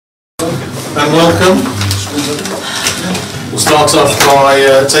and welcome. We'll start off by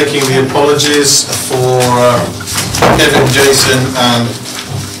taking the apologies for Kevin, Jason and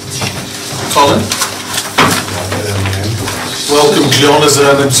Colin. Welcome John as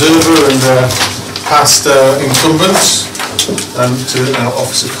an observer and past incumbent, and to our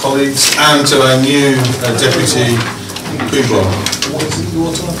officer colleagues, and to our new Deputy Poobah.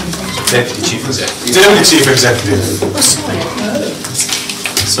 Deputy Chief Executive. Deputy Chief Executive.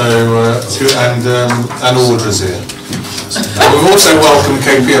 So, and orders here. We've also welcomed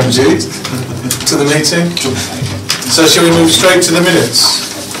KPMG to the meeting. So shall we move straight to the minutes?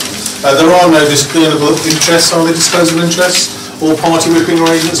 There are no discernible interests, are there? Disposable interests? Or party whipping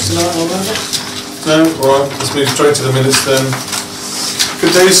arrangements tonight, are there? No? Alright, let's move straight to the minutes then.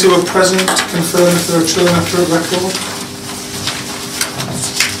 Could those who are present confirm if they're a true and accurate record?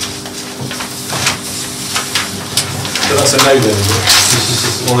 So that's a no then, is it?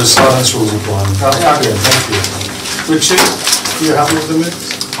 Or is silence rules applying? Fabian, thank you. Richard, are you happy with the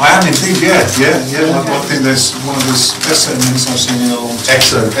minutes? I am indeed, yeah. I think there's one of the best set of minutes I've seen in a long time.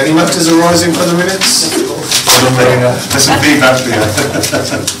 Excellent. Any matters arising for the minutes? There's some feedback for you.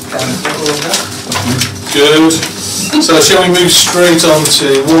 Good. So shall we move straight on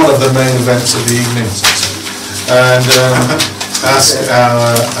to one of the main events of the evening and ask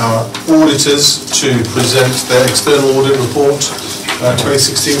our auditors to present their external audit report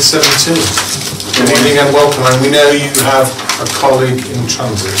 2016-17. Good evening and welcome, and we know you have a colleague in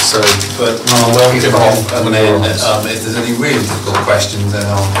transit, so but I'll welcome him. And then if there's any really difficult questions, then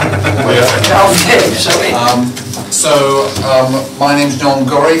I'll my name's John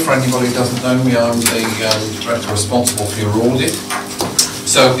Gorry. For anybody who doesn't know me, I'm the director responsible for your audit.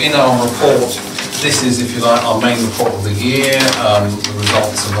 So in our report, this is, if you like, our main report of the year. The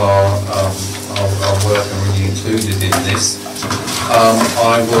results of our work are really included in this.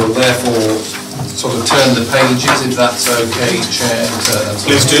 I will therefore sort of turn the pages, if that's okay, Chair.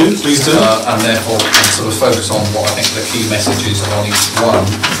 Please do. And therefore sort of focus on what I think the key messages are on each one.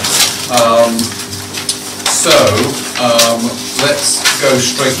 Let's go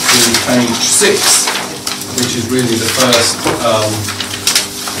straight to page 6, which is really the first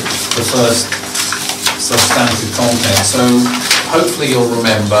substantive content. So hopefully you'll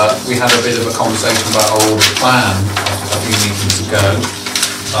remember we had a bit of a conversation about our audit plan a few meetings ago.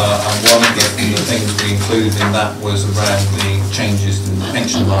 And one of the things we included in that was around the changes in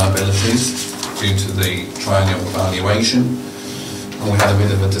pension liabilities due to the triennial evaluation. And we had a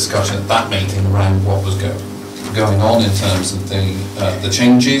bit of a discussion at that meeting around what was going on in terms of the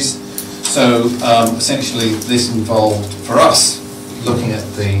changes. So essentially this involved, for us, looking at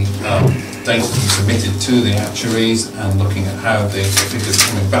the data we submitted to the actuaries and looking at how the figures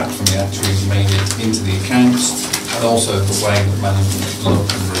coming back from the actuaries made it into the accounts, and also the way that management look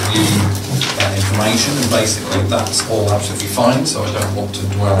and review that information. And basically that's all absolutely fine, so I don't want to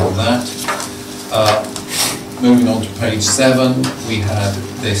dwell on that. Moving on to page 7, we had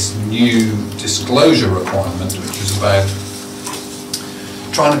this new disclosure requirement, which was about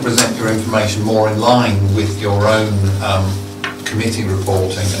trying to present your information more in line with your own committee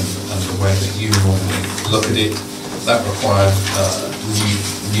reporting and the way that you normally look at it. That required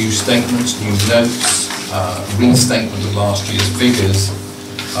new statements, new notes, restatement of last year's figures,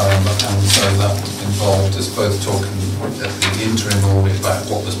 and so that involved us both talking at the interim audit about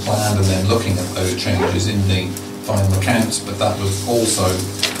what was planned and then looking at those changes in the final accounts, but that was also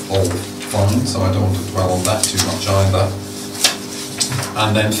all fine, so I don't want to dwell on that too much either.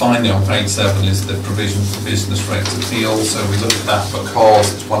 And then finally on page 7 is the provision for business rates appeal. So we look at that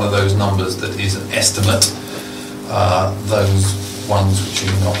because it's one of those numbers that is an estimate, those ones which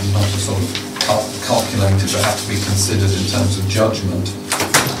are not a sort of calculated but have to be considered in terms of judgment,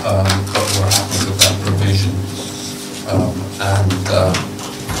 but we're happy with that provision.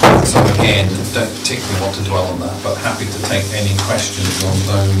 So again, don't particularly want to dwell on that, but happy to take any questions on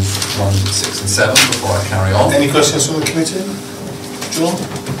those ones at 6 and 7 before I carry on. Any questions from the committee? John?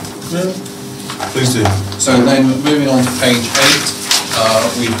 No? Please do. So then moving on to page 8,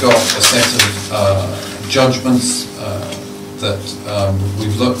 we've got a set of judgments that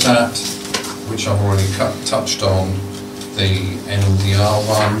we've looked at, which I've already touched on, the NDR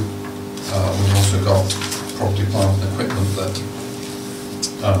one. We've also got property, plant and equipment that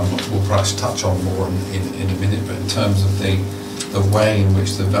we'll perhaps touch on more in a minute, but in terms of the way in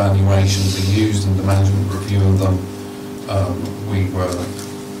which the valuations are used and the management review of them, we were,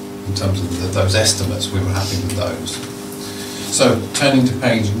 in terms of those estimates, we were happy with those. So turning to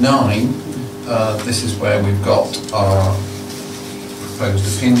page 9, this is where we've got our proposed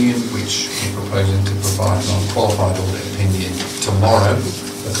opinion, which we're proposing to provide an unqualified audit opinion tomorrow,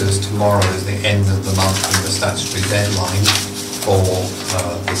 because tomorrow is the end of the month and the statutory deadline for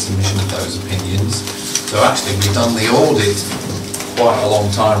the submission of those opinions. So actually we've done the audit quite a long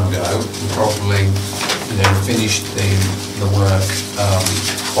time ago. We probably finished the work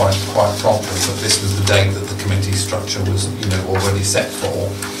quite promptly, but this was the date that the committee structure was already set for.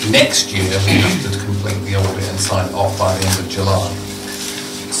 Next year we have to complete the audit and sign it off by the end of July.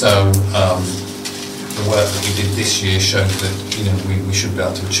 So the work that we did this year showed that we should be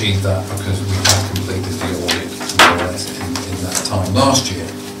able to achieve that because we have completed the audit more or less in that time last year.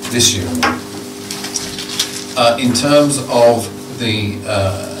 This year, in terms of the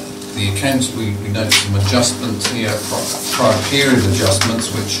accounts, we noted some adjustments here, prior period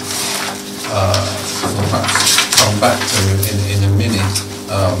adjustments, which we'll perhaps come back to in a minute,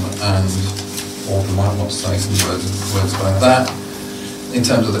 and Walter might want to say some words about that. In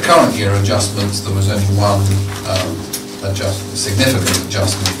terms of the current year adjustments, there was only one significant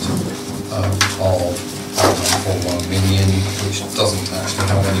adjustment of 1.41 million, which doesn't actually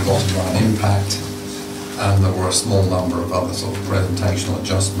have any bottom line impact, and there were a small number of other sort of presentational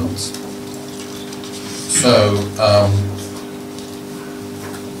adjustments. So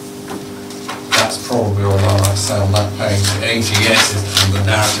that's probably all I'll say on that page. The AGS and the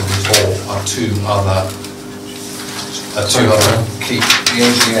narrative report are two other key, the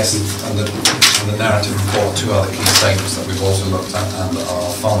AGS and the narrative report, two other key statements that we've also looked at and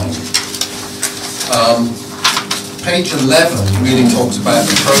are fine. Page 11 really talks about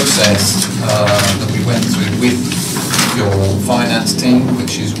the process that we went through with your finance team,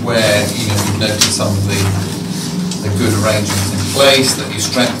 which is where you've noted some of the good arrangements in place, that you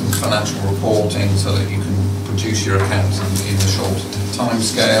strengthen financial reporting so that you can produce your accounts in a short time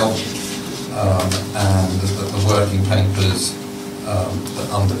scale. And the working papers that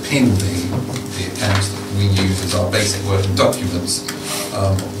underpin the accounts that we use as our basic working documents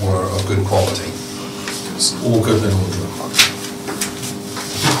were of good quality. It's all good in order.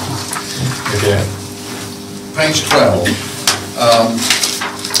 Again. Page 12.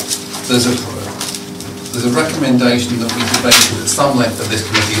 There's a recommendation that we debated at some length at this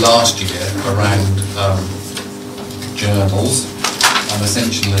committee last year around journals, and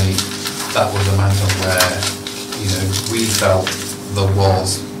essentially that was a matter where, we felt there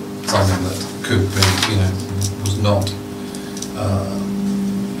was something that could be, was not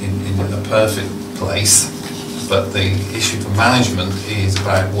in a perfect place, but the issue for management is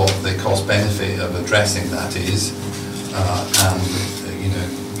about what the cost benefit of addressing that is, and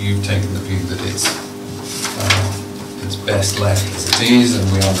you've taken the view that it's best left as it is,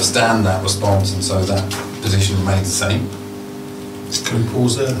 and we understand that response, and so that position remains the same. Can we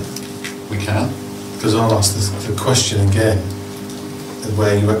pause there? We can. Because I'll ask the question again,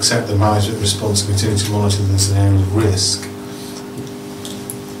 where you accept the management responsibility to monitor this an area of risk.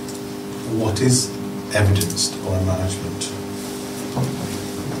 What is evidenced by management?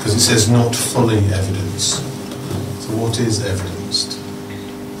 Because it says not fully evidenced. So what is evidenced?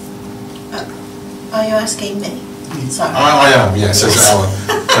 Are you asking me? Sorry. I am, yes,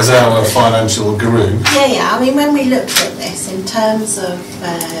 as our financial guru. Yeah. I mean, when we looked at this in terms of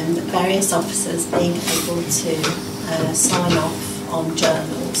various officers being able to sign off on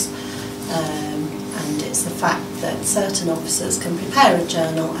journals, and it's the fact that certain officers can prepare a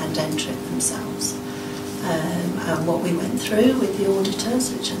journal and enter it themselves. And what we went through with the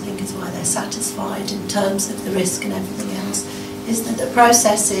auditors, which I think is why they're satisfied in terms of the risk and everything else, is that the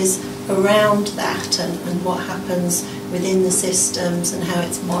processes around that and what happens within the systems and how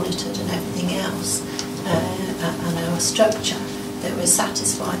it's monitored and everything else, and our structure, that we're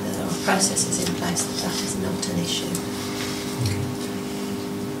satisfied that there are processes in place that is not an issue.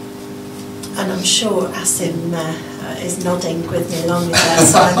 And I'm sure Asim is nodding with me along with that,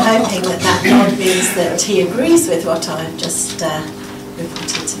 so I'm hoping that nod means that he agrees with what I've just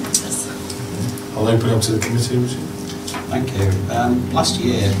reported to members. I'll open up to the committee, would you? Thank you. Last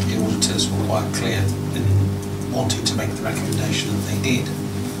year, the auditors were quite clear in wanting to make the recommendation that they did.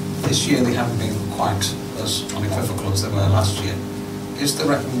 This year, they haven't been quite as unequivocal as they were last year. Is the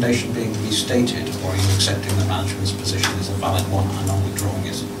recommendation being restated, or are you accepting the management's position is a valid one and not withdrawing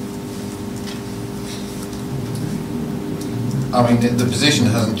it? I mean, the position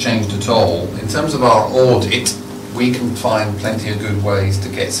hasn't changed at all. In terms of our audit, we can find plenty of good ways to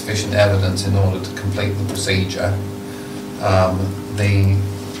get sufficient evidence in order to complete the procedure.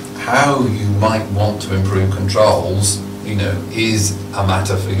 How you might want to improve controls, is a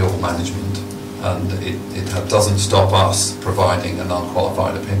matter for your management, and it doesn't stop us providing an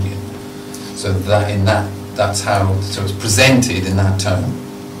unqualified opinion. So that's how it's presented in that tone.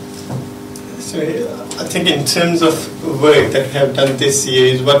 So I think in terms of work that we have done this year,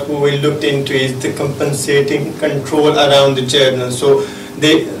 is what we looked into is the compensating control around the journal. So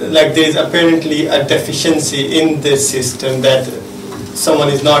there's apparently a deficiency in the system that someone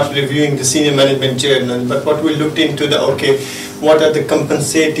is not reviewing the senior management journal. But what we looked into what are the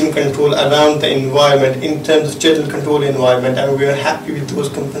compensating control around the environment in terms of journal control environment, and we are happy with those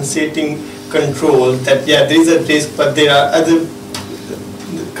compensating controls. That there is a risk, but there are other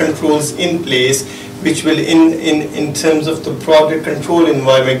controls in place which will in terms of the broader control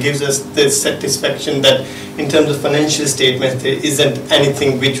environment gives us the satisfaction that in terms of financial statements there isn't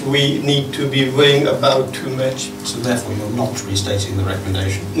anything which we need to be worrying about too much. So therefore you're not restating the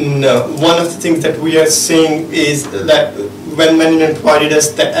recommendation? No. One of the things that we are saying is that when management provided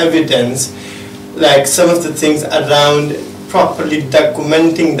us the evidence, like some of the things around properly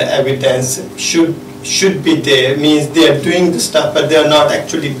documenting the evidence should be there, means they are doing the stuff but they are not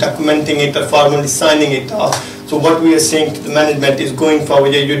actually documenting it or formally signing it off. So what we are saying to the management is going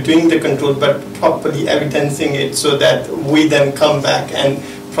forward, you're doing the control but properly evidencing it so that we then come back and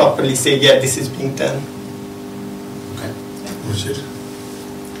properly say, this is being done. Okay. Richard?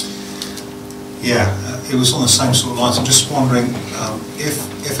 Yeah, it was on the same sort of lines. I'm just wondering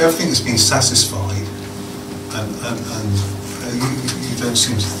if everything has been satisfied and you don't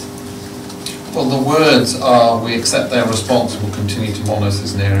seem to... Well, the words are, we accept their response and will continue to monitor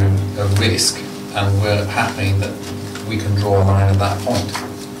this area of risk, and we're happy that we can draw a line at that point.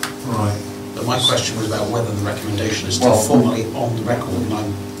 Right. But my question was about whether the recommendation is still formally on the record.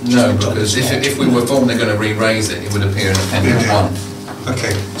 And no, because if we were formally going to re-raise it, it would appear in Appendix 1.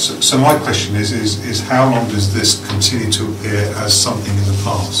 Okay, so my question is how long does this continue to appear as something in the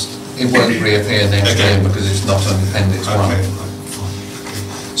past? It won't reappear next year because it's not on Appendix 1. Okay, right, fine.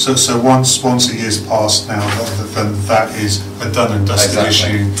 Okay. So once a year's passed now, then that is a done and dusted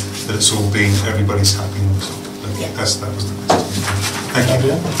issue. That it's all been, everybody's happy and resolved. Okay, that was the question. Thank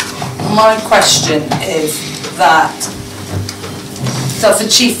you. My question is that does the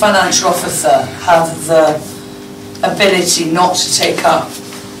Chief Financial Officer have the ability not to take up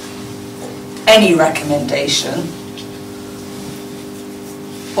any recommendation,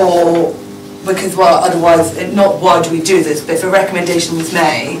 or because otherwise, not why do we do this, but if a recommendation was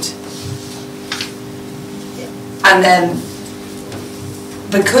made and then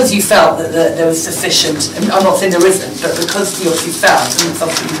because you felt that there was sufficient, I'm not saying there isn't, but because you obviously felt, and it's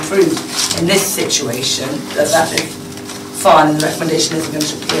obviously been proved in this situation, that is fine and the recommendation isn't going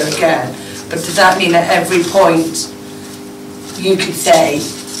to appear again, but does that mean at every point you could say,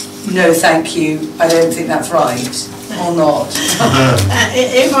 no thank you, I don't think that's right, or not?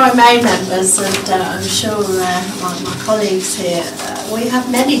 If I may, members, and I'm sure my colleagues here, we have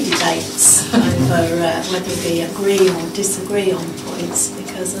many debates over whether we agree or disagree on points,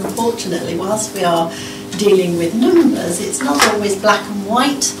 because unfortunately, whilst we are dealing with numbers, it's not always black and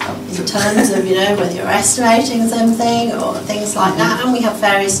white in terms of, whether you're estimating something or things like that, and we have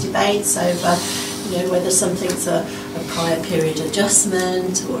various debates over, whether something's a prior period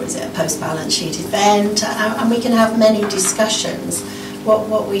adjustment or is it a post-balance sheet event, and we can have many discussions.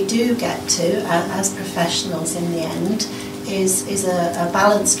 What we do get to as professionals in the end is a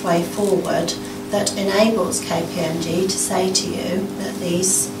balanced way forward that enables KPMG to say to you that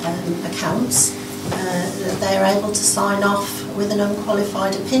these accounts, that they're able to sign off with an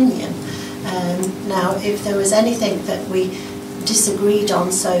unqualified opinion. Now, if there was anything that we disagreed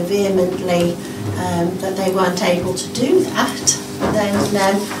on so vehemently that they weren't able to do that,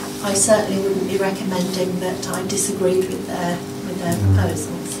 then I certainly wouldn't be recommending that I disagreed with their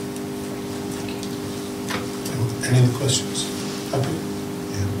proposals. Any other questions? Happy?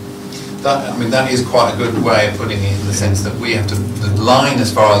 Yeah. That is quite a good way of putting it, in the sense that we have to, the line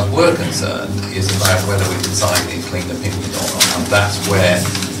as far as we're concerned is about whether we can sign the clean opinion or not, and that's where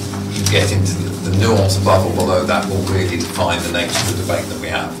you get into the nuance above, although that will really define the nature of the debate that we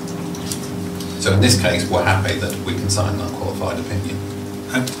have. So in this case, we're happy that we can sign an unqualified opinion.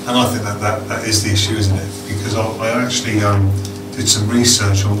 And I think that is the issue, isn't it? Because I actually did some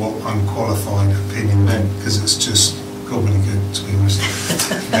research on what unqualified opinion meant, because it's just gobbledygook, to be honest.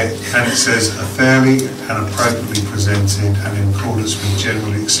 And it says, a fairly and appropriately presented and in accordance with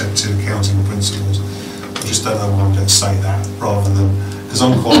generally accepted accounting principles. I just don't know why we don't say that, rather than, because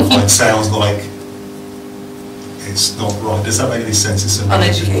unqualified sounds like it's not right. Does that make any sense? It's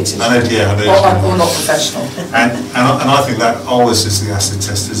uneducated. Uneducated. Or not professional. And I think that always is the acid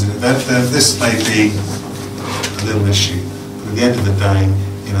test, isn't it? This may be a little issue, but at the end of the day,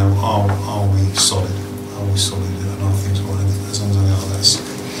 are we solid? Are we solid? And I think as long as they are,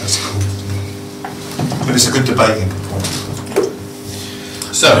 that's cool. But it's a good debating point.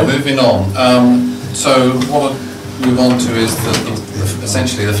 So, moving on. So what I move on to is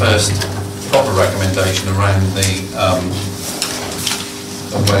essentially the first proper recommendation around the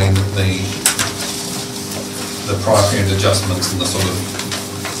way that the prior period adjustments and the sort of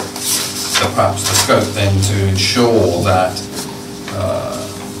perhaps the scope then to ensure that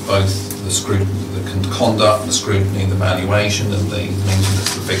both the scrutiny, the conduct, the scrutiny, the valuation, and the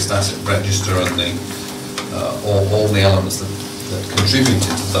maintenance of the fixed asset register, and the all the elements that contributed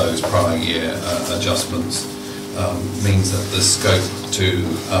to those prior year adjustments means that the scope to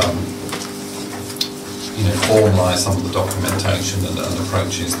formalise some of the documentation and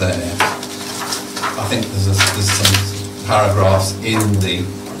approaches there. I think there's some paragraphs in the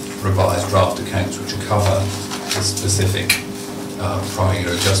revised draft accounts which cover the specific prior year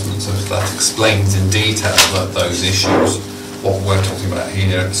adjustments, so that explains in detail those issues, what we're talking about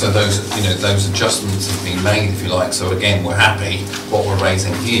here. So those adjustments have been made, if you like. So again, we're happy. What we're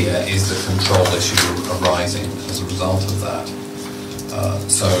raising here is the control issue arising as a result of that.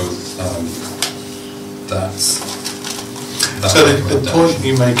 That's so the point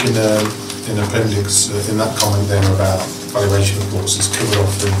you make in appendix in that comment there about valuation reports is covered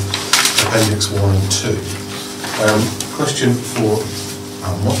off in appendix 1 and 2. Question for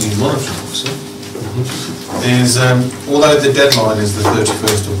what new monitoring officer is, although the deadline is the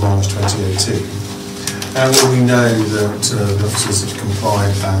 31st of March 2018, how will we know that the officers have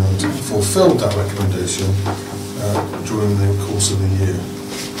complied and fulfilled that recommendation during the course of the year?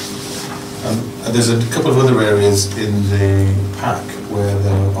 And there's a couple of other areas in the pack where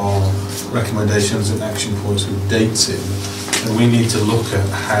there are recommendations and action points with dates in, and we need to look at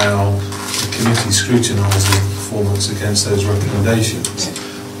how the committee scrutinises performance against those recommendations.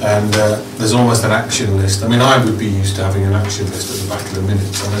 And there's almost an action list. I mean, I would be used to having an action list at the back of the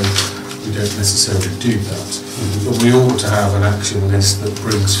minutes. I know we don't necessarily do that, but we ought to have an action list that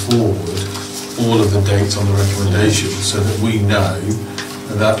brings forward all of the dates on the recommendations, so that we know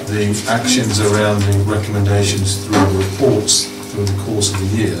that the actions around the recommendations through the reports through the course of the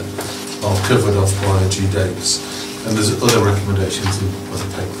year are covered off by due dates. And there's other recommendations in other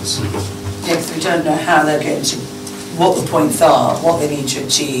papers. Yeah, because we don't know how they're going to, what the points are, what they need to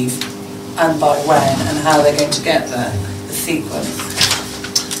achieve, and by when, and how they're going to get there, the sequence.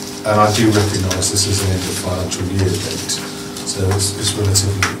 And I do recognise this is an end of financial year date, so it's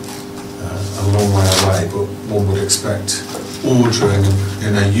relatively a long way away, but one would expect ordering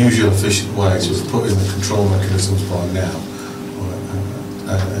in a usual efficient way to have put in the control mechanisms by now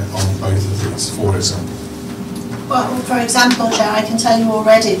on both of these, for example. Well, for example, Joe, I can tell you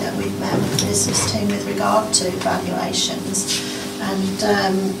already that we've met with the business team with regard to valuations, and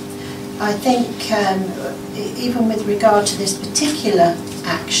I think even with regard to this particular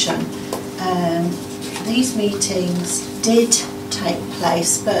action, these meetings did take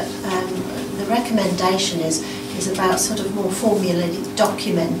place, but the recommendation is about sort of more formally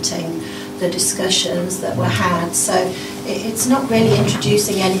documenting the discussions that were had. So it's not really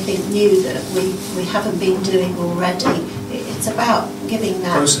introducing anything new that we haven't been doing already. It's about giving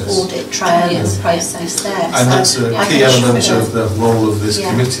that audit trail and process there. And so that's a key element of the role of this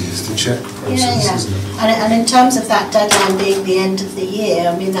committee, is to check process, isn't it? And in terms of that deadline being the end of the year,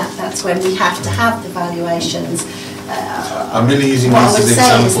 I mean that's when we have to have the valuations. I'm really using these as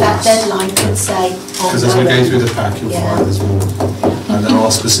examples. What I would say is that deadline could say ongoing. Because as we go through the pack, you'll find there's more. And there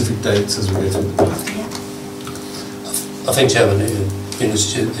are specific dates as we go through the pack. I think, Chairman,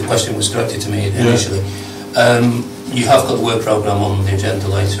 the question was directed to me initially. You have got the work programme on the agenda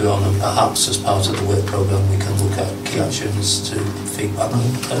later on, and perhaps as part of the work programme we can look at key actions to feedback on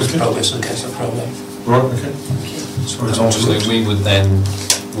progress against that programme. Right, okay. Sorry, obviously we would then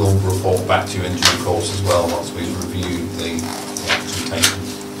will report back to you in due course as well once we've reviewed the action taken.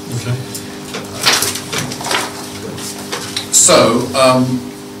 Okay. So,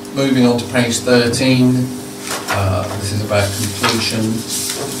 moving on to page 13, this is about completion.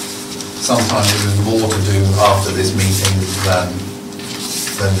 Sometimes there's more to do after this meeting than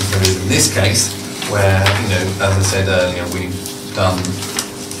there is in this case, where, as I said earlier, we've done,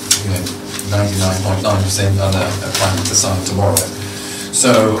 99.9% and are planning to sign tomorrow.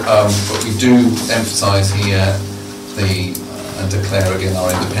 So, but we do emphasise here and declare again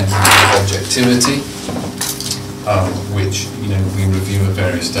our independence and objectivity, which we review at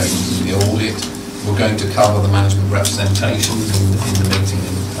various stages of the audit. We're going to cover the management representations in the meeting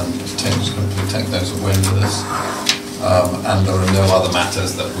and take those away with us. And there are no other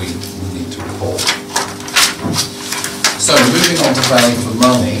matters that we need to report. So, moving on to value for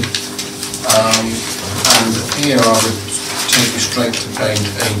money, and here I would take you straight to page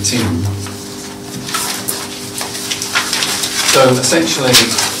 18. So essentially,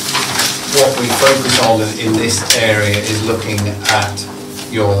 what we focus on in this area is looking at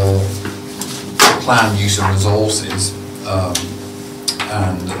your planned use of resources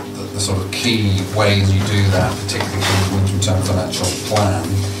and the sort of key ways you do that, particularly from the medium-term financial plan.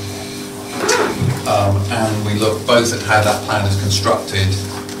 And we look both at how that plan is constructed,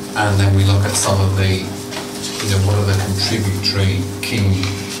 and then we look at some of the, what are the contributory key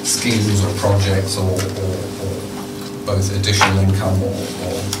schemes or projects or both additional income or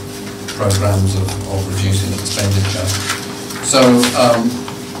programs of reducing expenditure. So,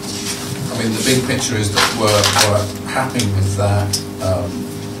 I mean, the big picture is that we're happy with that.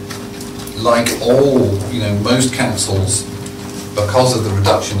 Like all, most councils, because of the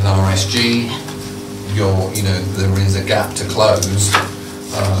reduction in RSG, there is a gap to close,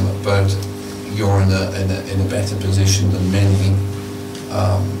 but you're in a better position than many,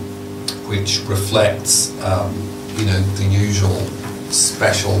 which reflects, the usual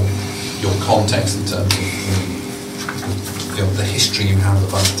special, your context in terms of the history you have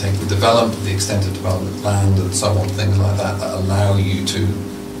of undertaking development, the extent of development land, and so on, things like that allow you to,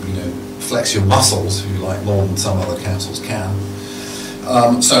 flex your muscles, if you like, more than some other councils can.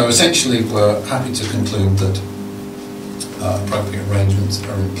 So essentially, we're happy to conclude that appropriate arrangements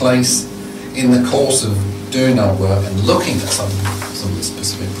are in place. In the course of doing our work and looking at some of the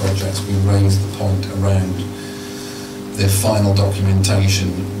specific projects, we raised the point around the final documentation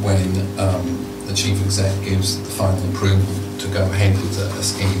when the chief exec gives the final approval to go ahead with a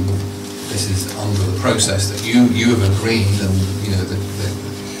scheme. This is under the process that you have agreed, and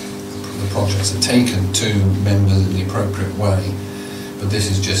the projects are taken to members in the appropriate way. But this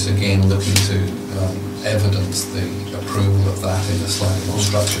is just again looking to evidence the approval of that in a slightly more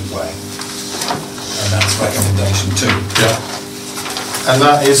structured way, and that's recommendation 2. Yeah. And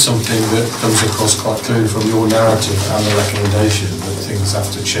that is something that comes across quite clearly from your narrative and the recommendation, that things have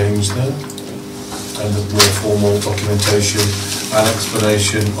to change there, and that more formal documentation and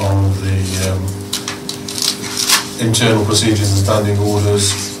explanation of the internal procedures and standing orders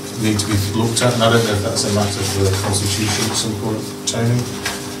need to be looked at. And I don't know if that's a matter for the Constitution at some point, Tony.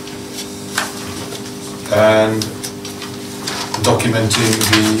 And documenting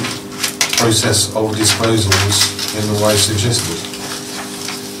the process of disposals in the way suggested.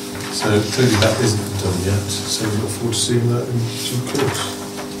 So clearly that isn't done yet, so we look forward to seeing that in due course.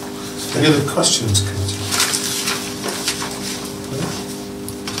 Any other questions, committee?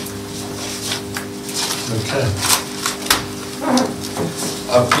 Okay.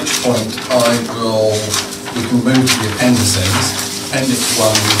 At which point we can move to the appendices. Appendix 1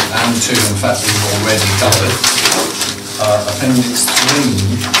 and 2, in fact, we've already covered. Appendix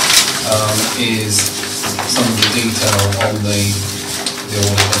 3 is some of the detail on the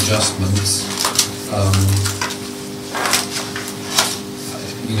audit adjustments.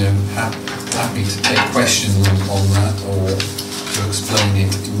 Happy to take questions on that or to explain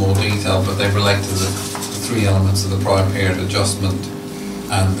it in more detail, but they relate to the 3 elements of the prior period adjustment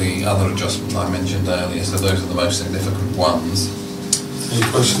and the other adjustment I mentioned earlier, so those are the most significant ones. Any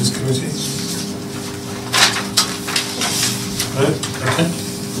questions, committee? No? Okay.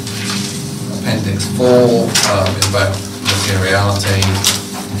 Appendix 4 is about materiality.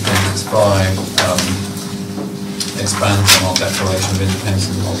 Appendix 5 expands on our declaration of independence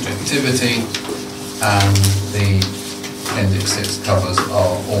and objectivity, and the Appendix 6 covers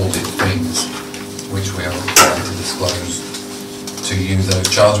our audit fees, which we are required to disclose to you, those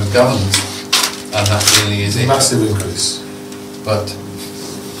charged with governance, and that really is it. Massive increase. But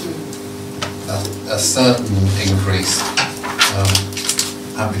a certain increase.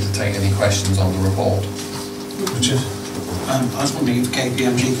 Happy to take any questions on the report. Richard? I was wondering if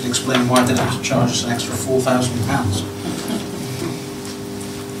KPMG could explain why they have to charge us an extra £4,000.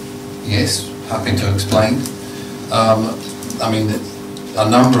 Yes, happy to explain. I mean, a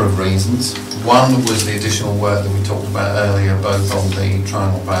number of reasons. One was the additional work that we talked about earlier, both on the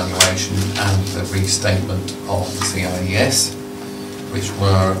triennial valuation and the restatement of the CIES, which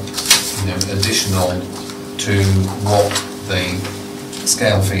were additional to what the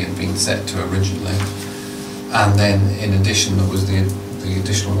scale fee had been set to originally. And then in addition there was the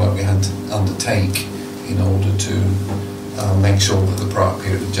additional work we had to undertake in order to make sure that the prior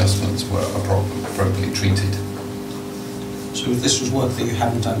period adjustments were appropriately treated. So this was work that you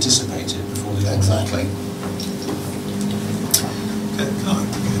hadn't anticipated before the Exactly.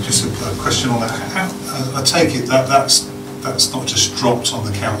 Just a question on that. I take it that's not just dropped on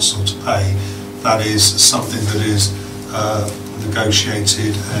the council to pay, that is something that is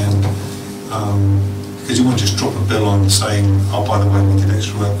negotiated, and because you wouldn't just drop a bill on saying, oh, by the way, we did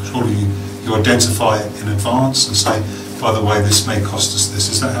extra work. Surely you identify it in advance and say, by the way, this may cost us this.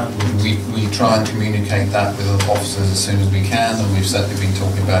 Is that how it works? We try and communicate that with officers as soon as we can, and we've certainly been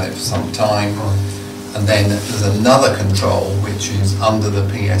talking about it for some time. And then there's another control, which is under the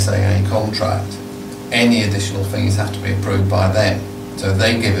PSAA contract. Any additional fees have to be approved by them. So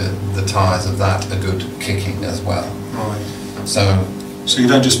they give the tyres of that a good kicking as well. Right. So you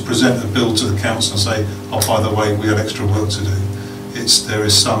don't just present a bill to the council and say, oh, by the way, we had extra work to do.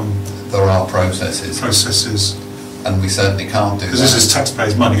 There are processes. And we certainly can't do that. Because this is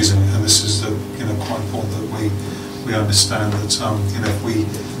taxpayers' money, isn't it? And this is quite important that we understand that if we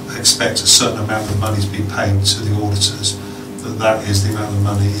expect a certain amount of money to be paid to the auditors, that is the amount of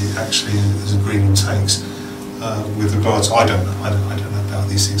money it actually as agreement takes. With regards, I don't know about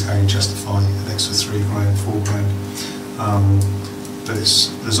these things, how you justify an extra £3 grand, £4 grand. But it's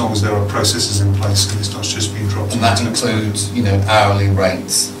as long as there are processes in place and it's not just being dropped. And that includes, hourly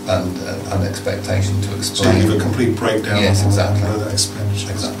rates and an expectation to explain. So you give a complete breakdown. Yes, exactly. Of that expenditure.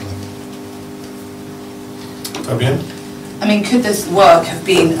 Exactly. Fabienne? I mean, could this work have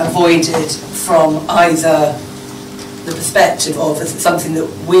been avoided from either the perspective of is it something that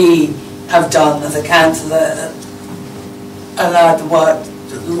we have done as a council that allowed the work,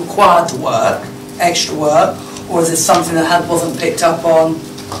 that required the work, extra work, or is it something that wasn't picked up on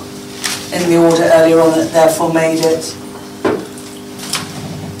in the audit earlier on that therefore made it?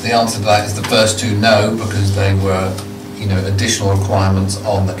 The answer to that is the first two no, because they were additional requirements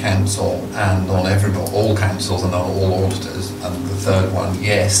on the council and on all councils and on all auditors, and the third one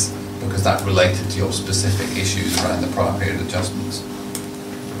yes, because that related to your specific issues around the prior period adjustments.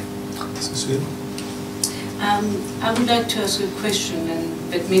 I would like to ask a question,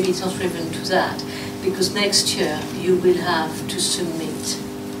 but maybe it's not relevant to that, because next year you will have to submit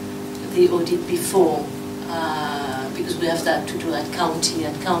the audit before, because we have that to do at county.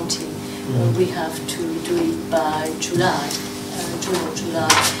 We have to do it by July, June or July.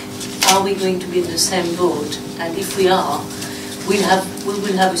 Are we going to be in the same boat? And if we are, we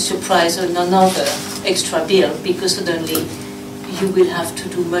will have a surprise on another extra bill, because suddenly you will have to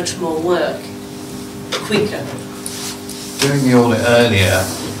do much more work quicker. Doing the audit earlier,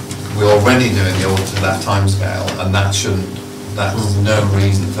 we're already doing the audit at that timescale, and that's no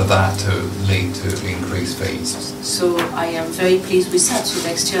reason for that to lead to increased fees. So I am very pleased with that. So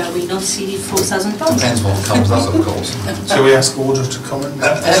next year I will not see £4,000. Depends what comes up, of course. Shall we ask Audra to comment?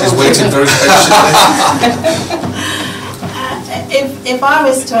 She's waiting very patiently. If I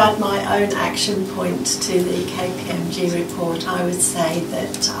was to add my own action point to the KPMG report, I would say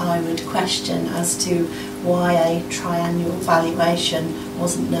that I would question as to why a triannual valuation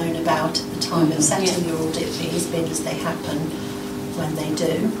wasn't known about at the time of setting your audit fees, being as they happen when they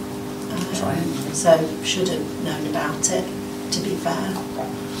do. So should have known about it, to be fair.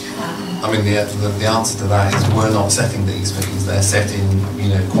 I mean, the answer to that is we're not setting these fees. They're set in,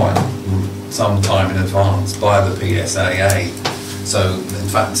 quite some time in advance by the PSAA. So in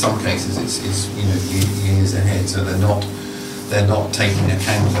fact, in some cases, it's years ahead. So they're not taking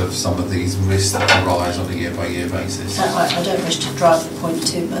account of some of these risks that arise on a year-by-year basis. I don't wish to drive the point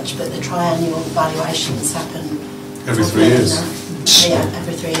too much, but the triannual valuations happen every 3 years. Yeah,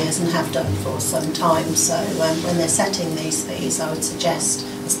 every 3 years, and have done for some time. So when they're setting these fees, I would suggest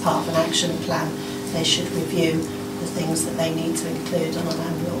as part of an action plan, they should review the things that they need to include on an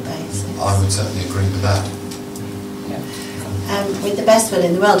annual basis. I would certainly agree with that. With the best will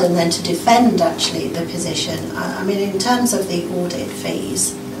in the world, and then to defend actually the position, I mean, in terms of the audit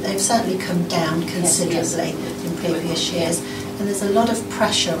fees, they've certainly come down considerably in previous years, and there's a lot of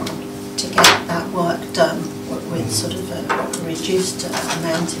pressure on to get that work done with sort of a reduced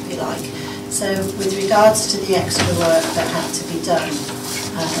amount, if you like. So with regards to the extra work that had to be done,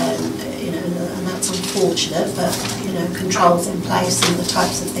 and that's unfortunate, but controls in place and the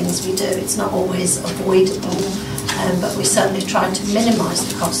types of things we do, it's not always avoidable. But we certainly try to minimise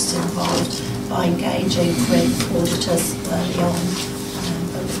the costs involved by engaging with auditors early on.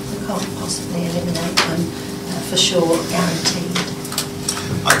 But we can't possibly eliminate them for sure, guaranteed.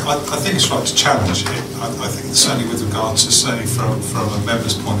 I think it's right to challenge it. I think certainly with regard to, certainly from a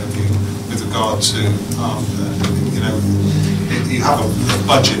member's point of view, with regard to, you have a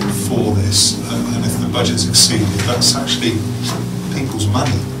budget for this, and if the budget's exceeded, that's actually people's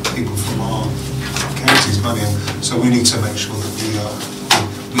money, people from our county's money, and so we need to make sure that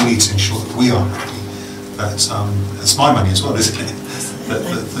we need to ensure that we are happy. That it's my money as well, isn't it? That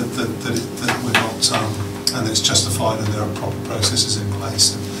we're not, and it's justified, and there are proper processes in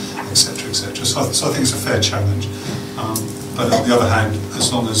place, etc., etc. So I think it's a fair challenge. But on the other hand,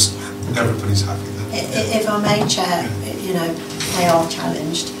 as long as everybody's happy, then if I may, Chair, they are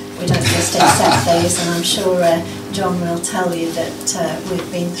challenged. We don't just accept these, and I'm sure John will tell you that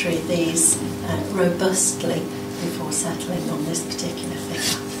we've been through these robustly before settling on this particular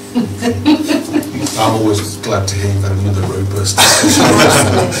figure. I'm always glad to hear that another robust discussion.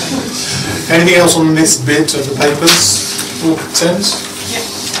 Anything else on this bit of the papers? All content? Yeah.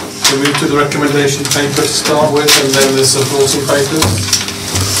 We move to the recommendation paper to start with, and then the supporting papers.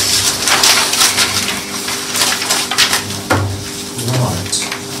 Right.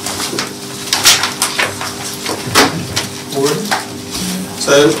 Already?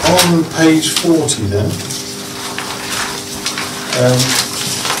 So on page 40 then,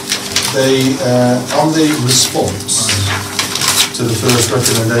 on the response to the first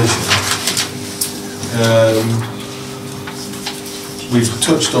recommendation, we've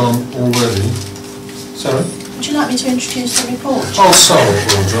touched on already. Sorry? Would you like me to introduce the report? Oh, sorry,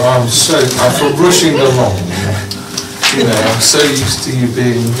 Audra, I'm rushing along. You know, I'm so used to you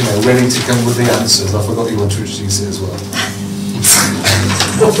being, ready to come with the answers. I forgot you want to introduce it as well.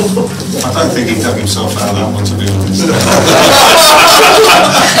 I don't think he dug himself out of that one, to be honest.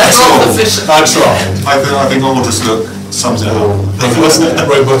 I tried. I think Audrey's look sums it up.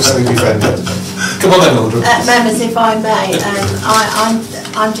 Robustly defended. Come on then, Audrey. Members, if I may,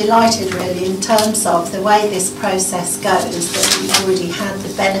 I'm delighted really in terms of the way this process goes, that we've already had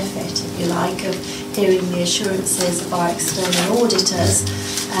the benefit, if you like, of hearing the assurances of our external auditors,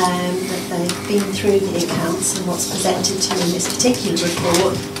 that they've been through the accounts and what's presented to in this particular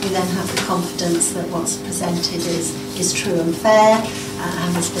report. We then have the confidence that what's presented is true and fair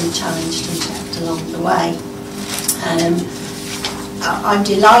and has been challenged and checked along the way. I'm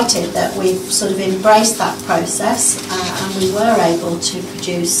delighted that we've sort of embraced that process and we were able to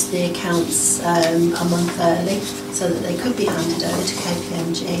produce the accounts a month early so that they could be handed over to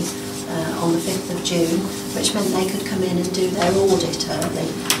KPMG on the 5th of June, which meant they could come in and do their audit early.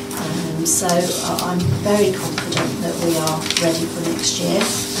 So I'm very confident that we are ready for next year,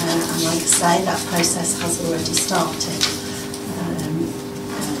 and like I say, that process has already started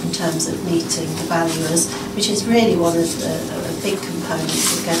in terms of meeting the valuers, which is really one of the big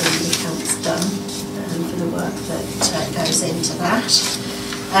components of getting the accounts done, for the work that goes into that.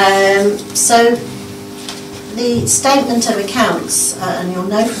 So the statement of accounts, and you'll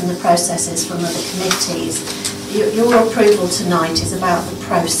know from the processes from other committees, your approval tonight is about the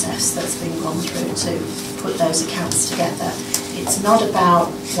process that's been gone through to put those accounts together. It's not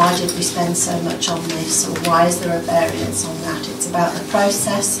about why did we spend so much on this or why is there a variance on that. It's about the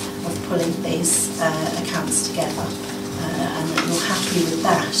process of pulling these accounts together, and that you're happy with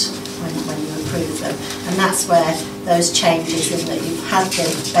that when you approve them. And that's where those changes in that you've had the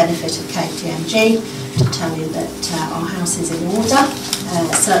benefit of KPMG to tell you that our house is in order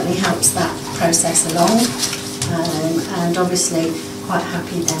certainly helps that process along. And obviously quite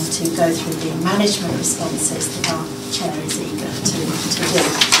happy then to go through the management responses that our chair is eager to do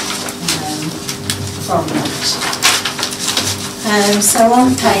from that. So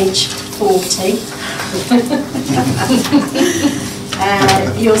on page 40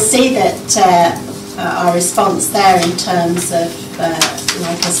 you'll see that our response there in terms of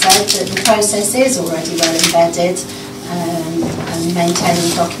like I said, that the process is already well embedded, and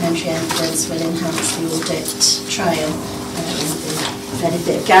maintaining documentary evidence will enhance the audit trail. The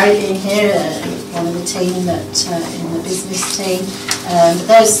benefit of Gary being here, one of the team that in the business team,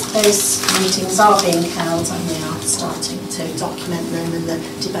 those meetings are being held and we are starting to document them and the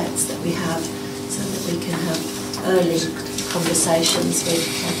debates that we have so that we can have early conversations with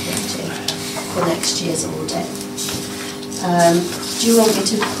KPMG for next year's audit. Do you want me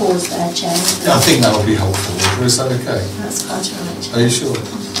to pause there, Chair? I think that would be helpful. Is that okay? That's quite right. Are you sure?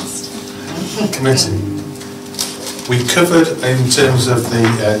 Committee. We covered in terms of the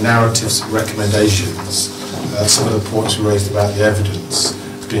narratives recommendations some of the points we raised about the evidence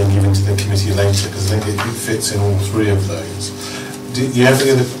being given to the committee later, because I think it fits in all three of those. Do you have any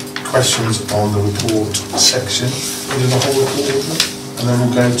other questions on the report section? We'll do the whole report, and then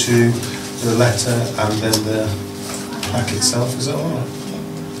we'll go to the letter and then the pack itself. Is that all right?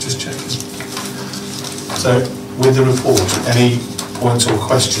 Just checking. So, with the report, any points or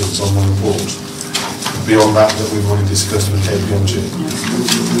questions on the report beyond that we've already discussed with KPMG?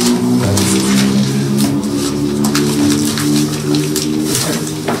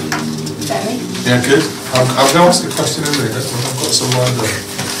 Yeah, good. I'm going to ask a question in a minute. I've got some lined up.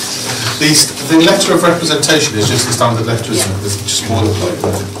 The letter of representation is just the standard letter, isn't it? There's just boilerplate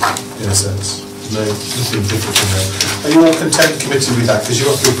there, in a sense. No, nothing different from there. Are you all content, committee, with that? Because you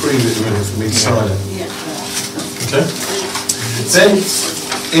have to approve it in a minute for me to sign it. Okay. Then,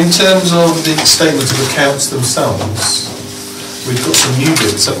 in terms of the statement of accounts themselves, we've got some new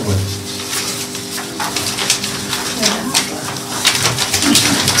bits, haven't we?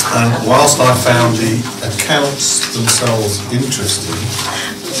 And whilst I found the accounts themselves interesting,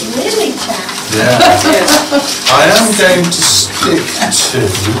 Really, Chair? yeah, I am going to stick to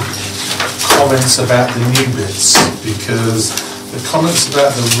comments about the new bits, because the comments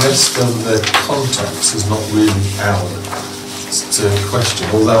about the rest of the contents is not really our question,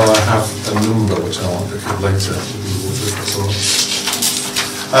 although I have a number which I'll pick up later.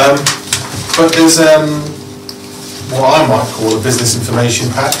 But there's what I might call a business information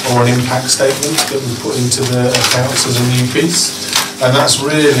pack or an impact statement that we put into the accounts as a new piece, and that's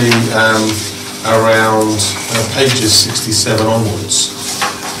really around pages 67 onwards.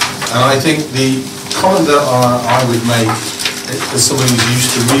 And I think the comment that I would make, as somebody who's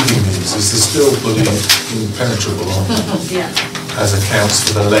used to reading these, is they're still bloody impenetrable, aren't they? Yeah. As accounts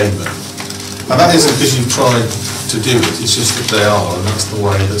for the layman. And that isn't because you've tried to do it, it's just that they are, and that's the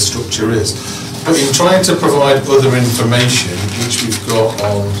way the structure is. But in trying to provide other information, which we've got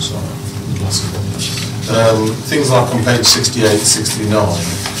on, things like on page 68, 69,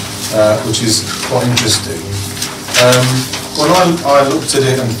 which is quite interesting. When I looked at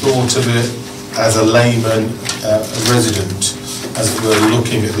it and thought of it as a layman, a resident, as it were,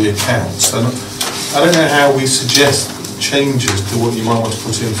 looking at the accounts, and I don't know how we suggest changes to what you might want to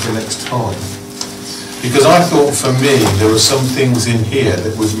put in for next time. Because I thought for me, there were some things in here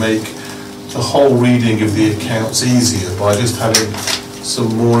that would make the whole reading of the accounts easier by just having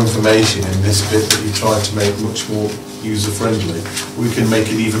some more information in this bit that you tried to make much more user-friendly. We can make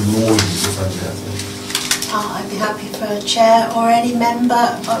it even more user-friendly, I think. I'd be happy for a chair or any member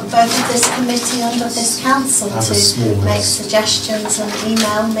of both of this committee and of this council to make suggestions and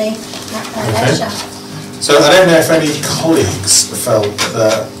email me at their leisure. So I don't know if any colleagues felt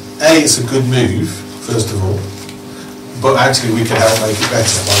that A, it's a good move, first of all, but actually we can help make it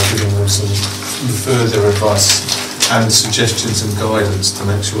better by giving them some further advice and suggestions and guidance to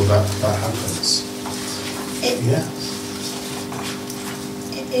make sure that happens.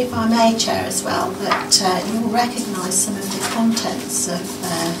 If I may, Chair, as well, that you'll recognise some of the contents of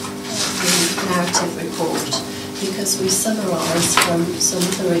the narrative report, because we summarise from some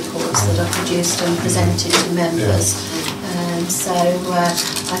of the reports that are produced and presented to members. So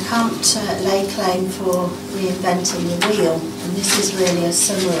I can't lay claim for reinventing the wheel, and this is really a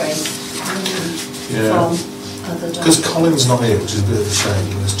summary from other documents. Because Colin's not here, which is a bit of a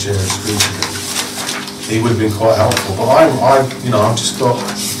shame, as Chair of Scrutiny. He would have been quite helpful, but I've just got a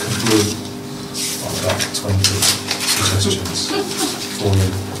couple of, about 20 suggestions for you.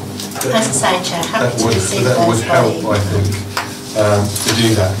 As I say, Chair, happy to receive that would those help, by I think, to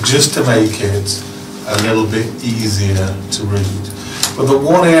do that, just to make it a little bit easier to read. But the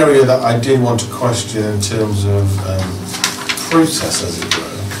one area that I did want to question in terms of process, as it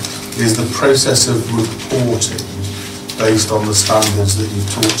were, is the process of reporting based on the standards that you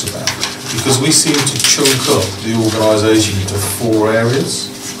talked about. Because we seem to chunk up the organisation into 4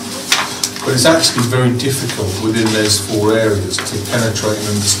 areas, but it's actually very difficult within those 4 areas to penetrate and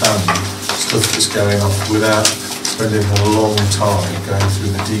understand stuff that's going on without spending a long time going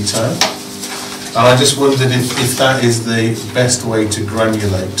through the detail. And I just wondered if that is the best way to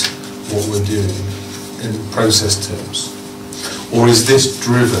granulate what we're doing in process terms, or is this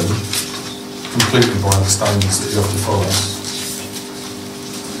driven completely by the standards that you have to follow?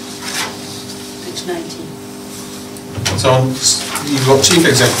 19. So you've got Chief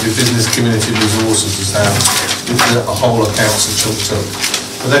Executive Business Community Resources as how the whole accounts are chunked up.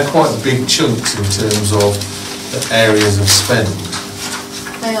 But they're quite big chunks in terms of the areas of spend.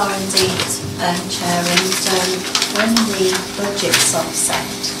 They are indeed, Chair, and when the budget's offset,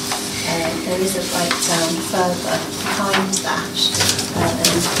 there is a breakdown further behind that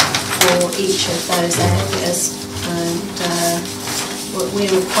for each of those areas, and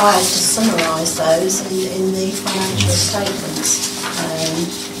we're required to summarise those in the financial statements.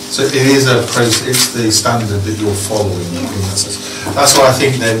 So it is a process, it's the standard that you're following. Yeah. In that sense. That's why I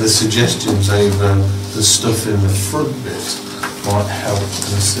think then the suggestions over the stuff in the front bit might help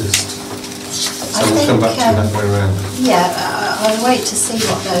and assist. So we'll come back to you that way around. Yeah, I'll wait to see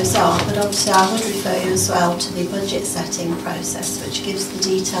what those are, but obviously I would refer you as well to the budget setting process, which gives the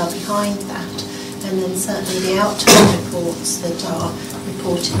detail behind that, and then certainly the outcome reports that are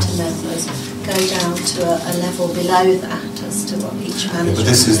reported to members go down to a level below that as to what each manager... But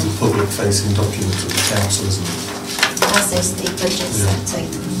this is the public-facing document of the council, isn't it? As is the budget setting.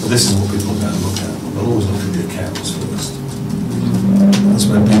 But this is what people now look at. They'll always look at the accounts first. That's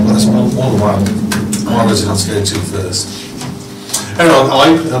where people, that's one of my residents go to first. Anyway,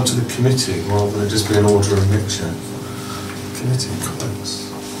 I put it up to the committee rather than it just be an order of mixture. Committee comments.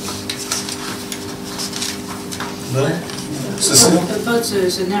 No? About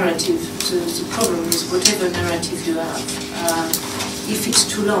the narrative, the problem is whatever narrative you have, if it's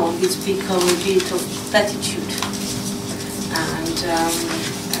too long, it's become a bit of platitude. And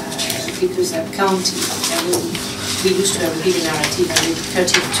because I've counted, we used to have a big narrative and we cut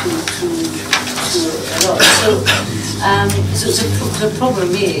it to a lot. So the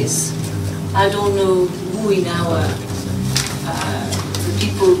problem is, I don't know who in our the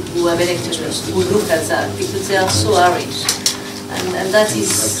people who have elected us who look at that, because they are so arid. And that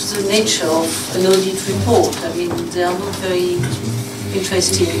is the nature of an audit report. I mean, they are not very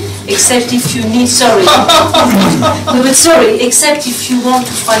interesting, except if you need, sorry, no, but sorry, except if you want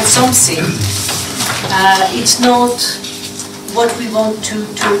to find something. It's not what we want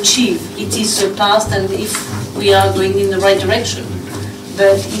to achieve. It is the past, and if we are going in the right direction.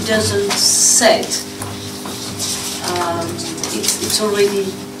 But it doesn't set. It's already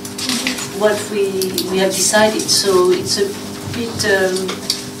what we have decided, so it's a bit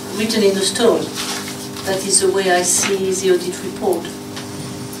written in the stone. That is the way I see the audit report.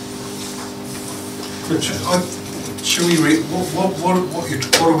 Shall we read,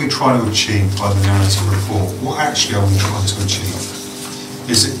 what are we trying to achieve by the narrative report? What actually are we trying to achieve?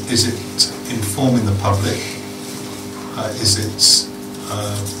 Is it informing the public? Is it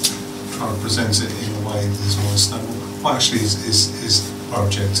trying to present it in a way that is more understandable? What actually is our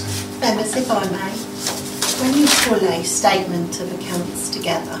objective? Members, if I may, when you pull a statement of accounts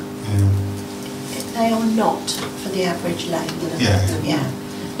together, they are not for the average layman. Yeah.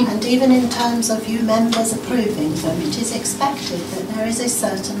 And even in terms of you members approving them, it is expected that there is a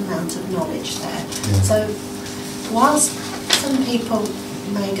certain amount of knowledge there. Yeah. So whilst some people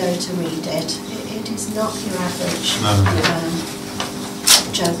may go to read it, it is not your average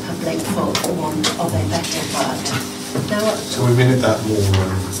Joe public, for want of a better word. Now, so we minute that more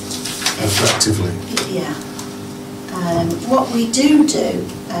effectively. Yeah. What we do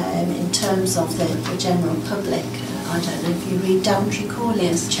in terms of the general public, I don't know if you read Daventry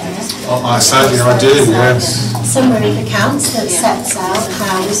Corley's Chair. I sadly I do, yes. Summary of accounts that sets out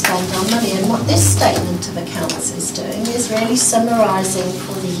how we spend our money, and what this statement of accounts is doing is really summarising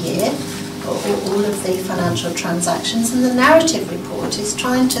for the year all of the financial transactions, and the narrative report is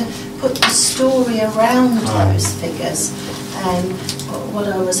trying to put the story around those figures. What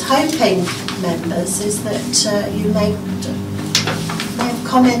I was hoping, members, is that you may have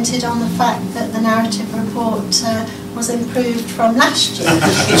commented on the fact that the narrative report was improved from last year.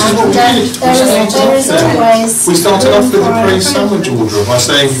 And there is always... We started off with the praise sandwich order by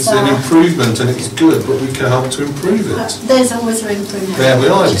saying it's an improvement and it's good, but we can help to improve it. There's always room for improvement. There we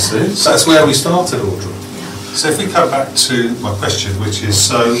are, you see. So that's where we started, Audrey. So if we come back to my question, which is,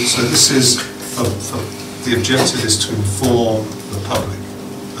 so this is, the objective is to inform the public.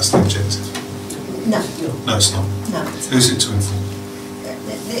 That's the objective. No. No, it's not. No. Who's it to inform?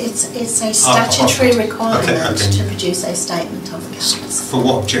 It's a statutory requirement to produce a statement of accounts. For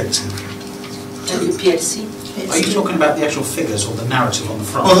what objective? WPLC. Are you talking about the actual figures or the narrative on the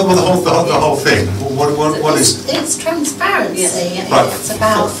front? Well, the whole thing. What is? It's transparency. Yes. Right. It's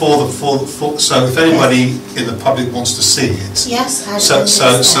about So if anybody in the public wants to see it. Yes. So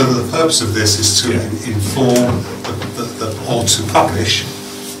the purpose of this is to inform or to publish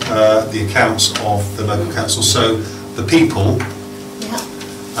the accounts of the local council, so the people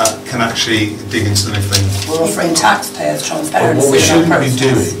can actually dig into them if they want. We're offering taxpayers transparency. What we shouldn't be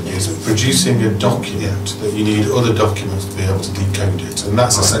doing is producing a document that you need other documents to be able to decode it, and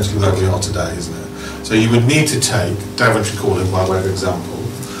that's essentially where we are today, isn't it? So you would need to take Daventry Calling by way of example,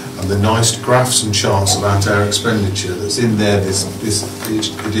 and the nice graphs and charts about our expenditure that's in there, this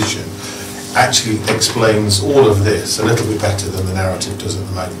edition, actually explains all of this a little bit better than the narrative does at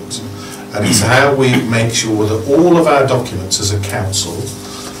the moment. And it's how we make sure that all of our documents as a council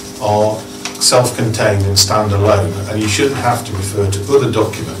are self-contained and stand alone, and you shouldn't have to refer to other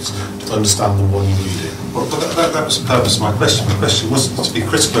documents to understand the one you're reading. Well, that was the purpose of my question. My question wasn't to be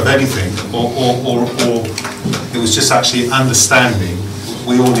critical of anything, or it was just actually understanding.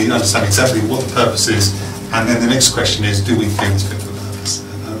 We all need to understand exactly what the purpose is, and then the next question is, do we think it's fit for purpose?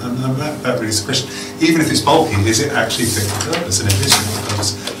 And that really is the question. Even if it's bulky, is it actually fit for purpose? And if it is fit for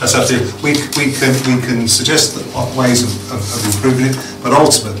purpose, that's up to you. We can suggest ways of improving it, but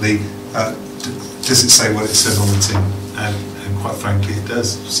ultimately, does it say what it says on the tin? And quite frankly, it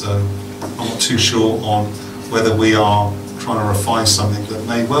does. So I'm not too sure on whether we are trying to refine something that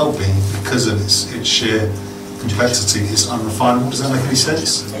may well be, because of its sheer complexity, is unrefinable. Does that make any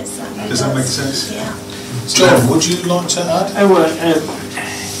sense? Does that make sense? Yeah. John, would you like to add? I would.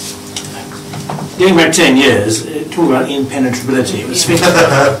 Going back 10 years, talk about impenetrability. It was,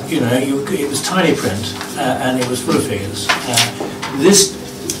 it was tiny print and it was full of figures.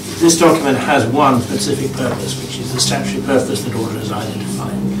 This document has one specific purpose, which is the statutory purpose that order has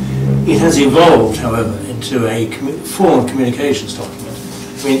identified. It has evolved, however, into a formal communications document.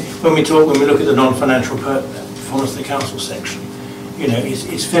 I mean, when we look at the non-financial performance of the council section,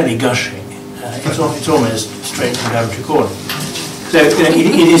 it's fairly gushing. It's almost straight from Daventry Corner. So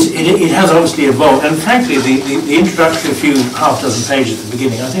it has obviously evolved, and frankly, the introductory few half dozen pages at the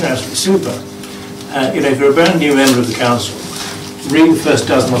beginning, I think are absolutely super. If you're a brand new member of the council, read the first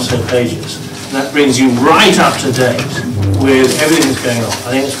dozen or so pages, and that brings you right up to date with everything that's going on.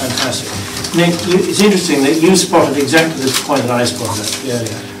 I think it's fantastic. Nick, it's interesting that you spotted exactly the point that I spotted actually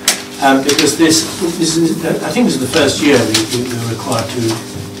earlier, because this is, I think this is the first year we were required to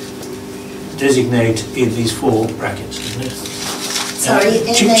designate in these 4 brackets, isn't it? Sorry,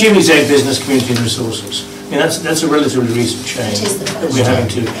 Chief Exec, Business, Community and Resources. I mean, that's a relatively recent change. It is the that we're having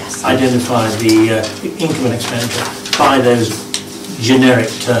to identify the income and expenditure by those generic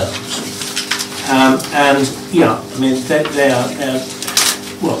terms. And yeah, I mean, they are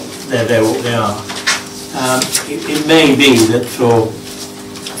what they are. It may be that for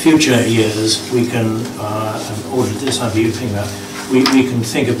future years we can, or this idea you think about, we can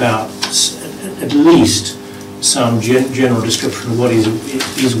think about at least some general description of what is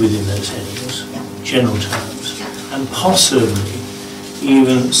within those headings, general terms, and possibly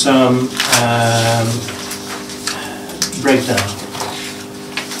even some breakdown,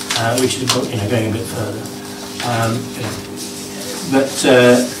 which is going a bit further. But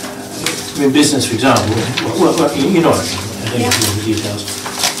I mean, business, for example. Well, you know what I mean. I don't know the details.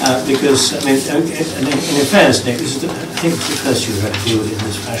 Because I mean, in fairness, Nick, this is I think it's the first year we've had to deal with it in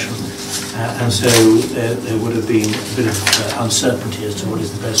this fashion. And so there would have been a bit of uncertainty as to what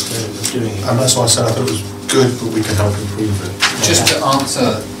is the best way of doing it. And that's why I said I thought it was good, but we can help improve it. Just to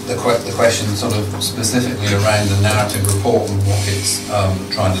answer the question sort of specifically around the narrative report and what it's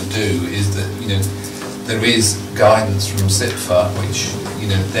trying to do is that, there is guidance from SITFA, which,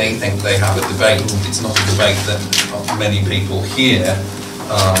 they think they have a debate. It's not a debate that many people hear,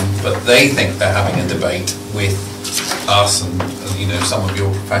 but they think they're having a debate with us and some of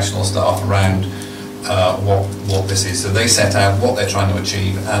your professional staff around what this is. So they set out what they're trying to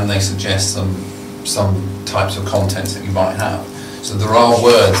achieve, and they suggest some types of contents that you might have. So there are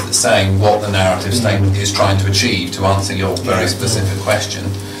words that saying what the narrative statement is trying to achieve to answer your very specific question.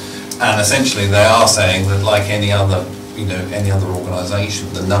 And essentially they are saying that, like any other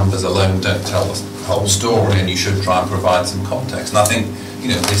organisation, the numbers alone don't tell the whole story, and you should try and provide some context. And I think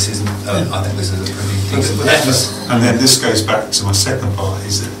this isn't. I think this is a pretty decent effort. And then this goes back to my second part: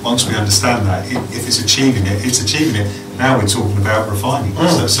 is that once we understand that, if it's achieving it, it's achieving it. Now we're talking about refining.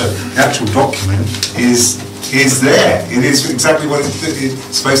 So the actual document is there. It is exactly what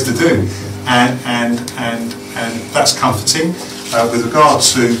it's supposed to do, and that's comforting. With regard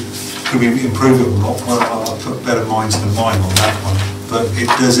to could we improve it or not, well, I'll put better minds than mine on that one. But it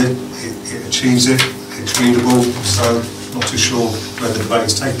does it. It achieves it. It's readable. So. Not too sure where the debate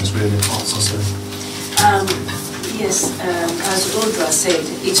is taking us, really. Yes, as Audra said,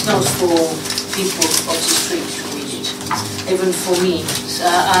 it's not for people of the street to read it. Even for me,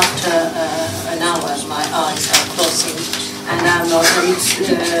 after an hour, my eyes are closing, and I'm not. It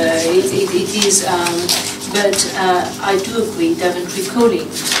is. But I do agree, Daventry calling.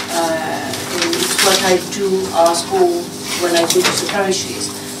 It's what I do ask all when I go to the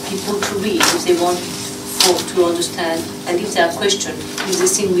parishes, people to read if they want to understand, and if they have questions, if they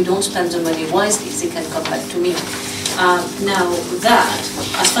think we don't spend the money wisely, they can come back to me. Now that,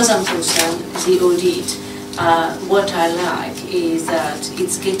 as far as I'm concerned, the audit, what I like is that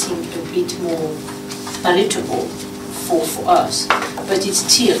it's getting a bit more palatable for us, but it's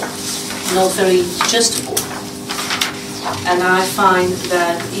still not very adjustable. And I find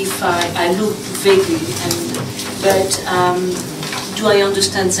that if I look vaguely, but do I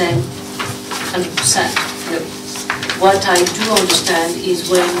understand them 100%? No. What I do understand is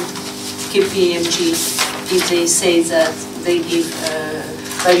when KPMG, if they say that they give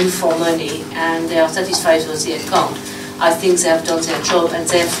value for money and they are satisfied with the account, I think they have done their job and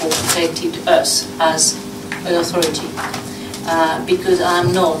therefore protected us as an authority. Because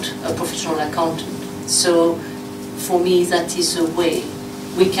I'm not a professional accountant. So for me that is a way.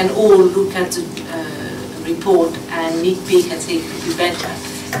 We can all look at the report and nitpick and say it could be better.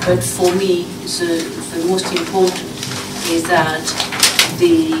 But for me, the most important is that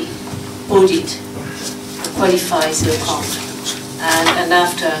the audit qualifies the account. And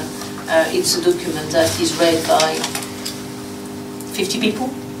after, it's a document that is read by 50 people,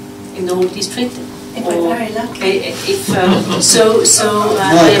 in the whole district. If we're very lucky. More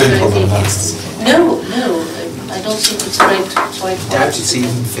people than that. No, I don't think it's quite Doubt it's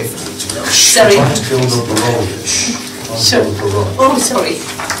even 50. Sorry. Trying to build up a roll. Sure. Oh, sorry.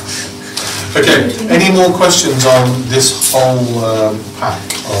 Okay, any more questions on this whole pack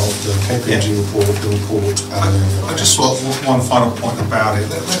of the KPMG report, the report? I just want one final point about it.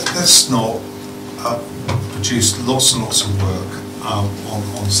 Let's not produce lots and lots of work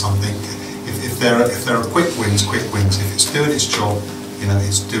on something. If there are quick wins, quick wins. If it's doing its job,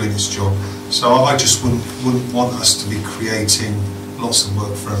 it's doing its job. So I just wouldn't want us to be creating lots of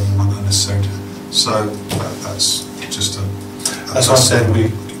work for everyone unnecessarily. So that's just a... As I said,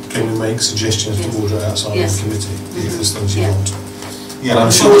 can we make suggestions to order outside of the committee if there's things you want? Yeah, and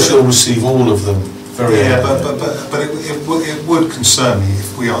I'm sure she'll receive all of them very happily. But it would concern me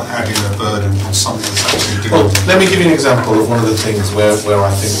if we are adding a burden on something that's actually doing... Well, let me give you an example of one of the things where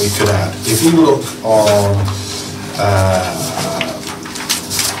I think we could add. If you look on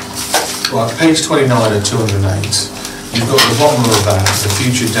page 29 and 208, you've got the bottom of that, the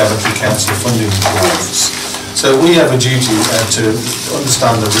future Daventry Council funding requirements. So we have a duty to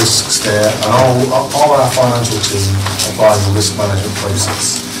understand the risks there, and all our financial team apply the risk management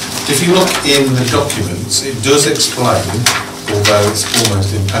process. If you look in the documents, it does explain, although it's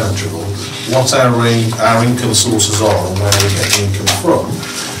almost impenetrable, what our income sources are and where we get the income from.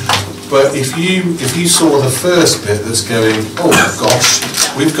 But if you saw the first bit that's going, oh gosh,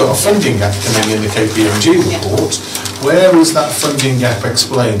 we've got a funding gap coming in the KPMG report, where is that funding gap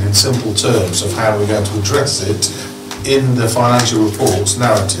explained in simple terms of how we're going to address it in the financial reports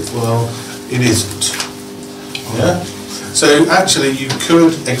narrative? Well, it isn't. Yeah? So actually you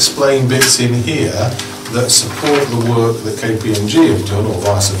could explain bits in here that support the work that KPMG have done, or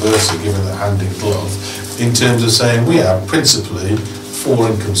vice versa, given the hand in glove, in terms of saying we have principally 4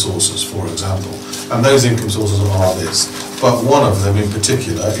 income sources, for example, and those income sources are this, but one of them in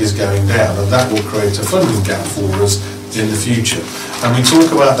particular is going down, and that will create a funding gap for us in the future. And we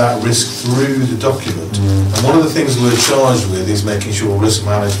talk about that risk through the document, and one of the things we're charged with is making sure risk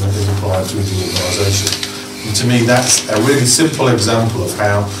management is applied through the organisation. And to me that's a really simple example of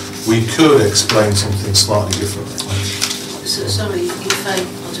how we could explain something slightly differently. So, sorry, if I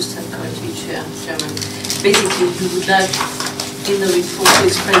understand correctly, Chairman, basically you would like in the report to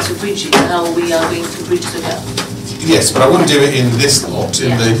explain the bridges, how we are going to bridge the gap. Yes, but I wouldn't do it in this lot.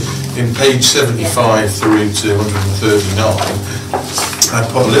 In page 75 through to 139, I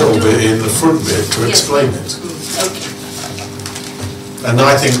put a little bit in the front bit to explain it. Okay. And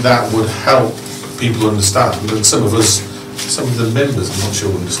I think that would help people understand, and some of the members, I'm not sure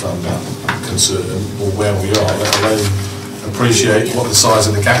understand that concern or where we are, let alone appreciate what the size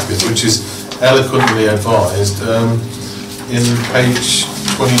of the gap is, which is eloquently advised in page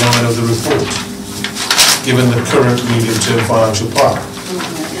 29 of the report, given the current medium-term financial plan.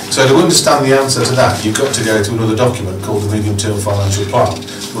 So to understand the answer to that, you've got to go to another document called the medium-term financial plan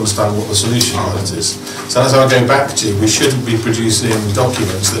to understand what the solution to that is. So as I go back to, we shouldn't be producing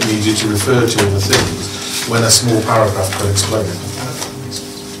documents that need you to refer to other things when a small paragraph can explain it.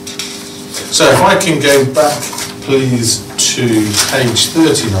 So if I can go back, please, to page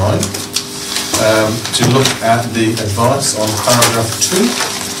 39, to look at the advice on paragraph 2.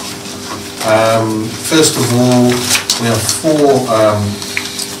 First of all, we have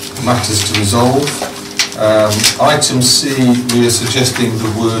 4 matters to resolve. Item C, we are suggesting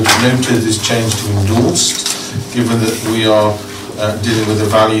the word noted is changed to endorsed, given that we are dealing with the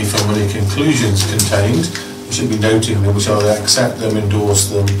value for money conclusions contained. We should be noting them, we shall either accept them, endorse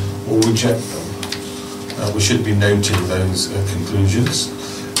them, or reject them. We should be noting those conclusions.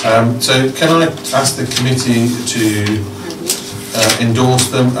 So can I ask the committee to endorse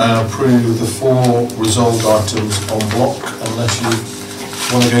them and approve the 4 resolved items en bloc, unless you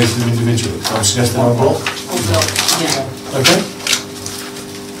want to go through them individually? So I'm suggesting en bloc. En bloc, yeah. Okay?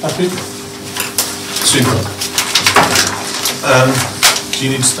 Happy? Super. Do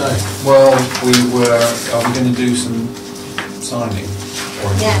you need to stay? Well, are we going to do some signing? Or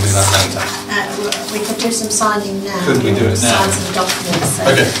are we going to do that later? We could do some signing now. Could we do it now? Sign some documents. So,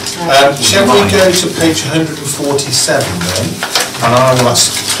 Okay. Shall we go to page 147 then? And I will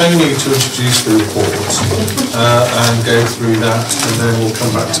ask Tony to introduce the report and go through that, and then we'll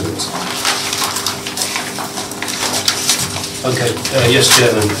come back to it. Okay, yes,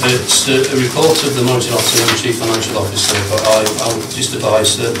 Chairman. It's a report of the Managing Officer and Chief Financial Officer, but I'll just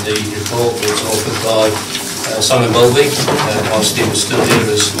advise that the report was authored by Simon Bowlby, whilst he was still here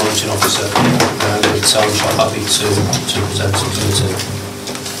as Managing Officer, and I'm happy to present it to the team.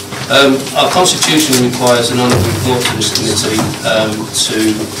 Our constitution requires an annual report to this committee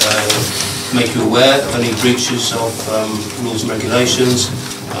to make you aware of any breaches of rules and regulations,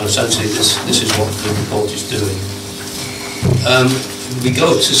 and essentially this is what the report is doing. We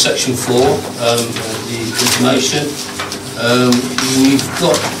go to section 4, the information. We've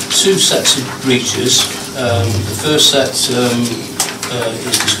got two sets of breaches. The first set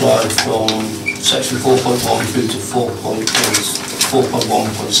is described from section 4.1 through to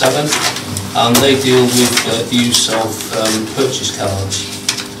 4.1.7, and they deal with the use of purchase cards.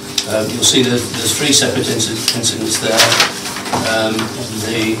 You'll see that there's 3 separate incidents there.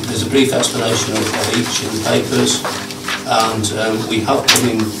 There's a brief explanation of each in the papers, and we have put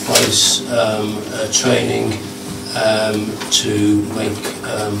in place training to make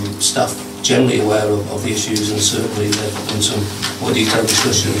staff generally aware of the issues, and certainly there's been some more detailed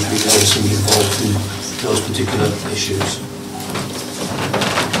discussions with those involved in those particular issues.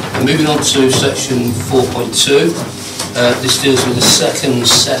 And moving on to section 4.2, this deals with the second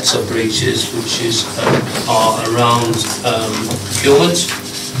set of breaches, which are around procurement,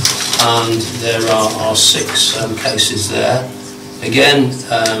 and there are 6 cases there. Again,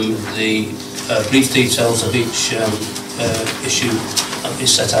 the brief details of each issue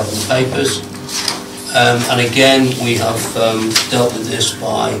is set out in the papers, and again we have dealt with this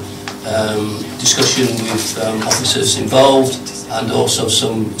by discussion with officers involved, and also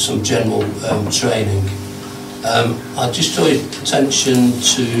some general training. I'll just draw your attention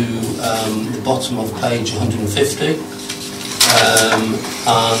to the bottom of page 150,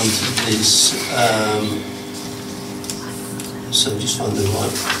 and this, so just find the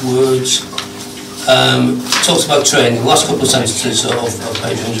right words. Talks about training. The last couple of sentences of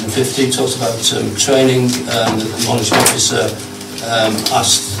page 150 talks about training that the monitoring officer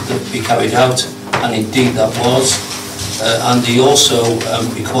asked that be carried out, and indeed that was. And he also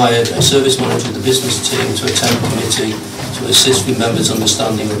required a service manager of the business team to attend the committee to assist with members'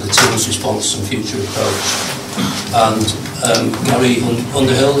 understanding of the team's response and future approach. And Gary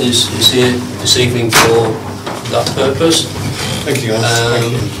Underhill is here this evening for that purpose. Thank you, guys.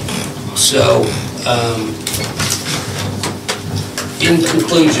 So, in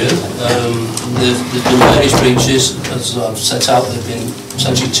conclusion, there's been various breaches, as I've set out. There have been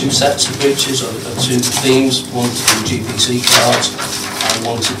essentially 2 sets of breaches, or 2 themes, one to do GPC cards and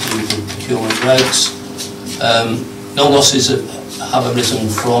one to do the procurement regs. No losses have arisen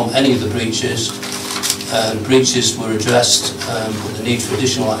from any of the breaches. Breaches were addressed, but the need for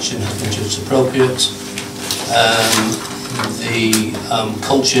additional action has been judged appropriate. The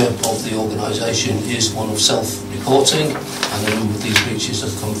culture of the organisation is one of self-reporting, and a number of these breaches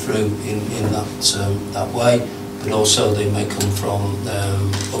have come through in that way, but also they may come from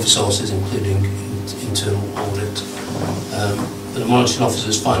other sources, including internal audit. But the monitoring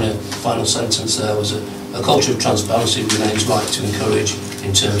officer's final sentence there was a culture of transparency remains right to encourage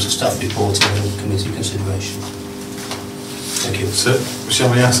in terms of staff reporting and committee consideration. Thank you. So, shall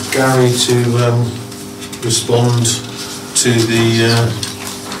we ask Gary to respond to the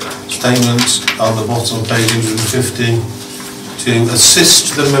statement on the bottom of page 150 to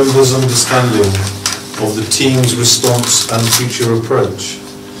assist the members' understanding of the team's response and future approach?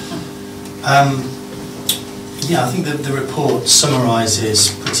 Yeah, I think that the report summarises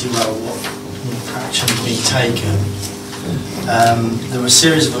pretty well what action has been taken. There were a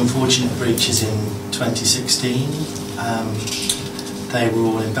series of unfortunate breaches in 2016. They were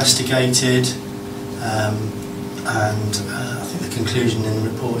all investigated, and I think the conclusion in the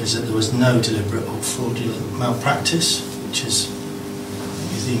report is that there was no deliberate or fraudulent malpractice, which is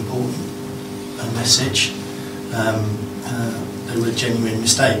the important message. There were genuine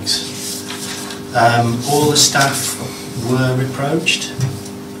mistakes. All the staff were reproached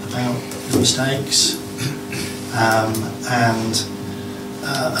about the mistakes, and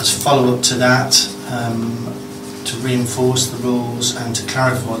as follow-up to that, to reinforce the rules and to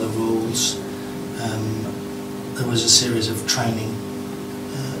clarify the rules, there was a series of training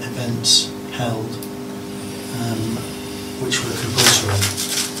events held, which were compulsory.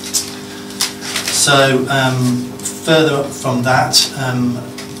 So further up from that,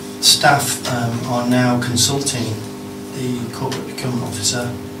 staff are now consulting the corporate procurement officer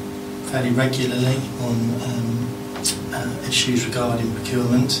fairly regularly on issues regarding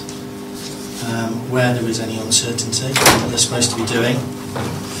procurement, where there is any uncertainty, what they're supposed to be doing.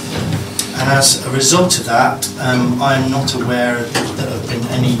 And as a result of that, I am not aware that there have been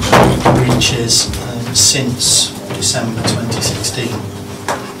any breaches since December 2016.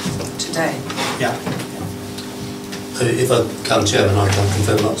 Today? Yeah. If I can, Chairman, I can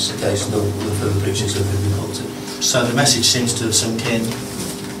confirm that's the case. No further breaches have been reported. So the message seems to have sunk in,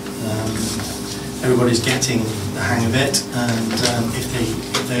 everybody's getting the hang of it, and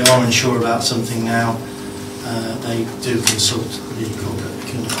if they are unsure about something now, they do consult the corporate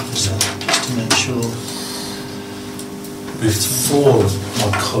procurement officer just to make sure. Before my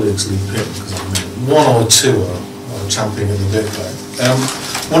colleagues leap in, because I mean, one or two are champing at the bit there.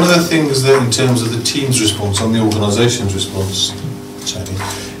 One of the things that, in terms of the team's response and the organisation's response, Jenny,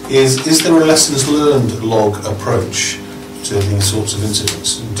 is there a lessons learned log approach to these sorts of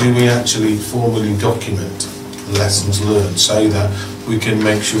incidents? Do we actually formally document lessons learned so that we can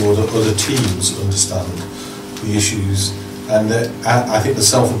make sure that other teams understand the issues? And that, I think the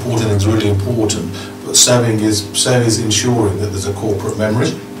self-reporting thing is really important, but so is ensuring that there's a corporate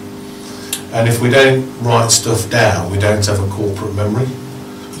memory. And if we don't write stuff down, we don't have a corporate memory.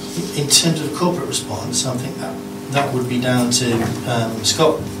 In terms of corporate response, I think that would be down to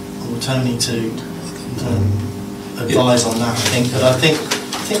Scott or Tony to advise on that. I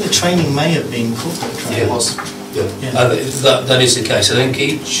think the training may have been corporate training. Yeah, it was. Yeah. That is the case. I think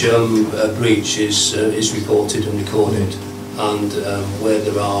each breach is reported and recorded, and where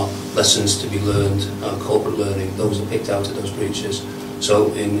there are lessons to be learned, corporate learning, those are picked out of those breaches.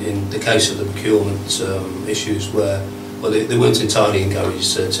 So in the case of the procurement issues where, well, they weren't entirely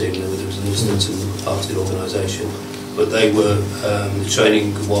encouraged, team, there was an instance in the part of the organisation, but they were, the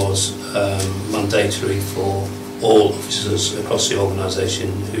training was mandatory for all officers across the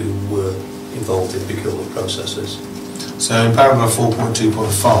organisation who were involved in procurement processes. So in paragraph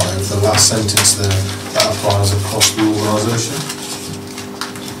 4.2.5, the last sentence there, that applies across the organisation?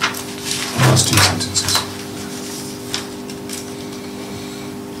 Last two sentences.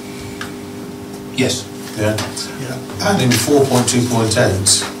 Yes. Yeah. And in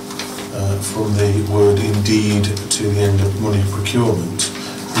 4.2.8, from the word indeed to the end of money procurement,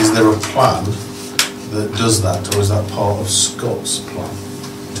 is there a plan that does that, or is that part of Scott's plan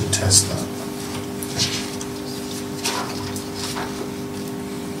to test that?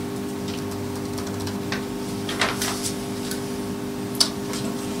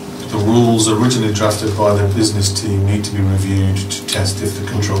 The rules originally drafted by the business team need to be reviewed to test if the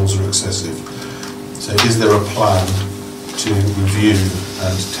controls are excessive. So is there a plan to review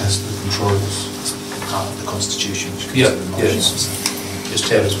and test the controls? Part of the Constitution. Yeah, yes. Yes,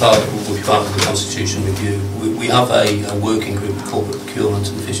 Chair, as part of the Constitution review, we have a working group, corporate procurement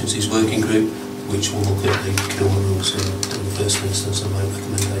and efficiencies working group, which will look at the procurement rules in the first instance and make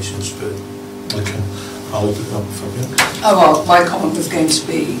recommendations through. Okay. I'll open it up for you. Oh, well, my comment was going to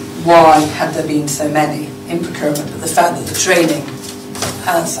be, why had there been so many in procurement? But the fact that the training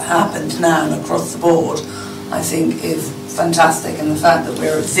has happened now and across the board, I think is fantastic. And the fact that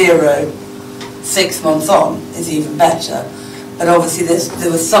we're at 0, 6 months on is even better. But obviously there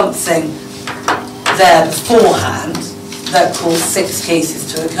was something there beforehand that caused 6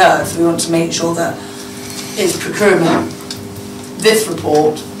 cases to occur. So we want to make sure that it's procurement, this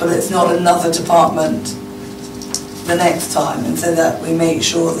report, but it's not another department the next time, and so that we make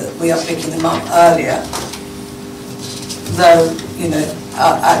sure that we are picking them up earlier, though, you know,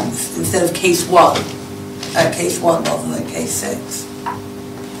 instead of case 1 rather than case 6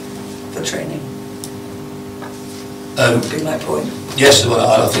 for training. That would be my point. Yes, well,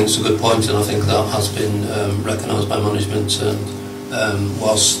 I think it's a good point, and I think that has been recognised by management, and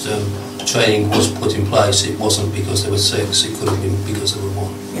whilst training was put in place, it wasn't because there were 6, it could have been because there were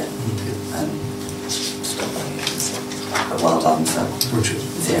 1. Yeah. But well done for Richard.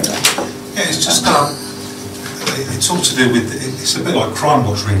 0. Yeah, it's just it's all to do with, it's a bit like Crime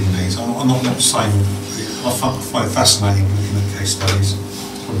Watch reading these. I'm not saying, I find it fascinating looking at case studies,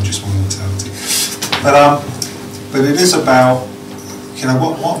 probably just one mentality. But it is about, you know,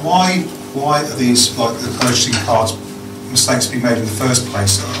 why are these, like the purchasing cards, mistakes being made in the first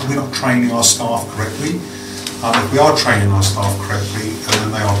place? Are we not training our staff correctly? If we are training our staff correctly and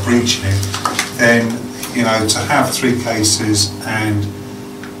then they are breaching it, then, you know, to have 3 cases and,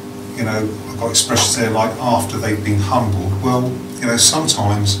 you know, I've got expressions there like after they've been humbled. Well, you know,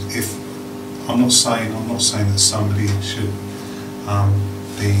 sometimes if, I'm not saying that somebody should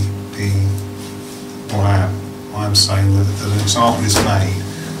be or I am saying that an example is made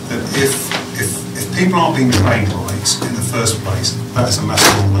that if people aren't being trained right in the first place, that is a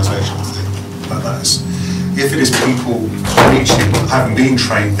massive organisational thing. That is, if it is people breaching, having been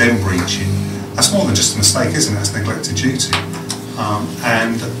trained, then breaching, that's more than just a mistake, isn't it? That's neglected duty.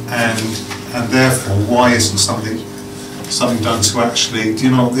 And therefore, why isn't something done to actually, do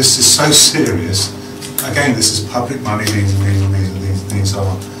you know, this is so serious. Again, this is public money, these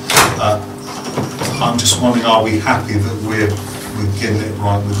are. I'm just wondering, are we happy that we're getting it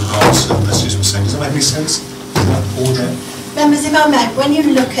right with regards to the messages we're sending? Does that make any sense? Is that all there? Members, if I may, when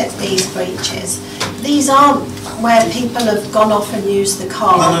you look at these breaches, these aren't where people have gone off and used the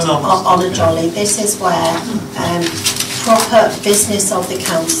card on a jolly. This is where proper business of the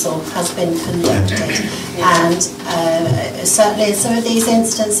council has been conducted, and certainly in some of these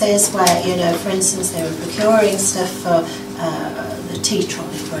instances where, you know, for instance, they were procuring stuff for the tea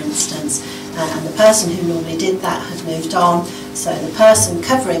trolley, for instance, and the person who normally did that had moved on, so the person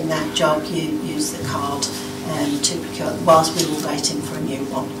covering that job used the card to procure whilst we were waiting for a new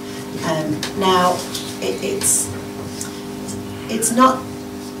one. Now,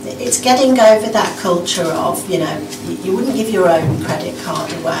 it's getting over that culture of, you know, you wouldn't give your own credit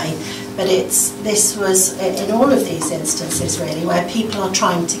card away, but this was in all of these instances really where people are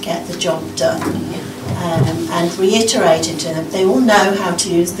trying to get the job done, and reiterating to them they all know how to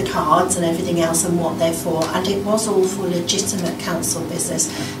use the cards and everything else and what they're for, and it was all for legitimate council business,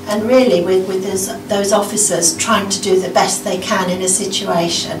 and really with those officers trying to do the best they can in a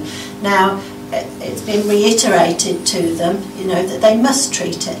situation. Now, it's been reiterated to them, you know, that they must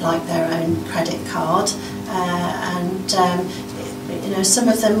treat it like their own credit card, you know, some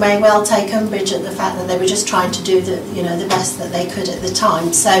of them may well take umbrage at the fact that they were just trying to do the best that they could at the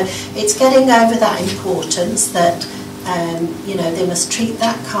time. So it's getting over that importance that you know, they must treat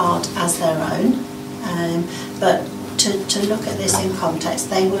that card as their own, but to look at this in context,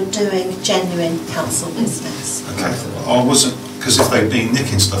 they were doing genuine council business. Okay, I wasn't, because if they'd been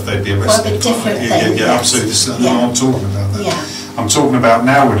nicking stuff, they'd be arrested. Well, a different thing. Yeah, absolutely. So I'm talking about that. Yeah. I'm talking about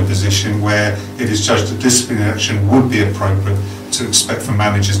now we're in a position where it is judged that disciplinary action would be appropriate to expect from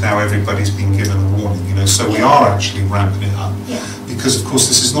managers. Now everybody's been given a warning, you know, so we are actually ramping it up. Yeah. Because of course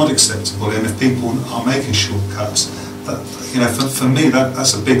this is not acceptable, and if people are making shortcuts, that, you know, for me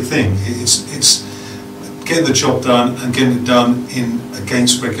that's a big thing. It's getting the job done and getting it done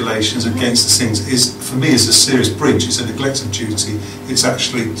against regulations, against the things, is for me is a serious breach. It's a neglect of duty. It's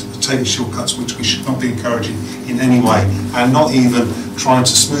actually taking shortcuts which we should not be encouraging in any way, and not even trying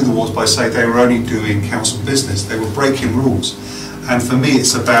to smooth the waters by saying they were only doing council business. They were breaking rules, and for me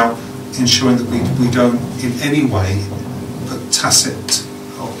it's about ensuring that we don't in any way put tacit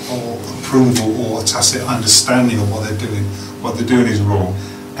or approval or a tacit understanding of what they're doing. What they're doing is wrong,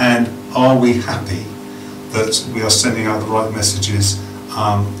 and are we happy that we are sending out the right messages,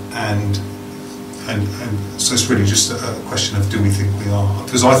 and so it's really just a question of do we think we are,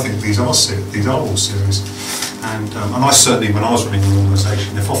 because I think these are all serious, and I certainly, when I was running an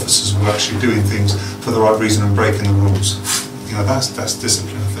organisation, if officers were actually doing things for the right reason and breaking the rules, you know, that's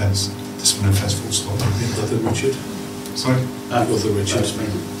discipline offence full stop. Richard? Sorry? Richard.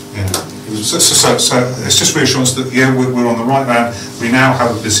 Yeah. So it's just reassurance that we're on the right round. We now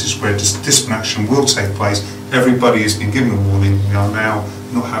have a business where discipline action will take place. Everybody has been given a warning. We are now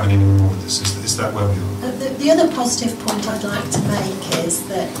not having any more of this. Is that where we are? The other positive point I'd like to make is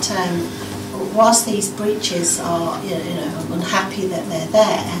that whilst these breaches are, you know, I'm unhappy that they're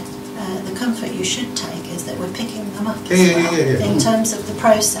there, the comfort you should take is that we're picking them up as well. In terms of the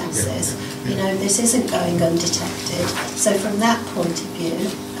processes. You know, this isn't going undetected. So from that point of view,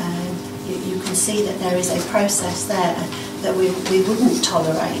 you can see that there is a process there that we wouldn't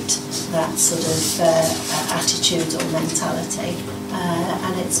tolerate that sort of attitude or mentality,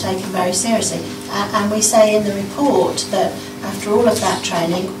 and it's taken very seriously. And we say in the report that after all of that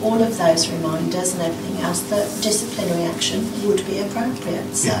training, all of those reminders and everything else, that disciplinary action would be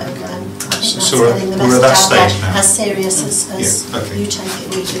appropriate. So I think that's getting the message out there as serious as you take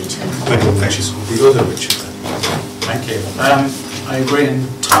it, we do too. The other Richard. Thank you. I agree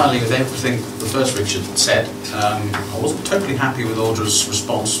entirely with everything the first Richard said. I wasn't totally happy with Audra's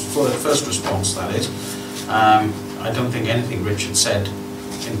response, first response that is. I don't think anything Richard said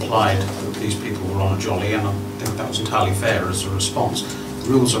implied that these people were on a jolly, and I think that was entirely fair as a response.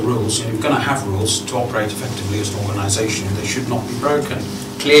 Rules are rules, and you're going to have rules to operate effectively as an organisation. They should not be broken.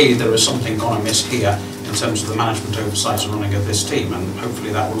 Clearly there is something gone amiss here in terms of the management oversight and running of this team, and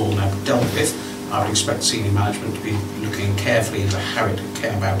hopefully that will all now be dealt with. I would expect senior management to be looking carefully into how it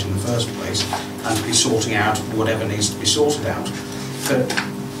came about in the first place, and to be sorting out whatever needs to be sorted out. But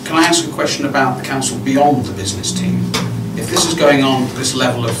can I ask a question about the council beyond the business team? If this is going on, this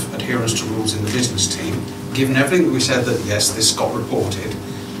level of adherence to rules in the business team, given everything that we said that yes, this got reported,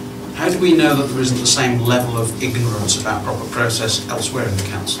 how do we know that there isn't the same level of ignorance about proper process elsewhere in the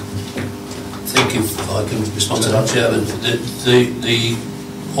council? I think if I can respond to that, Chairman,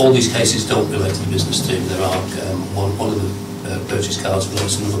 all these cases don't relate to the business team. There are one of the purchase cards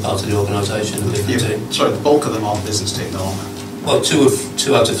relates to another part of the organisation, the business team. Sorry, the bulk of them are the business team, though, aren't they? Well,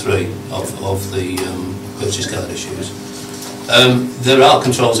 two out of three of the purchase card issues There are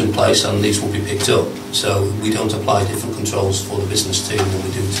controls in place and these will be picked up, so we don't apply different controls for the business team than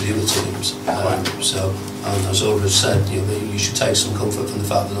we do to the other teams. And as Audra said, you should take some comfort from the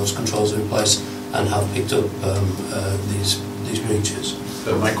fact that those controls are in place and have picked up these breaches.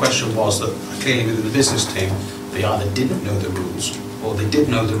 But my question was that clearly within the business team, they either didn't know the rules or they did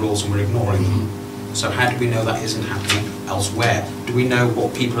know the rules and were ignoring them. So how do we know that isn't happening elsewhere? Do we know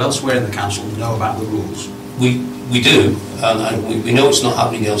what people elsewhere in the council know about the rules? We do, and we know it's not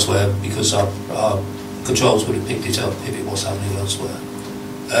happening elsewhere because our controls would have picked it up if it was happening elsewhere.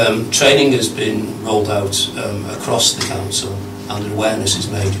 Training has been rolled out across the council and awareness is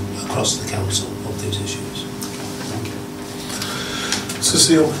made across the council of these issues. Thank you.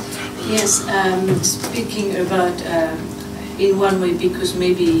 Cecile? Yes, speaking about in one way, because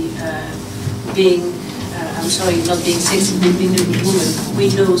maybe being, I'm sorry, not being sexy, but being a woman, we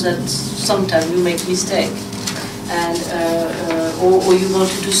know that sometimes you make mistake, and or you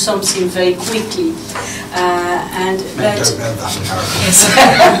want to do something very quickly, and Men don't know that inherently. yes.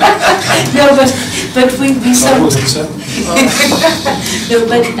 No, but we sometimes. No,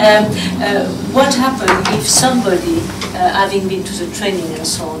 but what happens if somebody, having been to the training and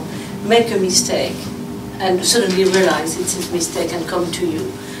so on, make a mistake and suddenly realize it's his mistake and come to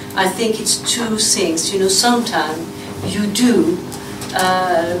you? I think it's two things. You know, sometimes you do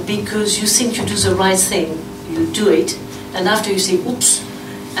because you think you do the right thing, you do it, and after you say, oops,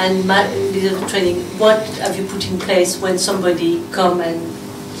 and the training, what have you put in place when somebody come and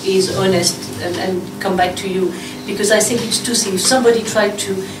is honest and come back to you? Because I think it's two things. Somebody tried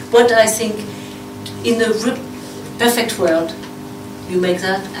to, what I think, in the perfect world, you make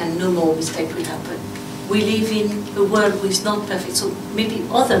that and no more mistake will happen. We live in a world which is not perfect, so maybe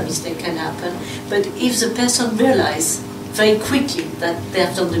other mistake can happen, but if the person realizes very quickly that they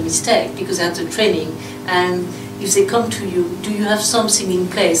have done the mistake because they have the training, and if they come to you, do you have something in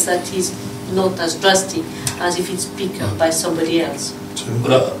place that is not as drastic as if it's picked up by somebody else?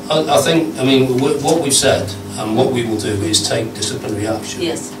 But I think, I mean, what we've said and what we will do is take disciplinary action.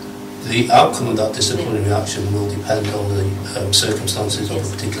 Yes. The outcome of that disciplinary action will depend on the circumstances of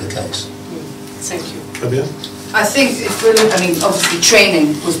a particular case. Thank you. Fabian? I think if we're looking, I mean, obviously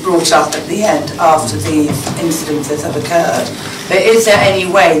training was brought up at the end after the incidences have occurred, but is there any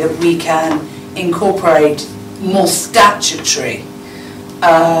way that we can incorporate more statutory,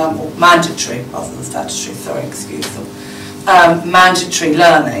 or mandatory, rather than statutory, sorry, excuse them, mandatory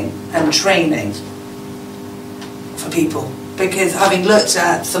learning and training for people? Because having looked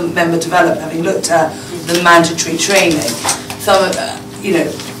at some member development, having looked at the mandatory training, some, you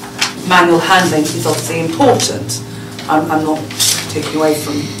know, manual handling is obviously important. I'm not taking away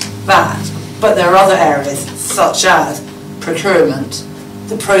from that, but there are other areas such as procurement,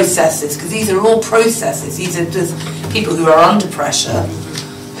 the processes, because these are all processes. These are just people who are under pressure,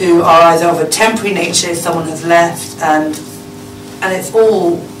 who are either of a temporary nature if someone has left, and it's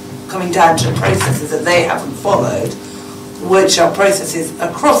all coming down to processes that they haven't followed, which are processes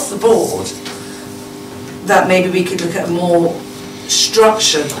across the board that maybe we could look at more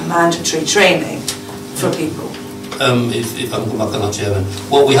structured mandatory training for people. If I can come back on that, Chairman,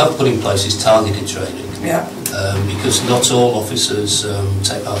 what we have put in place is targeted training. Yeah. Because not all officers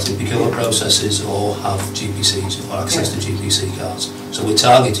take part in procurement processes or have GPCs or access to GPC cards. So we're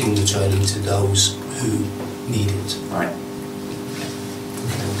targeting the training to those who need it. Right.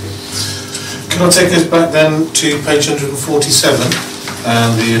 Can I take us back then to page 147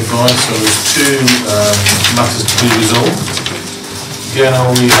 and the advice? So there's two matters to be resolved. Again,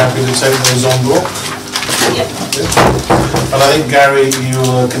 are we happy to take those on block? Yeah. And I think, Gary, you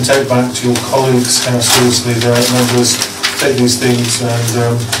can take back to your colleagues how seriously their members take these things,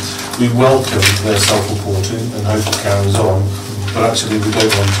 and we welcome their self-reporting and hope it carries on, but actually we don't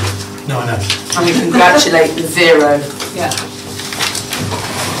want to. No, I know. And we congratulate the zero. Yeah.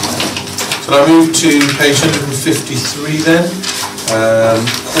 So I move to page 153 then,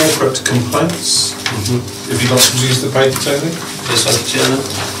 corporate complaints. If you'd like to use the paper, Tony. Yes, thank you, Chairman.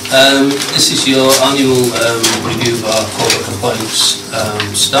 This is your annual review of our corporate complaints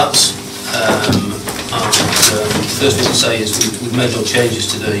stats. The first thing to say is we've made no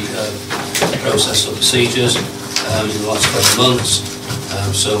changes to the process or procedures in the last 12 months.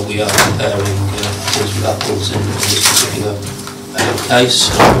 So we are comparing apples with apples in this particular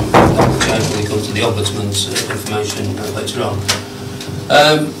case. That will change when we come to the Ombudsman's information later on.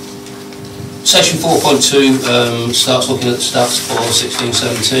 Section 4.2 starts looking at the stats for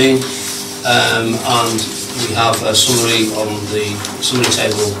 16-17, and we have a summary on the summary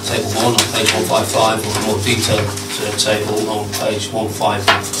table 1 on page 155, or a more detailed table on page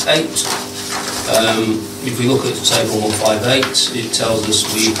 158. If we look at table 158, it tells us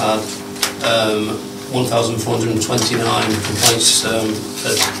we had 1,429 complaints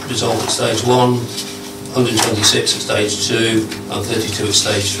resolved at stage 1, 126 at stage 2 and 32 at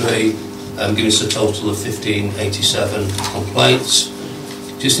stage 3, giving us a total of 1,587 complaints.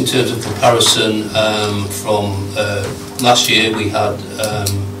 Just in terms of comparison, from last year we had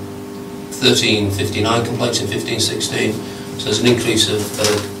 1,359 complaints in 15-16, so there's an increase of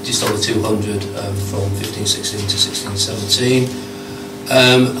just over 200 from 15-16 to 16-17.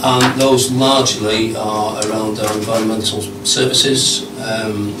 And those largely are around our environmental services.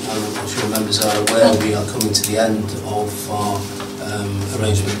 And I'm sure members are aware we are coming to the end of our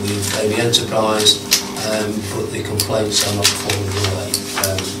arrangement with AB Enterprise, but the complaints are not falling away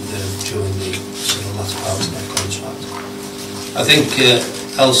during the sort of latter part of that contract. I think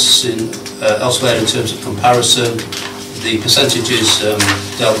elsewhere in terms of comparison, the percentages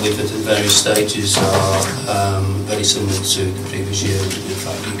dealt with at the various stages are very similar to the previous year. In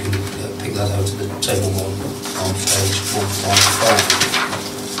fact, you can pick that out of the table 1 on page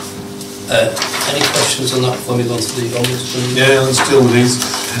 155. Any questions on that before we go on to the ombudsman? Yeah, let's deal with these.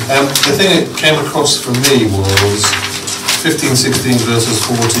 The thing that came across for me was 15-16 versus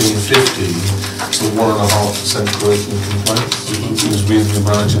 14-15, so 1.5% growth in complaints, which was reasonably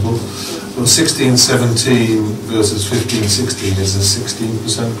manageable. Well, 16-17 versus 15-16 is a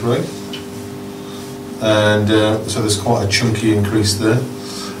 16% growth, and so there's quite a chunky increase there.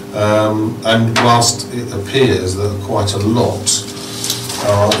 And whilst it appears that quite a lot,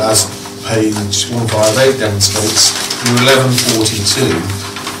 as page 158 demonstrates, in 1142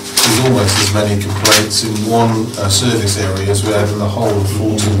 is almost as many complaints in one service area as we had in the whole of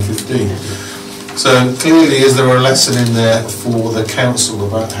 14-15. So clearly, is there a lesson in there for the council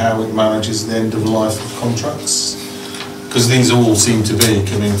about how it manages the end of life of contracts? Because these all seem to be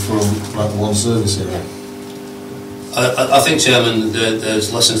coming from like one service area. I think, Chairman,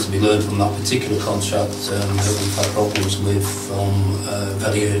 there's lessons to be learned from that particular contract that we've had problems with from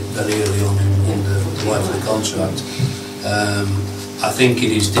very early on in the life of the contract. I think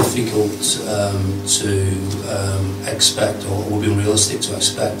it is difficult to expect, or would be unrealistic to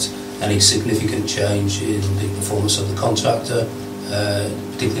expect, any significant change in the performance of the contractor,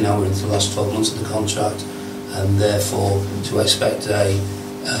 particularly now we're into the last 12 months of the contract, and therefore to expect a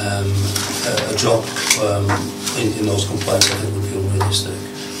drop in those complaints, I think would be unrealistic.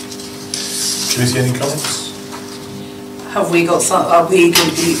 Committee, any comments? Have we got some, are we going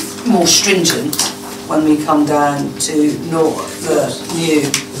to be more stringent when we come down to the new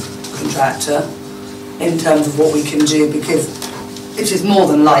contractor in terms of what we can do? Because it is more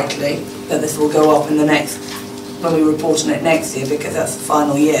than likely that this will go up in the next, when we report on it next year, because that's the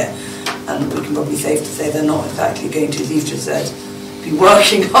final year, and we can probably safe to say they're not exactly going to, as you've just said, be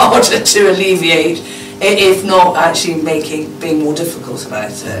working harder to alleviate it, if not actually being more difficult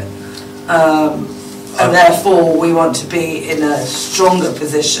about it. And therefore we want to be in a stronger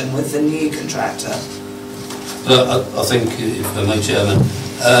position with the new contractor. I think, if I may, Chairman,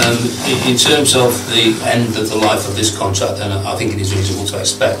 in terms of the end of the life of this contract, then I think it is reasonable to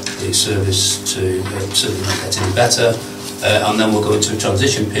expect the service to certainly not get any better, and then we'll go into a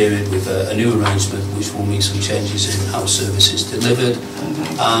transition period with a new arrangement which will mean some changes in how service is delivered,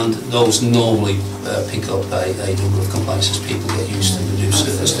 and those normally pick up a number of complaints as people get used to the new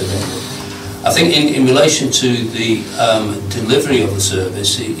service delivery. I think in relation to the delivery of the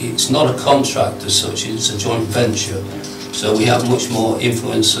service, it's not a contract as such, it's a joint venture. So we have much more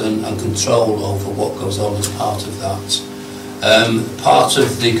influence and control over what goes on as part of that. Part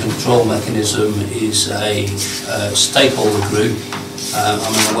of the control mechanism is a stakeholder group. I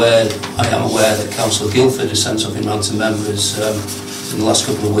am aware that Councillor Guildford has sent something round to members in the last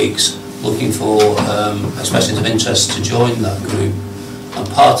couple of weeks looking for expressions of interest to join that group. And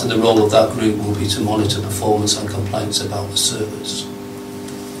part of the role of that group will be to monitor performance and complaints about the service.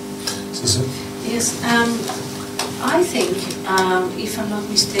 Yes, I think, if I'm not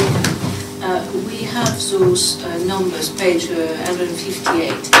mistaken, we have those numbers, page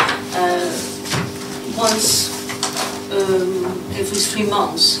 158. Once every 3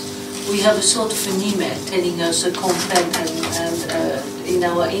 months, we have a sort of an email telling us a complaint and in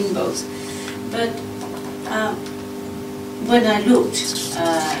our inbox. But when I looked,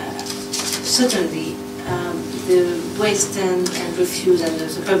 certainly the waste and refuse and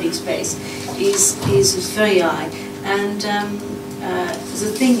the public space is very high. And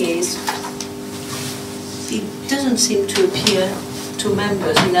the thing is, it doesn't seem to appear to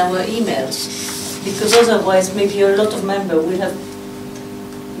members in our emails, because otherwise maybe a lot of members would have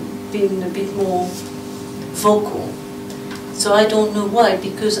been a bit more vocal. So I don't know why,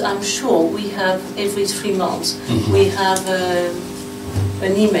 because I'm sure we have every 3 months, we have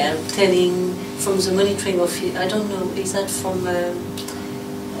an email telling from the monitoring office, I don't know, is that from...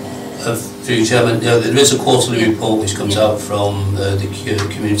 Through you, Chairman, there is a quarterly report which comes out from the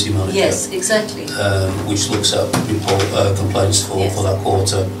community manager. Yes, exactly. Which looks at complaints for that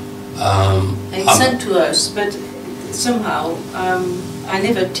quarter. It's sent to us, but somehow I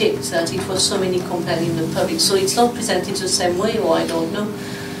never ticked that it was so many complaints in the public. So it's not presented the same way, or I don't know.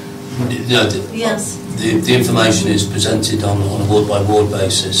 No, yes. The information is presented on a ward-by-ward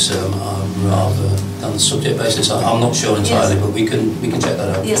basis rather than subject basis. I'm not sure entirely, but we can check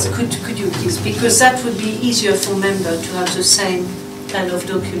that out. Yes, could you please? Because that would be easier for member to have the same kind of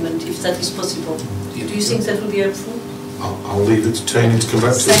document, if that is possible. Do you think that would be helpful? I'll leave it to Tony to come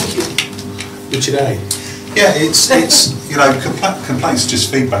back to. Thank you. Richard A. Yeah, it's you know, complaints are just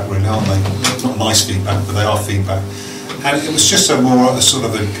feedback really, aren't they? Not nice feedback, but they are feedback. And it was just a sort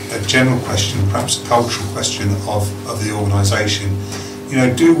of a general question, perhaps a cultural question of the organisation. You know,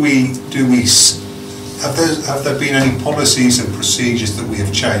 have there been any policies and procedures that we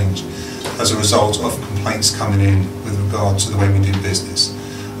have changed as a result of complaints coming in with regard to the way we do business?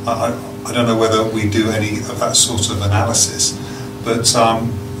 I don't know whether we do any of that sort of analysis, but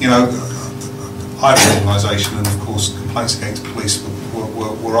you know, I have an organisation, and of course complaints against police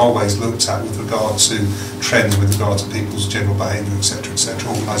were always looked at with regard to trends, with regard to people's general behaviour, etc.,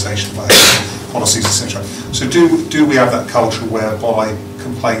 organisational behaviour, policies, etc. So do we have that culture whereby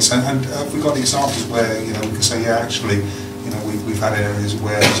complaints, and have we got examples where, you know, we can say, yeah, actually, you know, we've had areas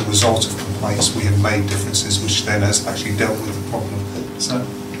where as a result of complaints we have made differences which then has actually dealt with the problem. Is that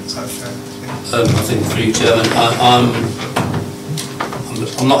fair? Yeah. I think for you, Chairman,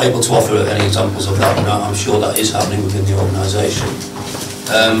 I'm not able to offer any examples of that, but I'm sure that is happening within the organisation.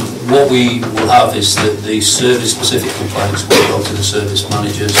 What we will have is that the service-specific complaints will go to the service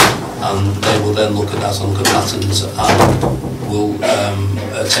managers, and they will then look at that and look at patterns, and will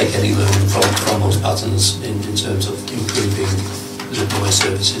take any learning from those patterns in terms of improving the way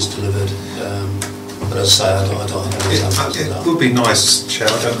services delivered. But as I say, I don't have any examples of that. It would be nice, Chair,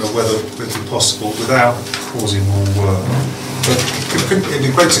 I don't know whether it would be possible without causing more work, but it would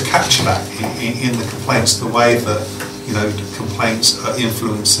be great to capture that in the complaints, the way that, you know, complaints are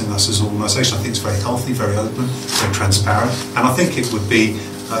influencing us as an organisation. I think it's very healthy, very open, very transparent, and I think it would be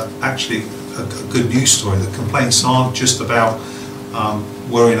actually a good news story that complaints aren't just about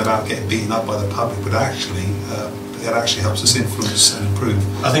worrying about getting beaten up by the public, but actually it actually helps us influence and improve.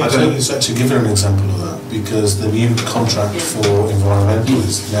 I think Tony's actually given an example of that, because the new contract for environmental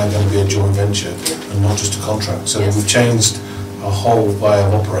is now going to be a joint venture and not just a contract. So we've changed our whole way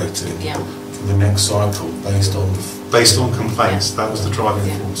of operating for the next cycle based on complaints. That was the driving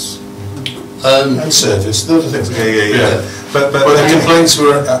force. And service, the other things. Yeah. But the complaints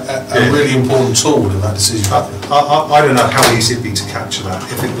were a really important tool in that decision. I don't know how easy it'd be to capture that.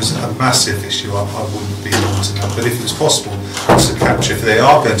 If it was a massive issue, I wouldn't be able to know. But if it's possible to capture, if they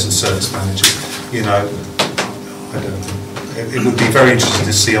are going to the service manager, you know, I don't know. It would be very interesting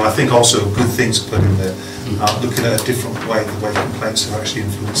to see, and I think also a good thing to put in there, looking at a different way, the way complaints are actually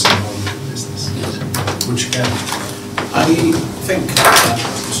influencing how we do business. Which again, I think,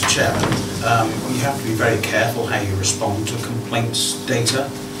 Mr. Chairman, you have to be very careful how you respond to complaints data.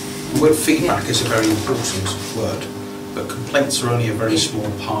 The word feedback is a very important word, but complaints are only a very small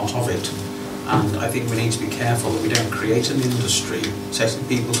part of it. And I think we need to be careful that we don't create an industry setting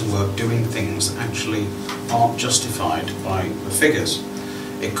people to work doing things that actually aren't justified by the figures.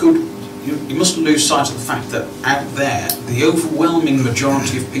 It could. You mustn't lose sight of the fact that out there, the overwhelming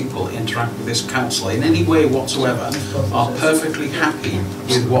majority of people interact with this council in any way whatsoever are perfectly happy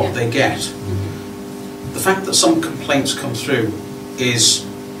with what they get. The fact that some complaints come through is,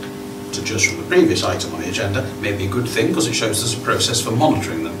 to judge from the previous item on the agenda, maybe a good thing because it shows there's a process for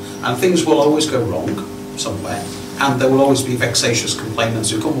monitoring them. And things will always go wrong somewhere, and there will always be vexatious complainants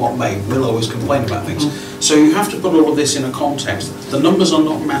who, come what may, will always complain about things. So you have to put all of this in a context. The numbers are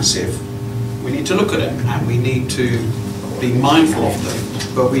not massive. We need to look at them and we need to be mindful of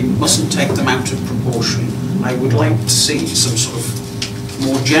them, but we mustn't take them out of proportion. I would like to see some sort of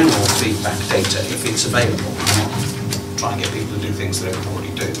more general feedback data if it's available. I'm not trying to get people to do things that they already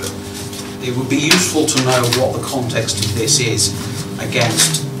do, but it would be useful to know what the context of this is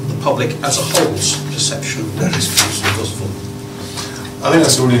against the public as a whole's perception of what this council does for them. I think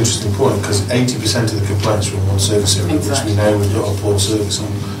that's a really interesting point, because 80% of the complaints are in one service area, which we know we've got a poor service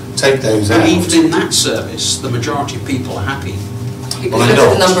on. Take those out. And even in that service, the majority of people are happy. Because of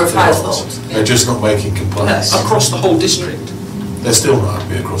the number of households. They're just not making complaints. Across the whole district. They're still not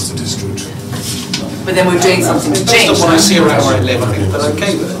happy across the district. but then we're doing something to change Based on what I that. see around where I live, I think they're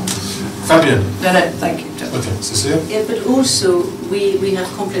okay with it. Fabian? No, thank you. Okay, Cecilia? Yeah, but also we have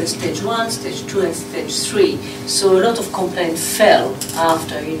complaints stage 1, stage 2 and stage 3. So a lot of complaints fell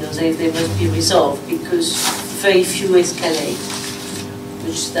after, they must be resolved because very few escalate,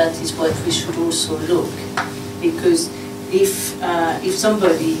 which that is what we should also look. Because if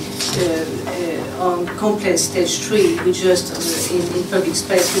somebody on complaint stage 3, we just, in public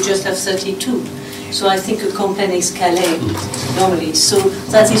space, we just have 32. So I think a complaint escalate normally. So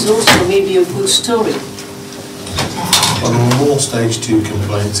that is also maybe a good story. Well, there were more stage 2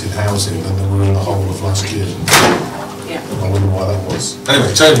 complaints in housing than there were in the whole of last year. Yeah. I wonder why that was.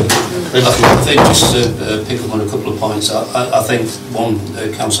 Anyway, Tony. I think just to pick up on a couple of points, I think one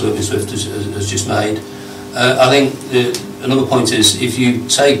Councillor Swift has just made. I think another point is if you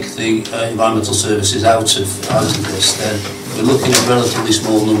take the environmental services out of this, then we're looking at relatively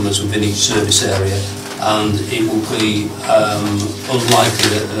small numbers within each service area, and it will be unlikely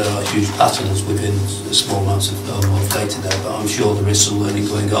that there are huge patterns within a small amounts of data there, but I'm sure there is some learning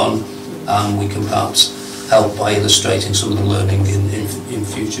going on, and we can perhaps help by illustrating some of the learning in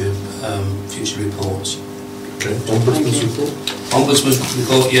future reports. Okay, Ombudsman's report? Ombudsman's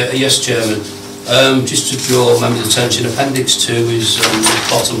report, yes, Chairman. Just to draw members' attention, Appendix 2 is on the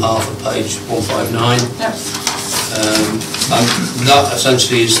bottom half of page 159. Yep. And that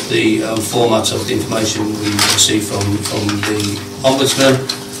essentially is the format of the information we receive from the Ombudsman.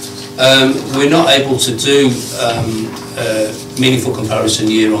 We're not able to do meaningful comparison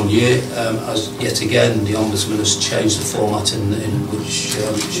year on year, as yet again the Ombudsman has changed the format in which she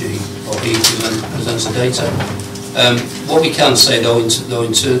or he presents the data. What we can say though, in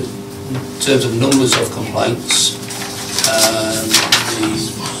terms of numbers of complaints, the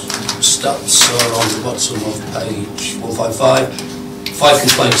stats are on the bottom of page 155. 5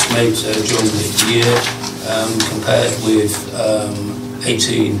 complaints made during the year, compared with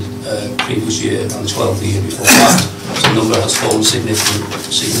 18 previous year and 12 the year before that. So the number has fallen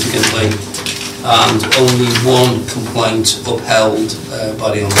significantly, and only 1 complaint upheld by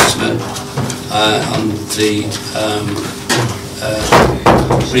the Ombudsman, and the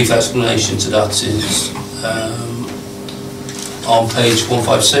brief explanation to that is on page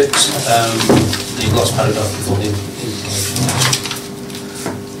 156, the last paragraph before the information.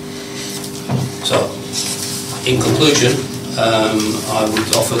 So, in conclusion, I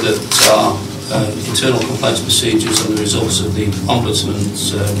would offer that our internal complaints procedures and the results of the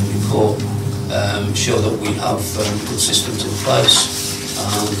Ombudsman's report show that we have good systems in place,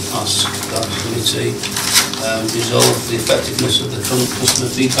 and ask that the committee resolve the effectiveness of the current customer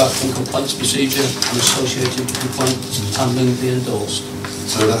feedback and complaints procedure and associated complaints handling be endorsed.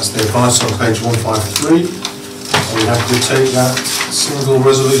 So that's the advice on page 153. Are we happy to take that single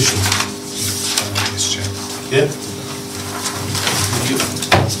resolution? Yes, Chair. Yeah? Thank you.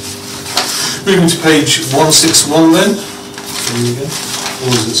 Moving to page 161 then. There you go.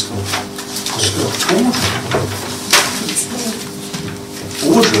 What is this called?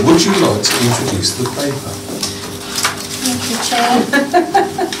 Audrey, would you like to introduce the paper? Thank you, Chair.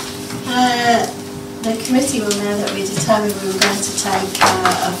 The committee will know that we determined we were going to take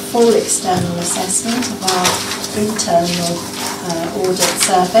a full external assessment of our internal audit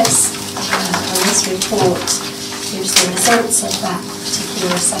service, and this report gives the results of that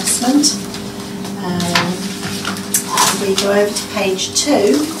particular assessment. We go over to page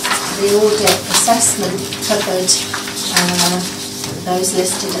 2. The audit assessment covered those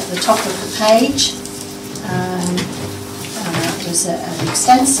listed at the top of the page. It was an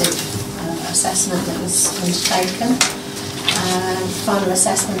extensive assessment that was undertaken. Final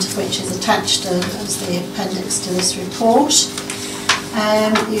assessment of which is attached as the appendix to this report.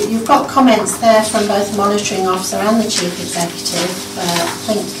 You've got comments there from both the monitoring officer and the chief executive. I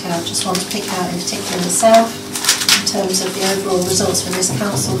think I just want to pick out in particular myself. In terms of the overall results for this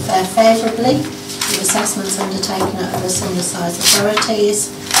council fare favourably. The assessments undertaken at other similar sized authorities.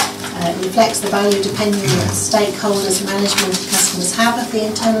 It reflects the valued opinion that stakeholders, management and customers have of the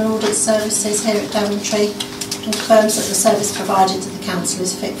internal audit services here at Daventry, and confirms that the service provided to the council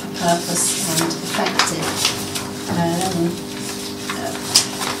is fit for purpose and effective.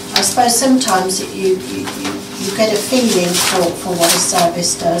 I suppose sometimes you get a feeling for what a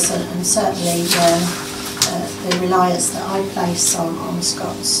service does, and certainly the reliance that I place on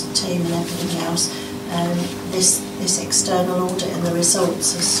Scott's team and everything else, this external audit and the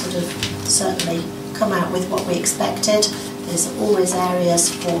results has sort of certainly come out with what we expected. There's always areas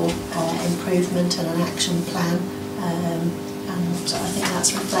for improvement and an action plan, and I think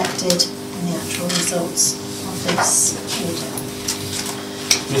that's reflected in the actual results of this audit.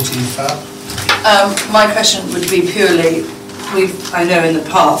 Committee, Fab? My question would be purely, I know in the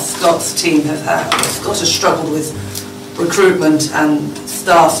past Scott's team Scott has struggled with recruitment and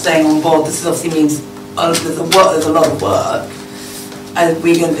staff staying on board. This obviously means there's a lot of work.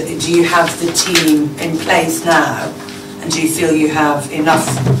 Do you have the team in place now, and do you feel you have enough?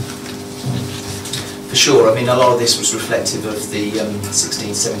 For sure. I mean, a lot of this was reflective of the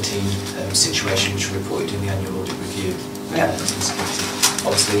 16-17 situation which we reported in the annual audit review. Yeah.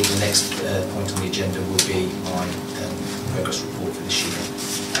 Obviously, the next point on the agenda will be my progress report for this year,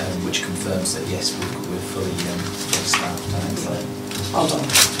 which confirms that yes, we're fully staffed. Hold on.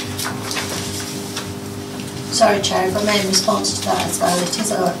 Sorry, Chair, if I may, in response to that as well,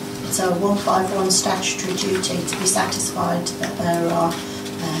 it's a 151 statutory duty to be satisfied that there are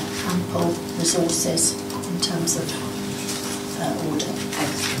ample resources in terms of audit.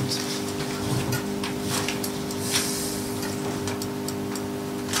 Excellent.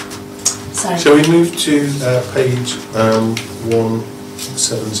 Sorry. Shall we move to page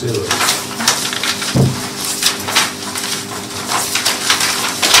 170?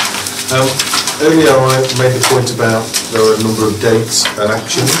 Earlier I made the point about there are a number of dates and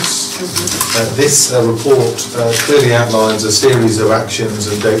actions. This report clearly outlines a series of actions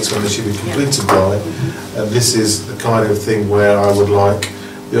and dates when they should be completed by. This is the kind of thing where I would like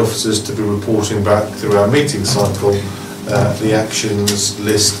the officers to be reporting back through our meeting cycle the actions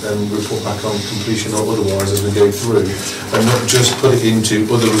list and report back on completion or otherwise as we go through, and not just put it into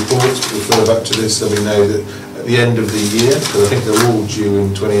other reports, but refer back to this so we know that at the end of the year, because I think they're all due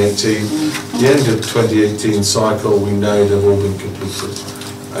in 2018, the end of the 2018 cycle we know they've all been completed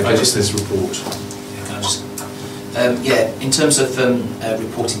against this report. Can I just, in terms of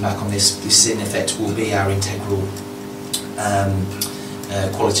reporting back on this in effect will be our integral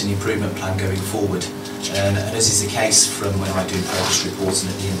quality and improvement plan going forward. And as is the case from when I do progress reports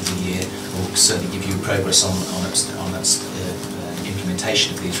and at the end of the year, we'll certainly give you progress on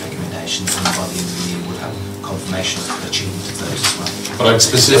implementation of these recommendations, and by the end of the year we'll have confirmation of achievement of those as well. But I'd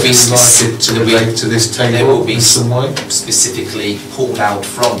specifically like it to relate to this table. There will be some way specifically pulled out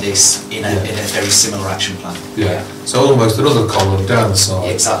from this in a very similar action plan. Yeah. So almost another column down the side.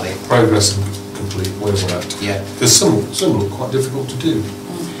 Exactly. Progress and complete where we're at. Yeah. Because some look quite difficult to do.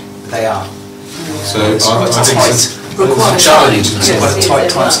 They are. So I think it's a challenge. It's quite a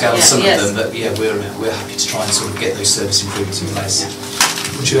tight timescale on some of them, but yeah, we're happy to try and sort of get those service improvements in place.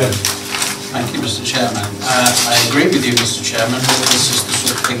 Thank you, Mr. Chairman. I agree with you, Mr. Chairman, that this is the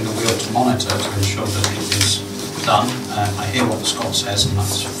sort of thing that we ought to monitor to ensure that it is done. I hear what Scott says, and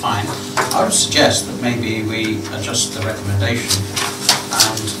that's fine. I would suggest that maybe we adjust the recommendation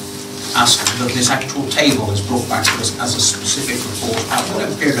and ask that this actual table is brought back to us as a specific report out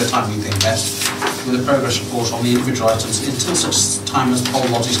whatever period of time we think best, with a progress report on the individual items until such time as the whole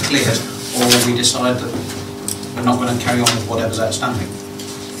lot is cleared, or we decide that we're not going to carry on with whatever's outstanding.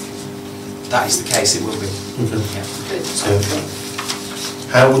 That is the case, it will be. Okay. Yeah. Good. So,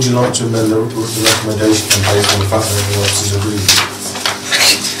 how would you like to amend the recommendation based on the fact that the officers agree?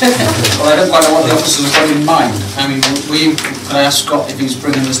 Well, I don't quite know what the officers have got in mind. I mean, can I ask Scott if he's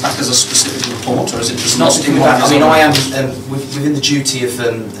bringing this back as a specific report, or is it just not listing doing what that? I is mean, on- I am within the duty of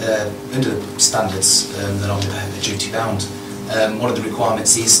under the standards that I'm duty bound. One of the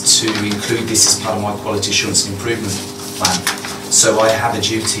requirements is to include this as part of my quality assurance and improvement plan. So I have a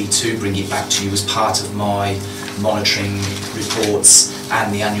duty to bring it back to you as part of my monitoring reports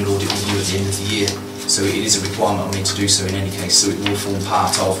and the annual audit review at the end of the year. So it is a requirement on me to do so in any case, so it will form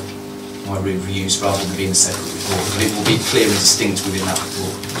part of my reviews rather than being a separate report. But it will be clear and distinct within that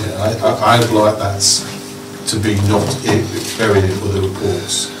report. Yeah, I'd like that to be not buried in other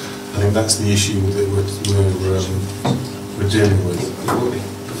reports. I think that's the issue that we're dealing with. It will be.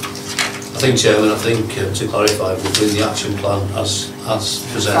 I think, Chairman, to clarify, we'll do the action plan as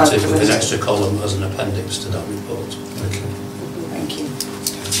presented with an extra column as an appendix to that report. Okay. Thank you.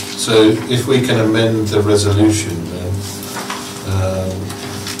 So if we can amend the resolution then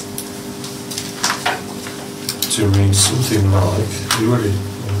to read something like, you ready?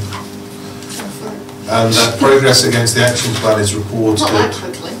 And that progress against the action plan is reported. Not that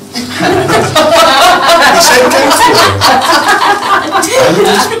quickly. You said go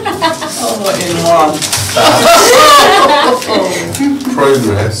In one.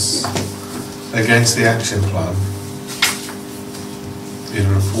 Progress against the action plan is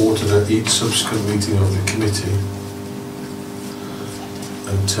reported at each subsequent meeting of the committee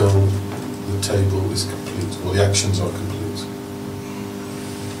until the table is complete, or the actions are complete.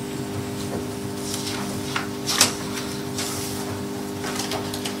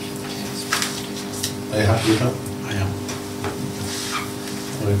 Are you happy with that? I am.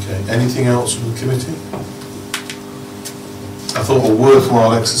 Okay, anything else from the committee? I thought a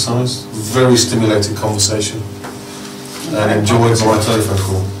worthwhile exercise, very stimulating conversation, and enjoyed my telephone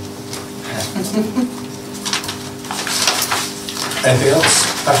call. Anything else?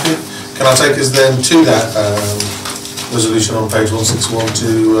 Happy? Can I take us then to that resolution on page 161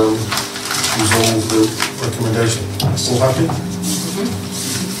 to resolve the recommendation? All happy?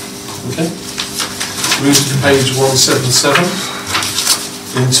 Okay. Move to page 177.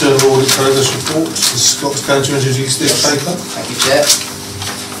 Internal audit progress report. Scott's going to introduce this paper. Thank you, Chair.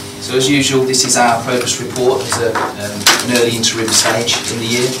 So as usual, this is our progress report at an early interim stage in the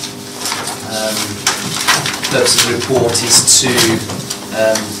year. The purpose of the report is to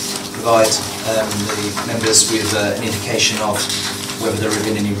provide the members with an indication of whether there have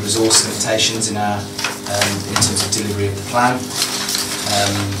been any resource limitations in terms of delivery of the plan.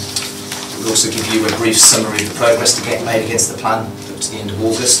 We'll also give you a brief summary of the progress to get made against the plan up to the end of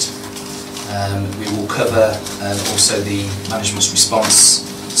August. We will cover also the management's response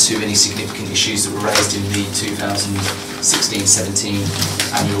to any significant issues that were raised in the 2016-17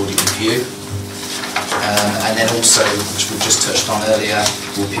 annual audit review. And then also, which we've just touched on earlier,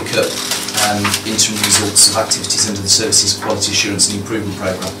 we'll pick up interim results of activities under the Services Quality Assurance and Improvement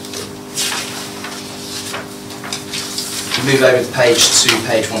Programme. We move over the page to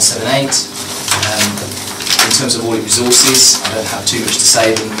page 178. In terms of audit resources, I don't have too much to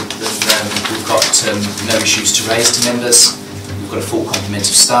say than we've got no issues to raise to members. We've got a full complement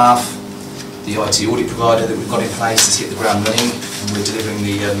of staff. The IT audit provider that we've got in place has hit the ground running, and we're delivering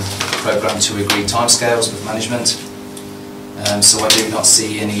the programme to agreed timescales with management. So I do not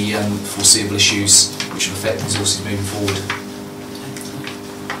see any foreseeable issues which will affect resources moving forward.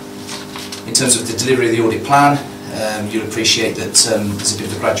 In terms of the delivery of the audit plan, you'll appreciate that there's a bit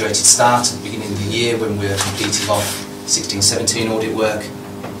of a graduated start at the beginning of the year when we're completing off 16-17 audit work,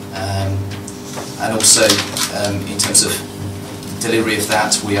 and also in terms of delivery of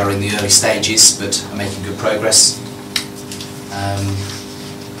that, we are in the early stages but are making good progress.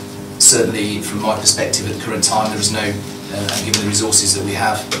 Certainly from my perspective at the current time there is no, and given the resources that we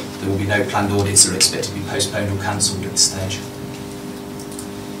have, there will be no planned audits that are expected to be postponed or cancelled at this stage.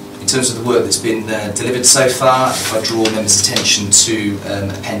 In terms of the work that's been delivered so far, if I draw members' attention to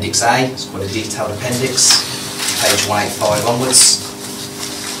Appendix A, it's quite a detailed appendix, page 185 onwards.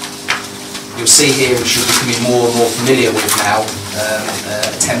 You'll see here, which you're becoming more and more familiar with now, a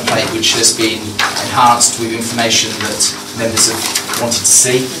template which has been enhanced with information that members have wanted to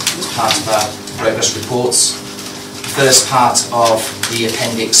see as part of our progress reports. The first part of the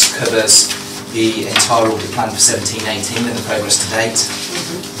appendix covers the entire audit plan for 17-18 and the progress to date,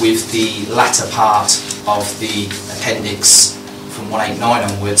 with the latter part of the appendix from 189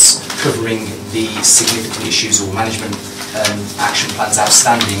 onwards covering the significant issues or management action plans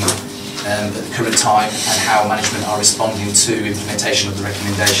outstanding at the current time and how management are responding to implementation of the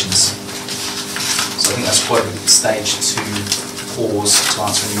recommendations. So I think that's quite a good stage to pause to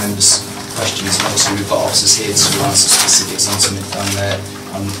answer any members' questions, and obviously we've got officers here to answer specifics on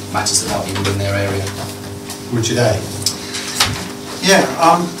matters that might be within their area. Richard A. Yeah,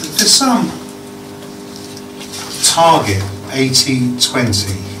 this target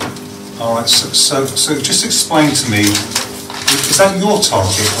 80-20. All right, so just explain to me, is that your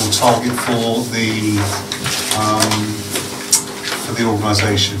target or target for the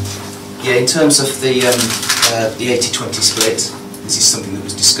organisation? Yeah, in terms of the 80-20 split, this is something that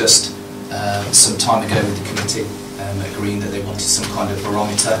was discussed some time ago with the committee, agreeing that they wanted some kind of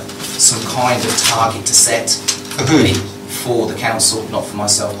barometer, some kind of target to set for the council, not for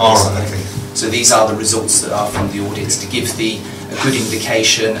myself personally. Okay. So these are the results that are from the audits to give a good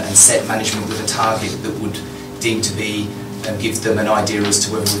indication and set management with a target that would deem to be and give them an idea as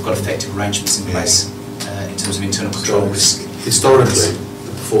to whether we've got effective arrangements in place in terms of internal control risk. Historically,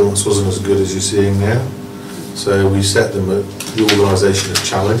 the performance wasn't as good as you're seeing now, so we set them at the organisation as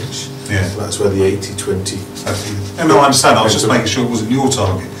challenge. Yeah. So that's where the 80-20. No, I understand. I was just making sure it wasn't your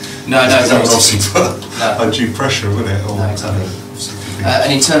target. No, that would obviously put undue pressure, wouldn't it? No, exactly.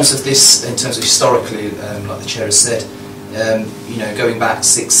 And in terms of this, in terms of historically, like the chair has said, you know, going back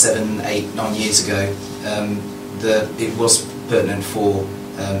 6, 7, 8, 9 years ago, it was pertinent for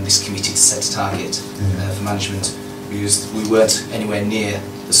this committee to set a target for management, because we weren't anywhere near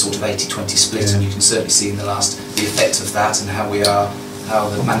the sort of 80-20 split, and you can certainly see in the effect of that and how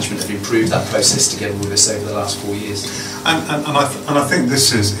the management have improved that process together with us over the last 4 years. And I think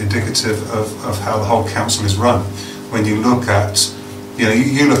this is indicative of how the whole council is run. When you look at,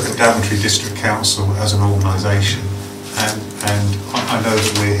 you look at Daventry District Council as an organisation, and I know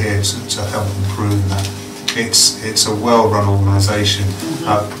that we're here to help improve that. it's a well-run organisation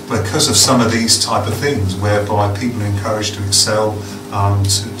because of some of these type of things, whereby people are encouraged to excel,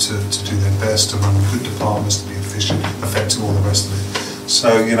 to do their best, to run good departments, to be efficient, effective, all the rest of it. So,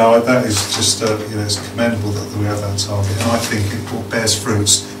 that is just, it's commendable that we have that target, and I think it bears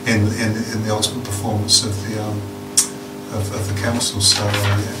fruits in the ultimate performance of the council. So,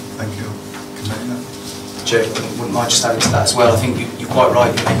 thank you. Commend that. Joe, I wouldn't mind just adding to that as well. I think you're quite right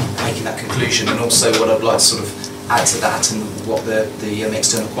in making that conclusion, and also what I'd like to sort of add to that, and what the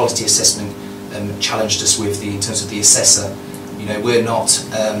external quality assessment challenged us with in terms of the assessor. We're not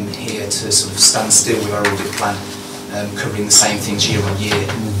here to sort of stand still with our audit plan, covering the same things year on year.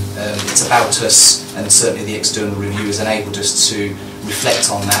 It's about us, and certainly the external review has enabled us to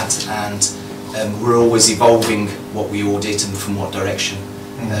reflect on that, and we're always evolving what we audit and from what direction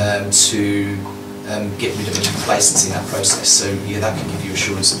to get rid of any complacency in that process. So that can give you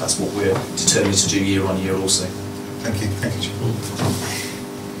assurance that that's what we're determined to do year on year also. Thank you,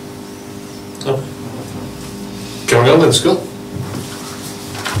 Chair. Carry on then, Scott.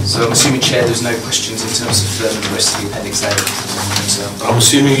 So I'm assuming, Chair, there's no questions in terms of the rest of the Appendix A. I'm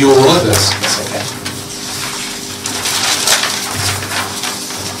assuming you're all right there. That's okay.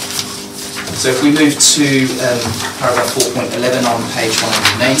 So if we move to paragraph 4.11 on page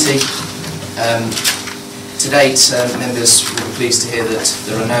 180. To date, members will be pleased to hear that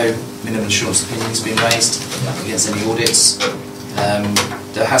there are no minimum assurance opinions being raised against any audits.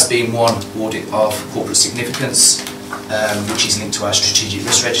 There has been one audit of corporate significance, which is linked to our strategic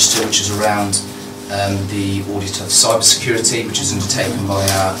risk register, which is around the audit of cyber security, which is undertaken by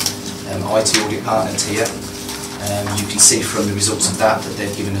our IT audit partner, TIA. You can see from the results of that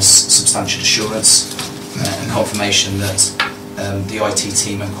they've given us substantial assurance and confirmation that the IT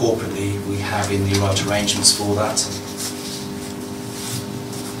team and corporately we have in the right arrangements for that.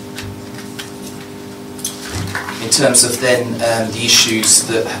 In terms of then the issues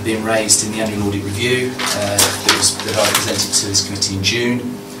that have been raised in the annual audit review that I presented to this committee in June,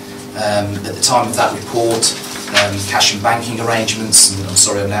 at the time of that report, cash and banking arrangements, and I'm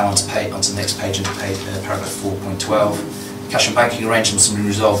sorry, I'm now onto the next page, into paragraph 4.12. Cash and banking arrangements have been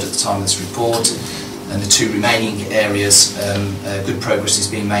resolved at the time of this report, and the two remaining areas, good progress is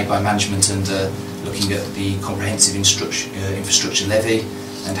being made by management and looking at the comprehensive infrastructure levy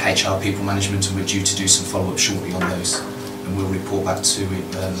and HR people management, and we're due to do some follow-up shortly on those, and we'll report back to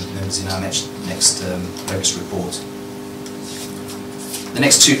members in our next progress report. The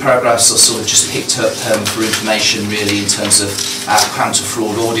next two paragraphs are sort of just picked up for information really in terms of our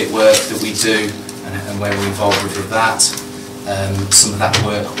counter-fraud audit work that we do and where we're involved with that. Some of that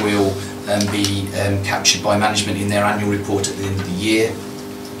work will be captured by management in their annual report at the end of the year.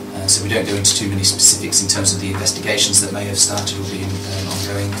 So we don't go into too many specifics in terms of the investigations that may have started or been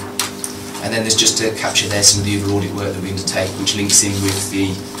ongoing. And then there's just to capture there some of the other audit work that we undertake, which links in with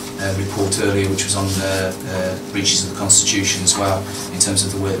the report earlier, which was on the breaches of the Constitution as well, in terms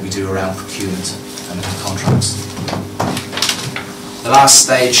of the work that we do around procurement and contracts. The last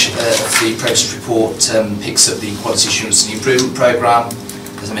stage of the progress report picks up the Quality Assurance and Improvement Programme.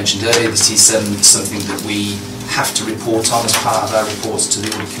 As I mentioned earlier, this is something that we have to report on as part of our reports to the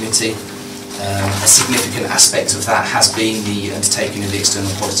Audit Committee. A significant aspect of that has been the undertaking of the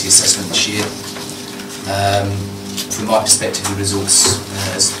external quality assessment this year. From my perspective, the results,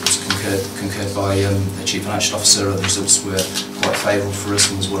 as was concurred by the Chief Financial Officer, the results were quite favourable for us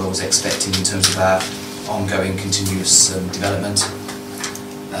and was what I was expecting in terms of our ongoing continuous development.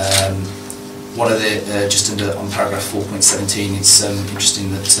 One of the, just on paragraph 4.17, it's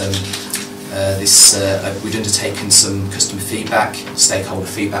interesting that we'd undertaken some customer feedback, stakeholder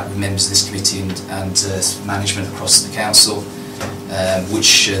feedback with members of this committee and management across the council,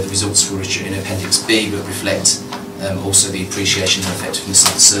 which the results were in Appendix B, but reflect also the appreciation and effectiveness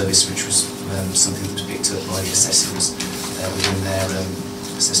of the service, which was something that was picked up by the assessors within their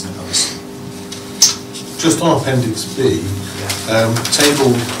assessment of us. Just on Appendix B,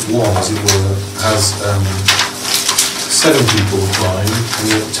 Table 1, as it were, has 7 people applying, and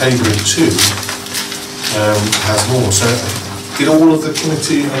yet Table 2 has more. So did all of the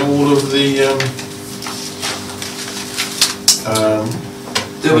committee and all of the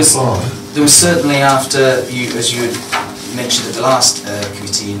there was certainly, after you, as you had mentioned at the last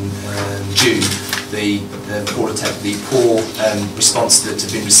committee in June, the poor response that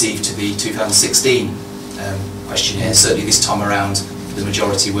had been received to the 2016 questionnaire. Certainly this time around, the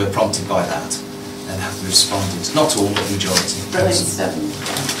majority were prompted by that and have responded. Not all, but the majority. Really, 7.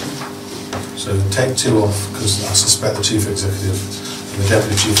 So take 2 off, because I suspect the Chief Executive and the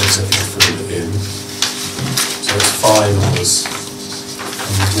Deputy Chief Executive filled it in. So it's 5 of us,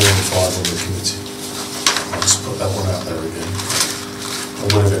 and we've won 5 on the committee. I'll just put that one out there again. I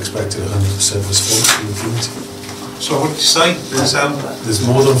would have expected 100% response from the committee. So what did you say? There's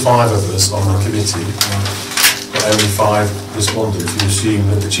more than 5 of us on the committee, but only 5 responded. If you assume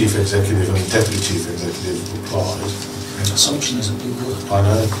that the chief executive and the deputy chief executive replied. Assumption is a big word. I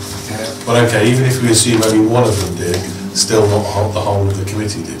know. Yeah. But okay, even if we assume only one of them did, still not the whole of the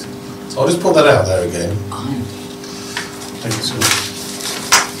committee did. So I'll just put that out there again. Thank you, sir.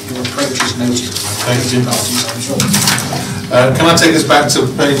 Your approach is noted. Thank you. I'm sure. Can I take us back to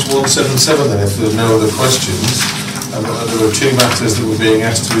page 177 then, if there are no other questions? There were 2 matters that were being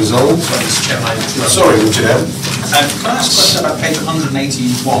asked to resolve. Sorry, Mr. Chairman. Sorry, Richard M. Can I ask a question about page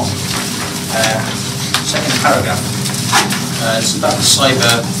 181, second paragraph? It's about the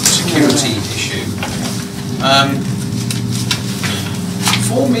cyber security issue.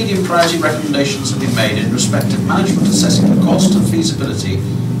 4 medium priority recommendations have been made in respect of management assessing the cost and feasibility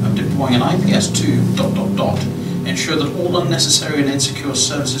of deploying an IPS2 ... ensure that all unnecessary and insecure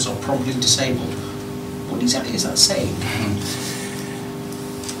services are promptly disabled. What exactly is that saying?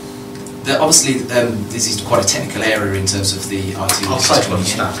 Obviously, this is quite a technical area in terms of the IT. I'll try to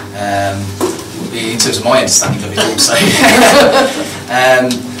understand. In terms of my understanding of it also.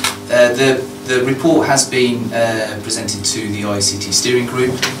 The report has been presented to the ICT steering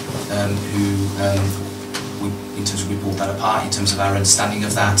group, who in terms of we pulled that apart in terms of our understanding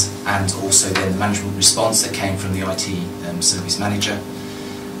of that, and also then the management response that came from the IT service manager.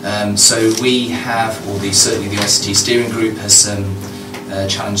 So we have, or certainly the ICT steering group has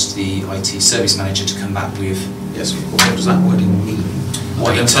challenged the IT service manager to come back with. Yes, what does that wording mean?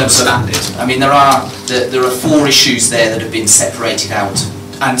 Well, in terms of, I mean, there are 4 issues there that have been separated out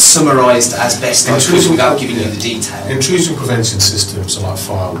and summarised as best I could without giving you the detail. Intrusion prevention systems are like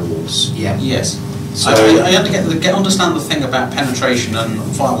firewalls. Yeah. Yes. So I understand the thing about penetration and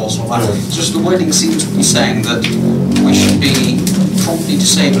firewalls and all that. Yeah. Just the wording seems to be saying that we should be promptly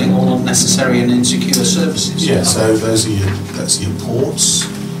disabling all unnecessary and insecure services. Yeah. So that's your ports.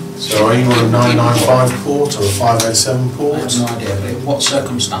 So are you on a 995 port or a 587 port? I have no idea, but what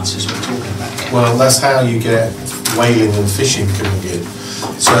circumstances are we talking about here? Well, that's how you get whaling and fishing coming in.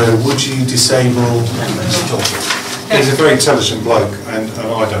 So would you disable... He's a very intelligent bloke, and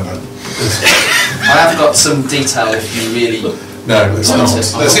I don't know. I have got some detail if you really... No, it's not.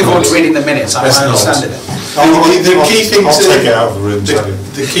 Let's see what we're reading the minutes. I understand it. The key thing I'll take it out of the room.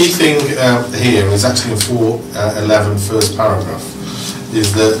 The key thing here is actually in 411 first paragraph.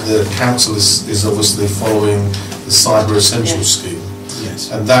 Is that the council is obviously following the Cyber Essentials scheme. Yes.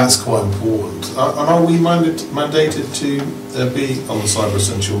 And that's quite important. And are we mandated to be on the Cyber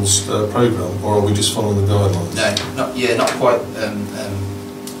Essentials programme, or are we just following the guidelines? No,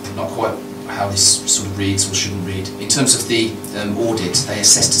 not quite how this sort of reads or shouldn't read. In terms of the audit, they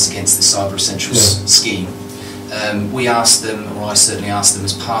assessed us against the Cyber Essentials scheme. We asked them, or I certainly asked them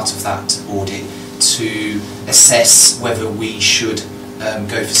as part of that audit, to assess whether we should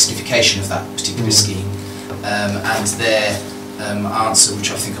go for certification of that particular scheme, and their answer, which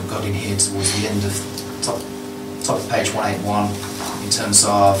I think I've got in here towards the end of top of page 181, in terms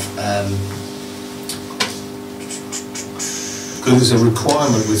of because it's a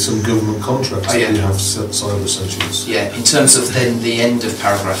requirement with some government contracts that you have Cyber Essentials. Yeah, in terms of then the end of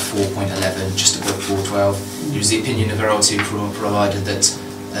paragraph 4.11, just above 412, it was the opinion of our IT provider that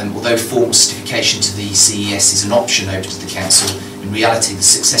although formal certification to the CES is an option open to the council, in reality the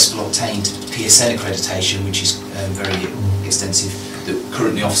successful obtained PSN accreditation, which is very extensive, that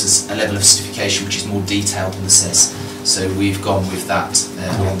currently offers a level of certification which is more detailed than the CES. So we've gone with that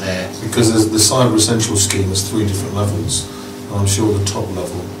on there. Because the Cyber Essentials scheme has 3 different levels, and I'm sure the top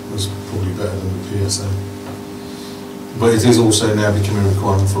level is probably better than the PSN. But it is also now becoming a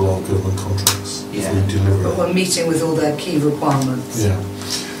requirement for a lot of government contracts if we deliver it. But we're meeting with all their key requirements. Yeah.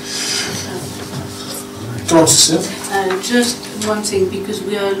 Go on, Cecile. Just one thing, because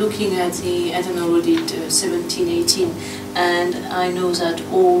we are looking at the internal audit 17-18, and I know that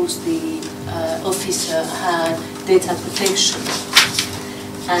all the officers had data protection.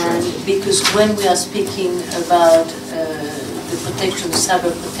 And because when we are speaking about the protection,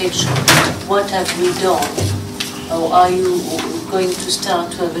 cyber protection, what have we done? Or are you going to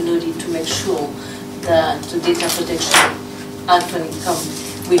start to have an audit to make sure that the data protection Act, when it comes,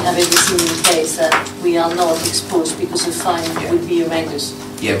 we have everything in place that we are not exposed, because the fine would be horrendous?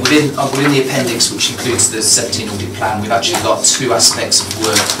 Yeah, within the appendix, which includes the 17 audit plan, we've actually got 2 aspects of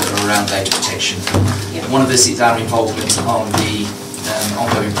work that are around data protection. One of this is our involvement on the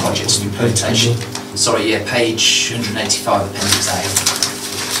ongoing projects and implementation. Sorry, yeah, page 185, appendix A.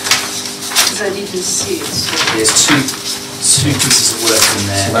 I didn't see it. So. There's two pieces of work in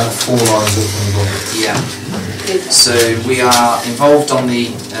there. It's about 4 lines up from the bottom. Yeah. So we are involved on the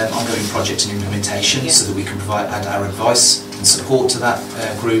ongoing project and implementation, so that we can add our advice and support to that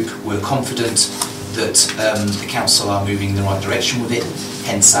group. We're confident that the council are moving in the right direction with it,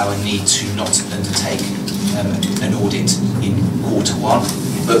 hence our need to not undertake an audit in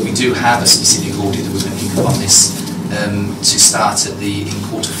Q1. But we do have a specific audit that we're going to pick up on this to start in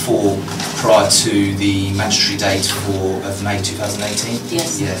Q4 prior to the mandatory date of May 2018.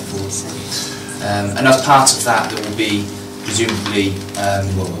 Yes. Yeah. And as part of that, there will be presumably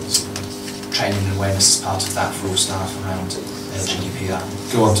training and awareness as part of that for all staff around GDPR.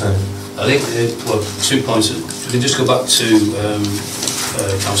 Go on, Tony. I think, well, 2 points. If we just go back to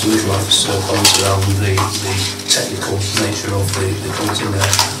Councillor Midwife's comments around the technical nature of the committee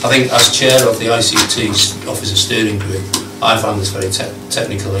there. I think as chair of the ICT Officer Steering Group, I found this very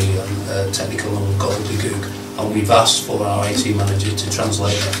technical and gobbledygook, and we've asked for our IT manager to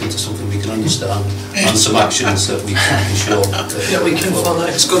translate that into something we can understand and some actions that we can be sure that we can follow.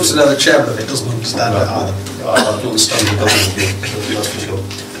 It's good to know the chairman of it doesn't understand it either. I don't understand the gobbledygook, that's for sure.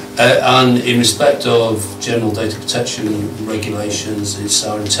 And in respect of general data protection regulations, it's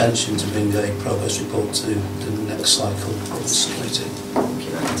our intention to bring a progress report to the next cycle of this committee.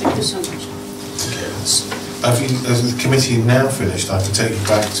 Thank you so much. Has the committee now finished? I can take you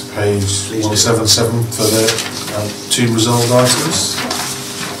back to page 177 for the 2 resolved items.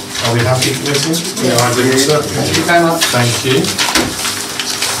 Are we happy, committee? Yeah, I think so. Thank you very much. Thank you.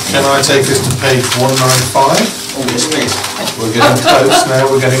 Can I take us to page 195? Oh, yes, please. We're getting close now,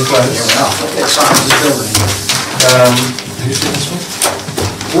 we're getting close. Here we are. Look at Simon's building. Who's doing this one?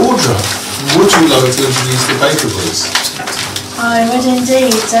 Audra, would you like to introduce the paper, please? I would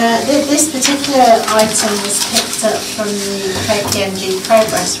indeed. This particular item was picked up from the KPMG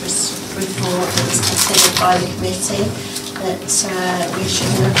progress report that was considered by the committee, that we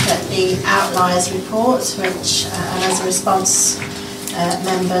should look at the outliers report, which as a response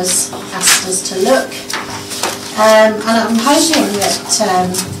members asked us to look. And I'm hoping that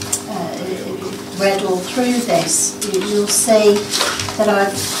read all through this, you'll see that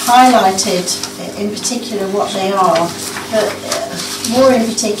I've highlighted in particular what they are, but more in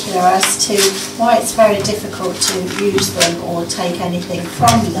particular as to why it's very difficult to use them or take anything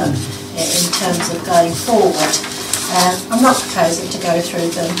from them in terms of going forward. I'm not proposing to go through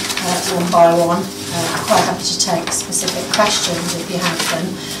them one by one. I'm quite happy to take specific questions if you have them.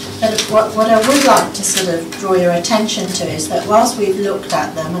 But what I would like to sort of draw your attention to is that whilst we've looked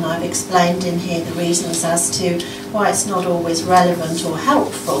at them, and I've explained in here the reasons as to why it's not always relevant or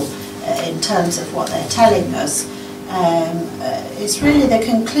helpful in terms of what they're telling us, it's really the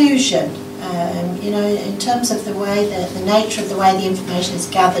conclusion. You know, in terms of the way, the nature of the way the information is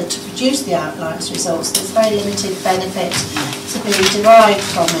gathered to produce the outliers results, there's very limited benefit to be derived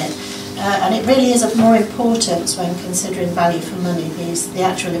from it. And it really is of more importance when considering value for money, the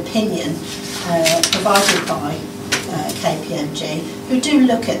actual opinion provided by KPMG, who do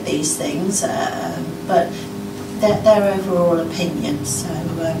look at these things, but their overall opinions. So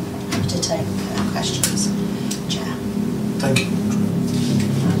I'm happy to take questions, Chair. Thank you.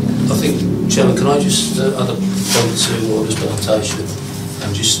 I think, Chairman, can I just add a point to Order's presentation,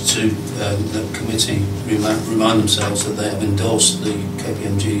 and just to the committee remind themselves that they have endorsed the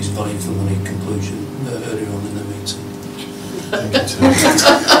KPMG's value for money conclusion earlier on in the meeting.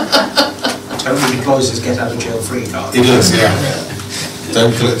 Tony employs his get out of jail free card. He does, yeah.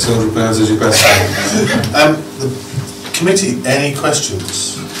 Don't collect £200 as your best friend. The committee, any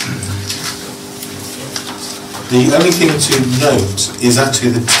questions? The only thing to note is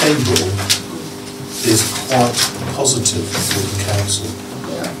actually the table is quite positive for the council,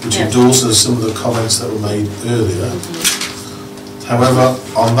 which endorses some of the comments that were made earlier. However,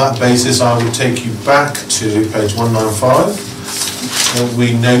 on that basis, I would take you back to page 195.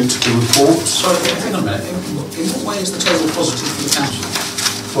 We note the report. Sorry, hang on a minute. In what way is the table positive for the council?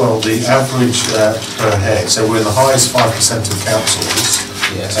 Well, the average per head, so we're in the highest 5% of councils,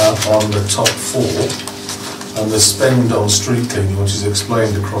 on the top 4, and the spend on street cleaning, which is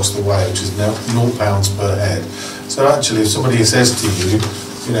explained across the way, which is now £0 per head. So actually, if somebody says to you,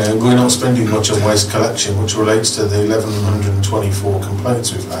 you know, we're not spending much on waste collection, which relates to the 1,124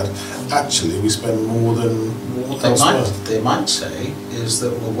 complaints we've had, actually we spend more than what they might say is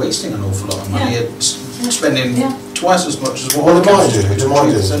that we're wasting an awful lot of money at spending twice as much as what they might do,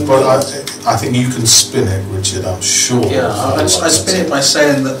 but I think you can spin it, Richard, I'm sure. Yeah, I spin it by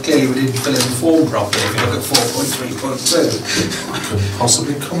saying that clearly we didn't fill in the form properly. If you look at 4.3.2. I couldn't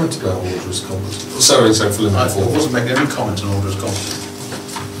possibly comment about Order's competence. Sorry, so filling in the form. I wasn't making any comment on Order's competence.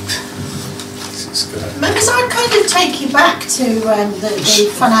 It's Members, I'd kind of take you back to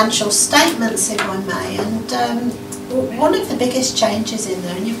the financial statements, if I may, and one of the biggest changes in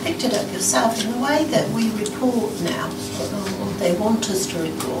there, and you've picked it up yourself, in the way that we report now, or they want us to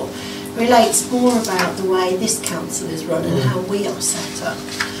report, relates more about the way this council is run and how we are set up.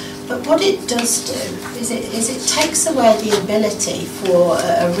 But what it does do is it takes away the ability for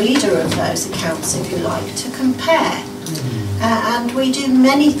a reader of those accounts, if you like, to compare. And we do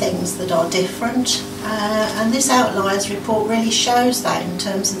many things that are different, and this outliers report really shows that in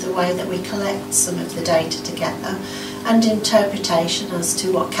terms of the way that we collect some of the data together and interpretation as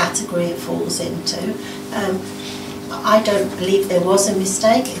to what category it falls into. I don't believe there was a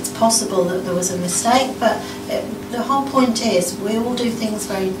mistake. It's possible that there was a mistake, but the whole point is we all do things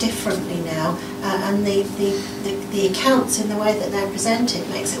very differently now, and the accounts in the way that they're presented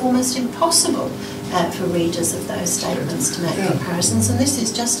makes it almost impossible for readers of those statements to make comparisons, and this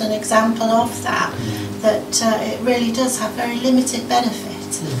is just an example of that, it really does have very limited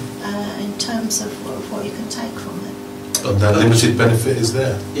benefit in terms of what you can take from it. And that limited benefit is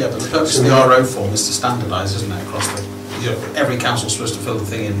there. Yeah, but the purpose of the RO form is to standardise, isn't it, across the... every council's supposed to fill the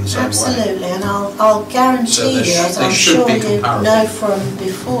thing in the same way. Absolutely, and I'll guarantee you, as I'm sure you know from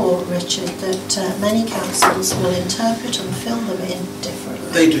before, Richard, that many councils will interpret and fill them in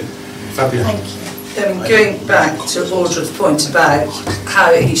differently. They do. Fabio. Thank you. Going back to Audra's point about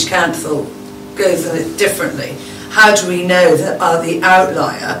how each council goes at it differently, how do we know that the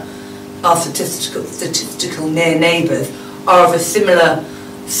outlier, our statistical near neighbours, are of a similar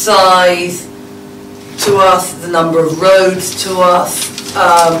size to us, the number of roads to us?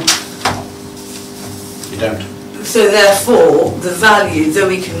 You don't. So therefore, the value, though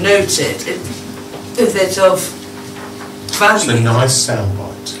we can note it, is it of value? It's a nice soundbite.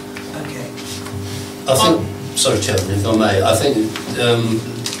 I think, sorry Chairman, if I may, I think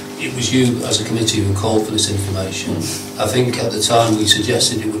it was you as a committee who called for this information. I think at the time we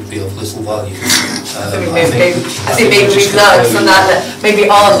suggested it would be of little value. I think maybe we've learned from that, maybe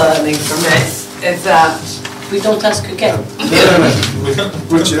our learning from this is that we don't ask again.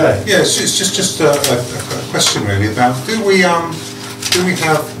 Richard, yes, it's just a question really about do we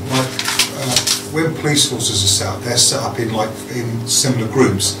have like when police forces are set up, they're set up in similar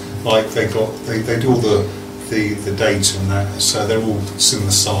groups. Like they do all the data and that, so they're all similar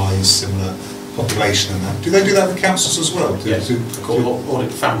size, similar population and that. Do they do that with councils as well? Yes,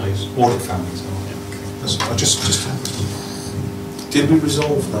 audit families. Audit families, oh, yeah, okay. Just did we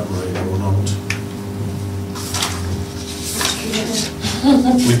resolve that, Maria, or not?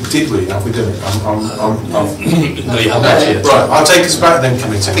 Have we done it? No, you haven't yet. Right, I'll take us back then,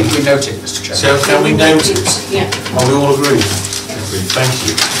 committee. I think we note it, Mr. Chairman. So can we note it? Yeah. Are we all agreed? Agreed, thank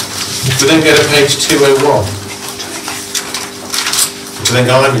you. We then go to page 201, which I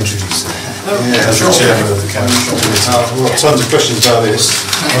think I'm introducing as the chairman of the council. We've got tons of questions about this.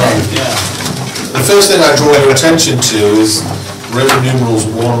 Right. The first thing I draw your attention to is Roman numerals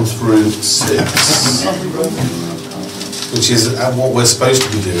 1 through 6, which is what we're supposed to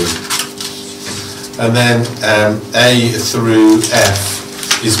be doing. And then A through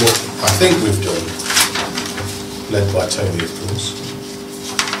F is what I think we've done, led by Tony, of course.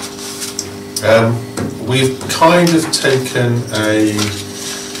 We've kind of taken a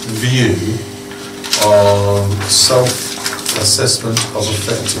view on self-assessment of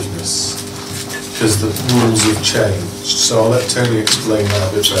effectiveness because the rules have changed. So I'll let Tony explain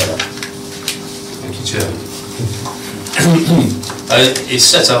that a bit better. Thank you, Chair. It's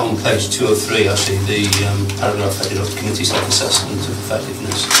set out on page 203, actually, the paragraph headed up Committee Self-Assessment of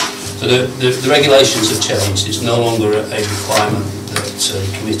Effectiveness. So the regulations have changed. It's no longer a requirement that the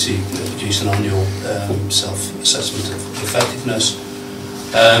committee produce an annual self-assessment of effectiveness.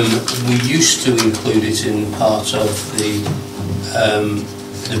 We used to include it in part of the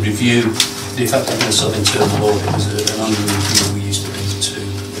review, the effectiveness of internal audit was an annual review we used to do to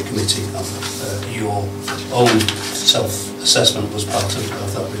the committee. Your own self-assessment was part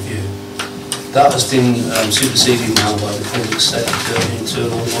of that review. That has been superseded now by the public sector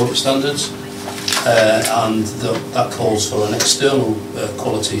internal audit standards, and that calls for an external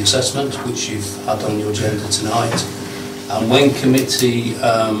quality assessment, which you've had on your agenda tonight. And when committee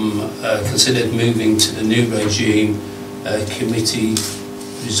considered moving to the new regime, committee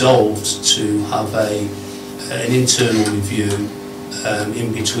resolved to have an internal review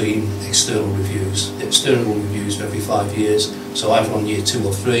in between external reviews. The external reviews are every 5 years, so either on year 2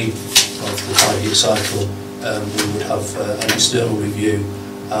 or 3 of the 5-year cycle, we would have an external review.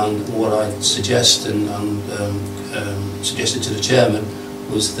 And what I suggest and suggested to the chairman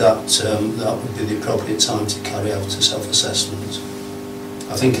was that that would be the appropriate time to carry out a self-assessment.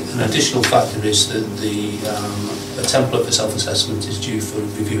 I think an additional factor is that a template for self-assessment is due for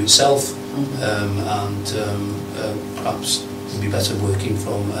review itself, and perhaps it would be better working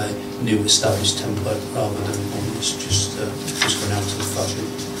from a new established template rather than one that's just going out of the fashion.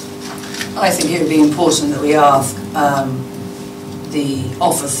 I think it would be important that we ask the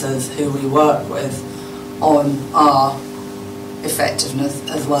officers who we work with on our effectiveness,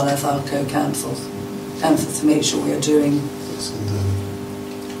 as well as our co-counsels, to make sure we are doing.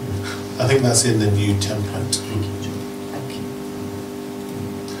 I think that's in the new template. Thank you.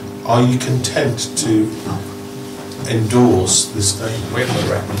 Are you content to endorse this statement? We have a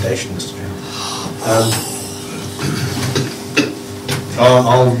recommendation, Mr. Chairman.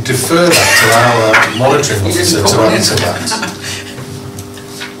 I'll defer that to our monitoring officer to answer that.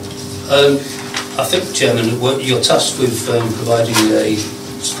 I think, Chairman, you're tasked with providing an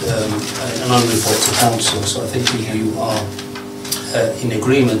annual report to council, so I think you are in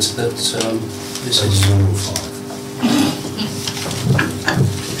agreement that this is...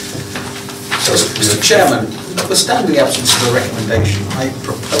 So, Mr. Chairman, notwithstanding the absence of a recommendation, I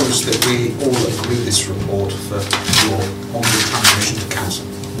propose that we all agree this report for your ongoing transmission to council.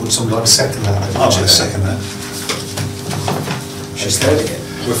 Would somebody like to second that? I'll just second that. She's heard it.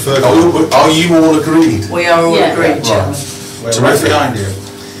 Are you all agreed? We are all agreed, Chairman. We're right behind you.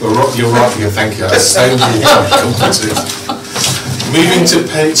 You're right here, thank you. That's so Moving to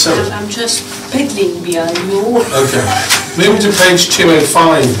page 7. I'm just pedaling behind you. Okay. Moving to page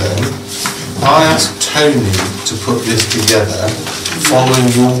 205 then, I asked Tony to put this together following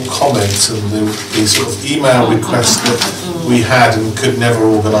your comments and the sort of email request that we had and could never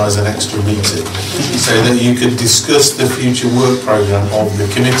organise an extra meeting, so that you could discuss the future work programme of the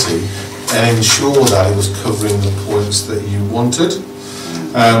committee and ensure that it was covering the points that you wanted.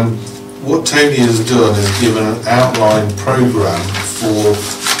 What Tony has done is given an outline programme for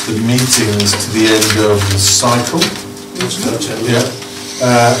the meetings to the end of the cycle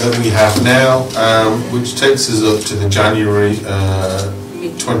that we have now, which takes us up to the January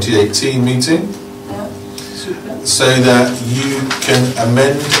 2018 meeting, so that you can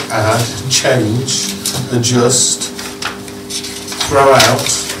amend, add, change, adjust, throw out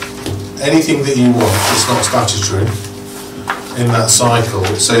anything that you want that's not statutory in that cycle,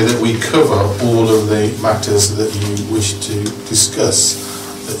 so that we cover all of the matters that you wish to discuss,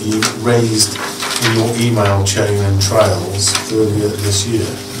 that you raised in your email chain and trails earlier this year.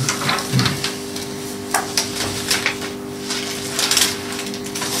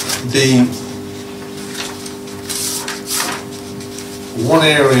 The one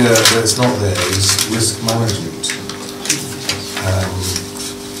area that's not there is risk management.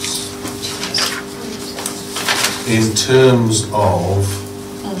 In terms of,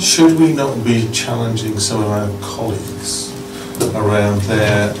 should we not be challenging some of our colleagues around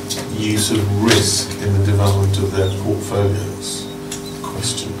their use of risk in the development of their portfolios?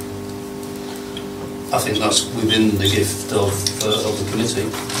 Question. I think that's within the gift of the committee.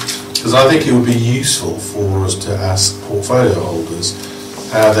 Because I think it would be useful for us to ask portfolio holders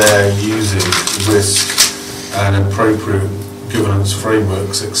how they're using risk and appropriate governance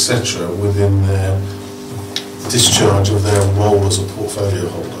frameworks, etc., within their discharge of their role as a portfolio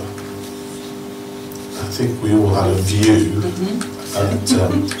holder. I think we all had a view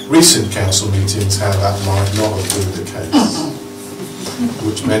at recent council meetings how that might not have been the case,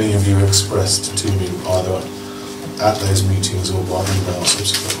 which many of you expressed to me either at those meetings or by email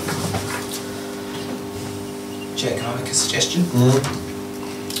subsequently. Chair, can I make a suggestion? I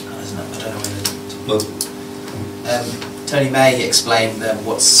don't know whether... Tony May explained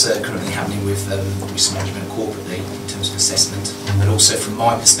what's currently happening with risk management corporately in terms of assessment, but also from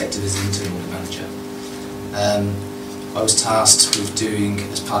my perspective as the internal audit manager. I was tasked with doing,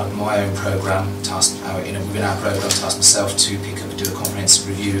 as part of my own programme, within our programme, tasked myself to pick up and do a comprehensive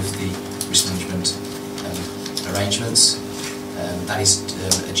review of the risk management arrangements. That is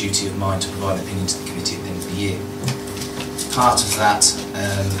a duty of mine to provide an opinion to the committee at the end of the year. Part of that,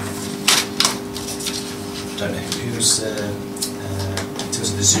 I don't know who's, in terms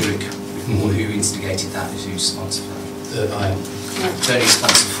of the Zurich report, who instigated that, who's sponsored that? I am. Tony's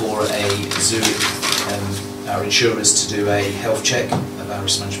sponsored for a Zurich, our insurers to do a health check of our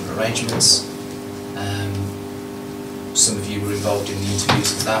risk management arrangements. Some of you were involved in the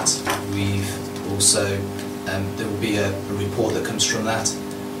interviews of that. We've also, there will be a report that comes from that.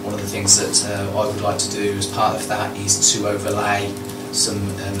 One of the things that I would like to do as part of that is to overlay some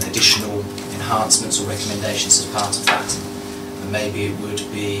additional enhancements or recommendations as part of that. And maybe it would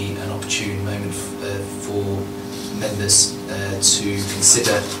be an opportune moment for members to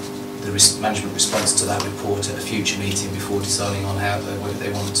consider the risk management response to that report at a future meeting before deciding on how whether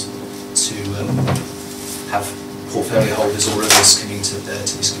they want to have portfolio holders or others coming to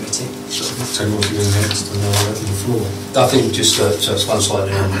this committee. So what you do next, and then I'll open the floor. I think just to expand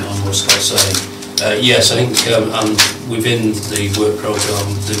slightly on what Scott's saying, yes, I think within the work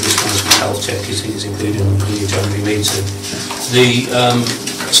programme, the risk management health check is included in the January meeting. The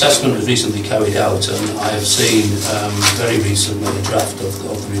assessment was recently carried out, and I have seen very recently a draft of the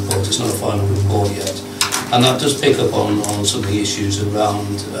report. It's not a final report yet, and that does pick up on some of the issues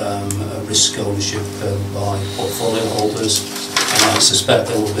around risk ownership by portfolio holders, and I suspect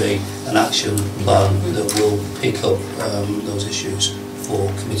there will be an action plan that will pick up those issues for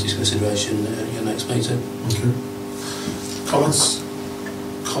committee's consideration at your next meeting. Okay. Comments?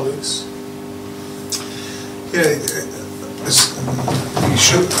 Colleagues? Yeah,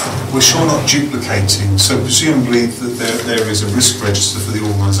 we're sure not duplicating, so presumably that there is a risk register for the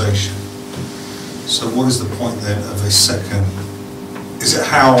organisation. So what is the point then of a second? Is it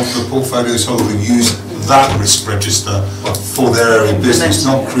how the portfolios holder use that risk register for their area of business,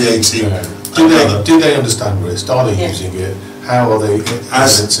 not creating Do they understand risk? Are they using it? How are they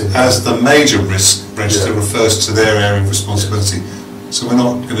as the major risk register refers to their area of responsibility? So we're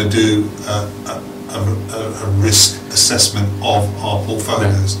not going to do a risk assessment of our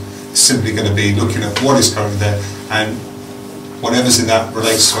portfolios. It's simply going to be looking at what is currently there, and whatever's in that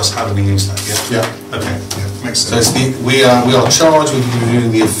relates to us. How do we use that? Yeah. Okay. Yeah. Makes sense. So it's we are charged with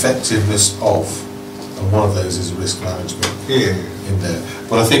reviewing the effectiveness of, and one of those is risk management. In there.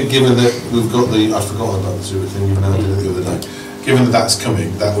 But I think given that we've got I've forgotten about the Zurich thing, even though I did it the other day. Given that that's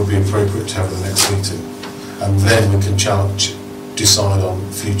coming, that would be appropriate to have at the next meeting, and then we can decide on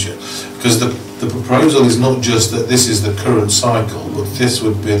future. Because the proposal is not just that this is the current cycle, but this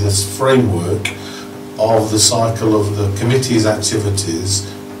would be this framework of the cycle of the committee's activities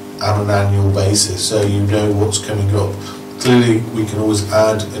on an annual basis, so you know what's coming up. Clearly we can always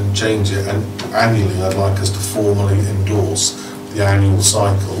add and change it, and annually I'd like us to formally endorse the annual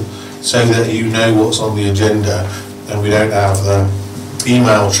cycle so that you know what's on the agenda, and we don't have the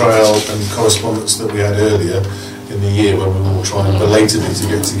email trail and correspondence that we had earlier in the year when we were all trying belatedly to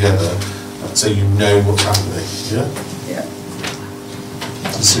get together, so you know what's happening. Yeah?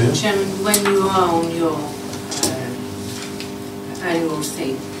 Chairman, when you are on your annual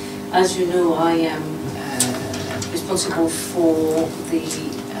thing, as you know, I am responsible for the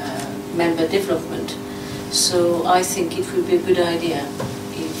member development, so I think it would be a good idea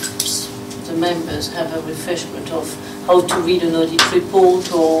if the members have a refreshment of how to read an audit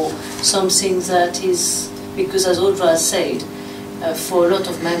report or something that is, because as Audra said, for a lot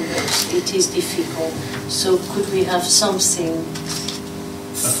of members it is difficult, so could we have something?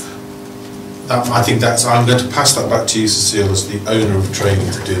 I think I'm going to pass that back to you, Cecile, as the owner of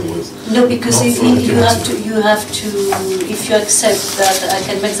training to deal with. No, because if you have to, if you accept that I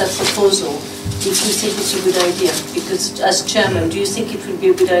can make that proposal, if you think it's a good idea, because as chairman, do you think it would be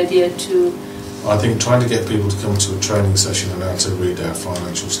a good idea to? I think trying to get people to come to a training session and how to read our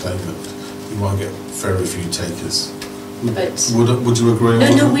financial statement, you might get very few takers. But would you agree?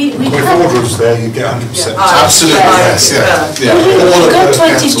 No, we with have, orders there, you get 100%. Absolutely, yes, yeah. We got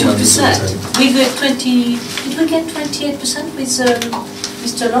 22%. We got 20. Did we get 28% with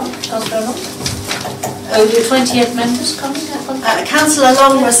Mr. Long, Councillor Long? The 28 members coming up. Councillor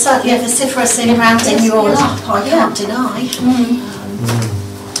Long was certainly vociferous in rounding yours up. I can't deny.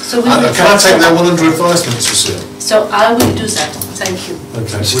 So can I take that one under advisement, Cecile? So I will do that. Thank you.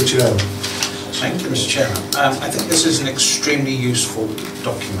 Okay, Richard. Thank you, Mr. Chairman. I think this is an extremely useful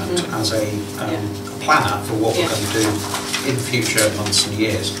document as a planner for what we're going to do in future months and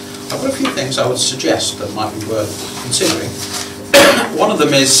years. I've got a few things I would suggest that might be worth considering. One of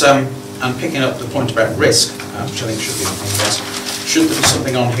them is, and picking up the point about risk, which I think should be on the list, should there be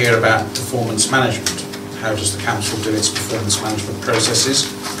something on here about performance management? How does the council do its performance management processes?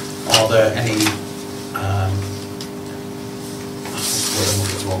 Are there any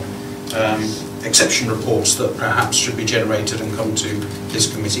exception reports that perhaps should be generated and come to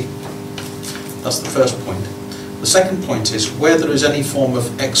this committee? That's the first point. The second point is where there is any form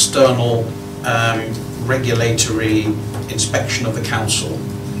of external regulatory inspection of the council,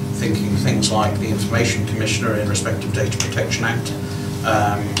 thinking things like the Information Commissioner in respect of Data Protection Act.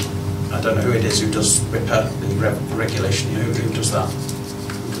 I don't know who it is who does RIPA, the regulation, who does that?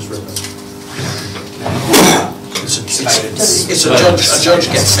 Who does RIPA? It's a judge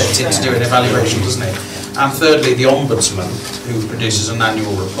gets sent in to do an evaluation, doesn't it? And thirdly, the Ombudsman, who produces an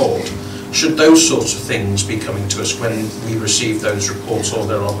annual report. Should those sorts of things be coming to us when we receive those reports or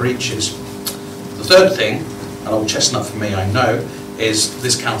there are breaches? The third thing, an old chestnut for me I know, is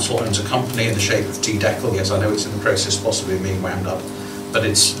this council owns a company in the shape of T-Decal. Yes, I know it's in the process possibly of being wound up, but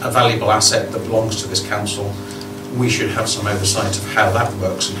it's a valuable asset that belongs to this council. We should have some oversight of how that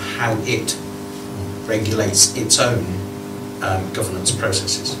works and how it regulates its own governance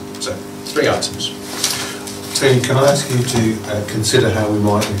processes. So, 3 items. Tony, can I ask you to consider how we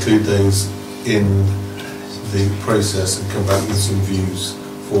might include those in the process and come back with some views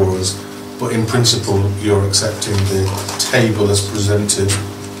for us? But in principle, you're accepting the table as presented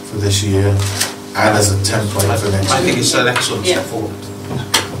for this year and as a template for next year? I think it's an excellent step forward.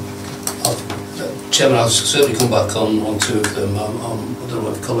 Chairman, I'll certainly come back on 2 of them. I don't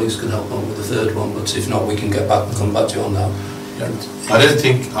know if colleagues can help on with the 3rd one, but if not, we can get back and come back to you on that. I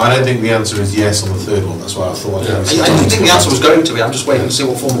don't think the answer is yes on the 3rd one. That's why I thought. I didn't think the answer was going to be. I'm just waiting to see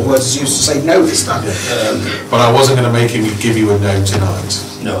what form of words is used to say no this time. But I wasn't going to make him give you a no tonight.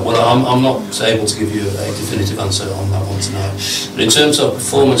 No, well, I'm not able to give you a definitive answer on that one tonight. But in terms of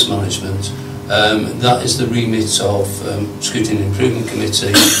performance management, that is the remit of Scrutiny and Improvement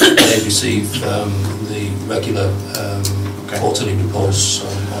Committee. They receive the regular quarterly reports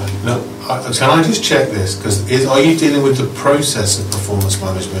No, can I just check this? Because are you dealing with the process of performance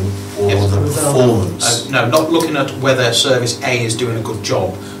management or Yes. the performance? No, not looking at whether Service A is doing a good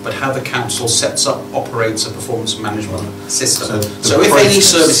job, but how the council sets up, operates a performance management system. So if any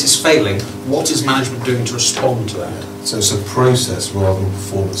service is failing, what is management doing to respond to that? So it's a process rather than a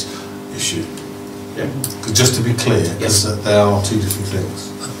performance issue. Yeah. Just to be clear, Yes. that they are 2 different things.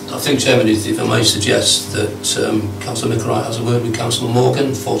 I think, Chairman, if I may suggest that Councillor McWright has a word with Councillor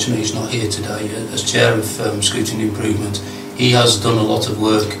Morgan. Fortunately, he's not here today as Chair of Scrutiny and Improvement. He has done a lot of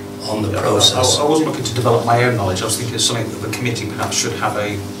work on the process. I wasn't looking to develop my own knowledge. I was thinking it's something that the committee perhaps should have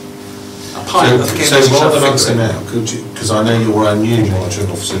a pilot. So rather than answer now, could you, because I know you're our new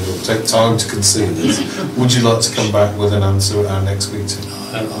monitoring officer, it'll take time to consider this, would you like to come back with an answer at our next meeting?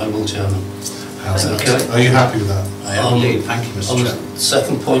 I will, Chairman. How's that? Okay. Are you happy with that? I am indeed. Thank you, Mr. Chairman. On the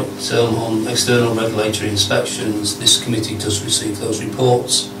second point, on external regulatory inspections, this committee does receive those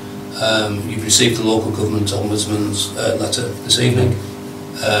reports. You've received the local government ombudsman's letter this evening.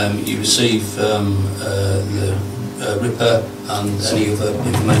 You receive the RIPA and any other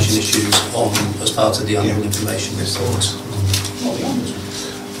information issues as part of the annual information report.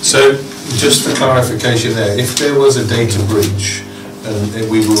 So, just for clarification there, if there was a data breach and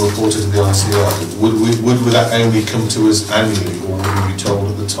we were reported to the ICI, would that only come to us annually, or would we be told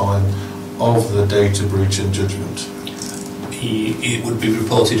at the time of the data breach and judgment? It would be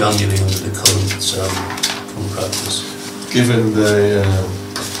reported annually under the current practice. Given the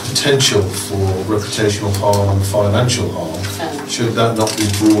potential for reputational harm and financial harm, should that not be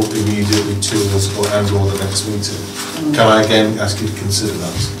brought immediately to us or the next meeting? Can I again ask you to consider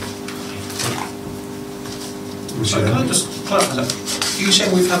that? Can I just clarify that? Are you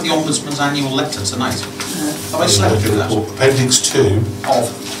saying we've had the Ombudsman's annual letter tonight? Have I slept through that? Appendix 2 of?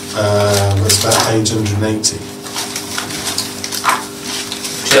 It's about page 180.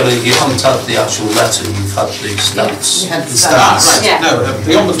 Chairman, you haven't had the actual letter, you've had the stats. The stats, right. Yeah. No,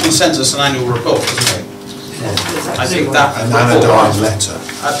 the Ombudsman sends us an annual report, doesn't he? Yeah. I think that an anodized letter.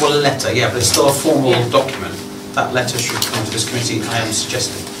 Well, a letter, yeah, but it's still a formal document. That letter should come to this committee, I am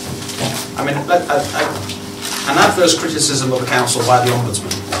suggesting. I mean, an adverse criticism of the council by the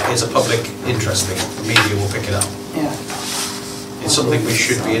Ombudsman is a public interest thing. The media will pick it up. Yeah. It's something we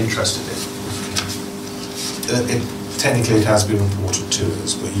should be interested in. Technically it has been reported to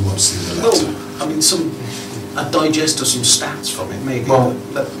us, but you want to see the letter. Well, I mean, a digest of some stats from it, maybe. Well,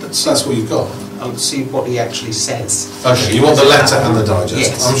 let's that's what you've got. I'll see what he actually says. Okay, you want the letter and the digest?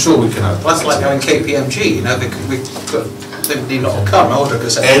 Yes. I'm sure we can have Well, that's like going KPMG, you know, they need not come, I would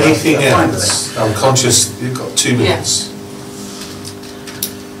have said anything else. I'm conscious, you've got 2 minutes.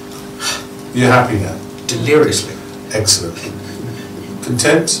 You're happy now? Deliriously. Excellent.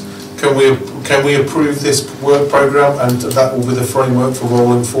 Content? Can we approve this work programme and that will be the framework for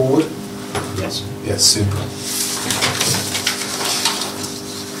rolling forward? Yes. Yes, super. I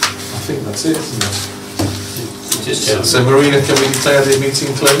think that's it, isn't it? So Marina, can we declare the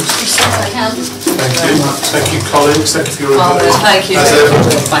meeting closed? Yes, I can. Thank you. Thank you, colleagues. Thank you for your input. Thank you.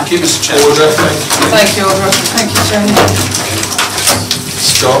 Thank you, Mr. Chairman. Order, thank you. Thank you, Audra. Thank you, Jamie.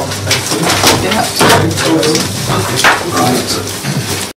 Scott, thank you. Yeah. Right.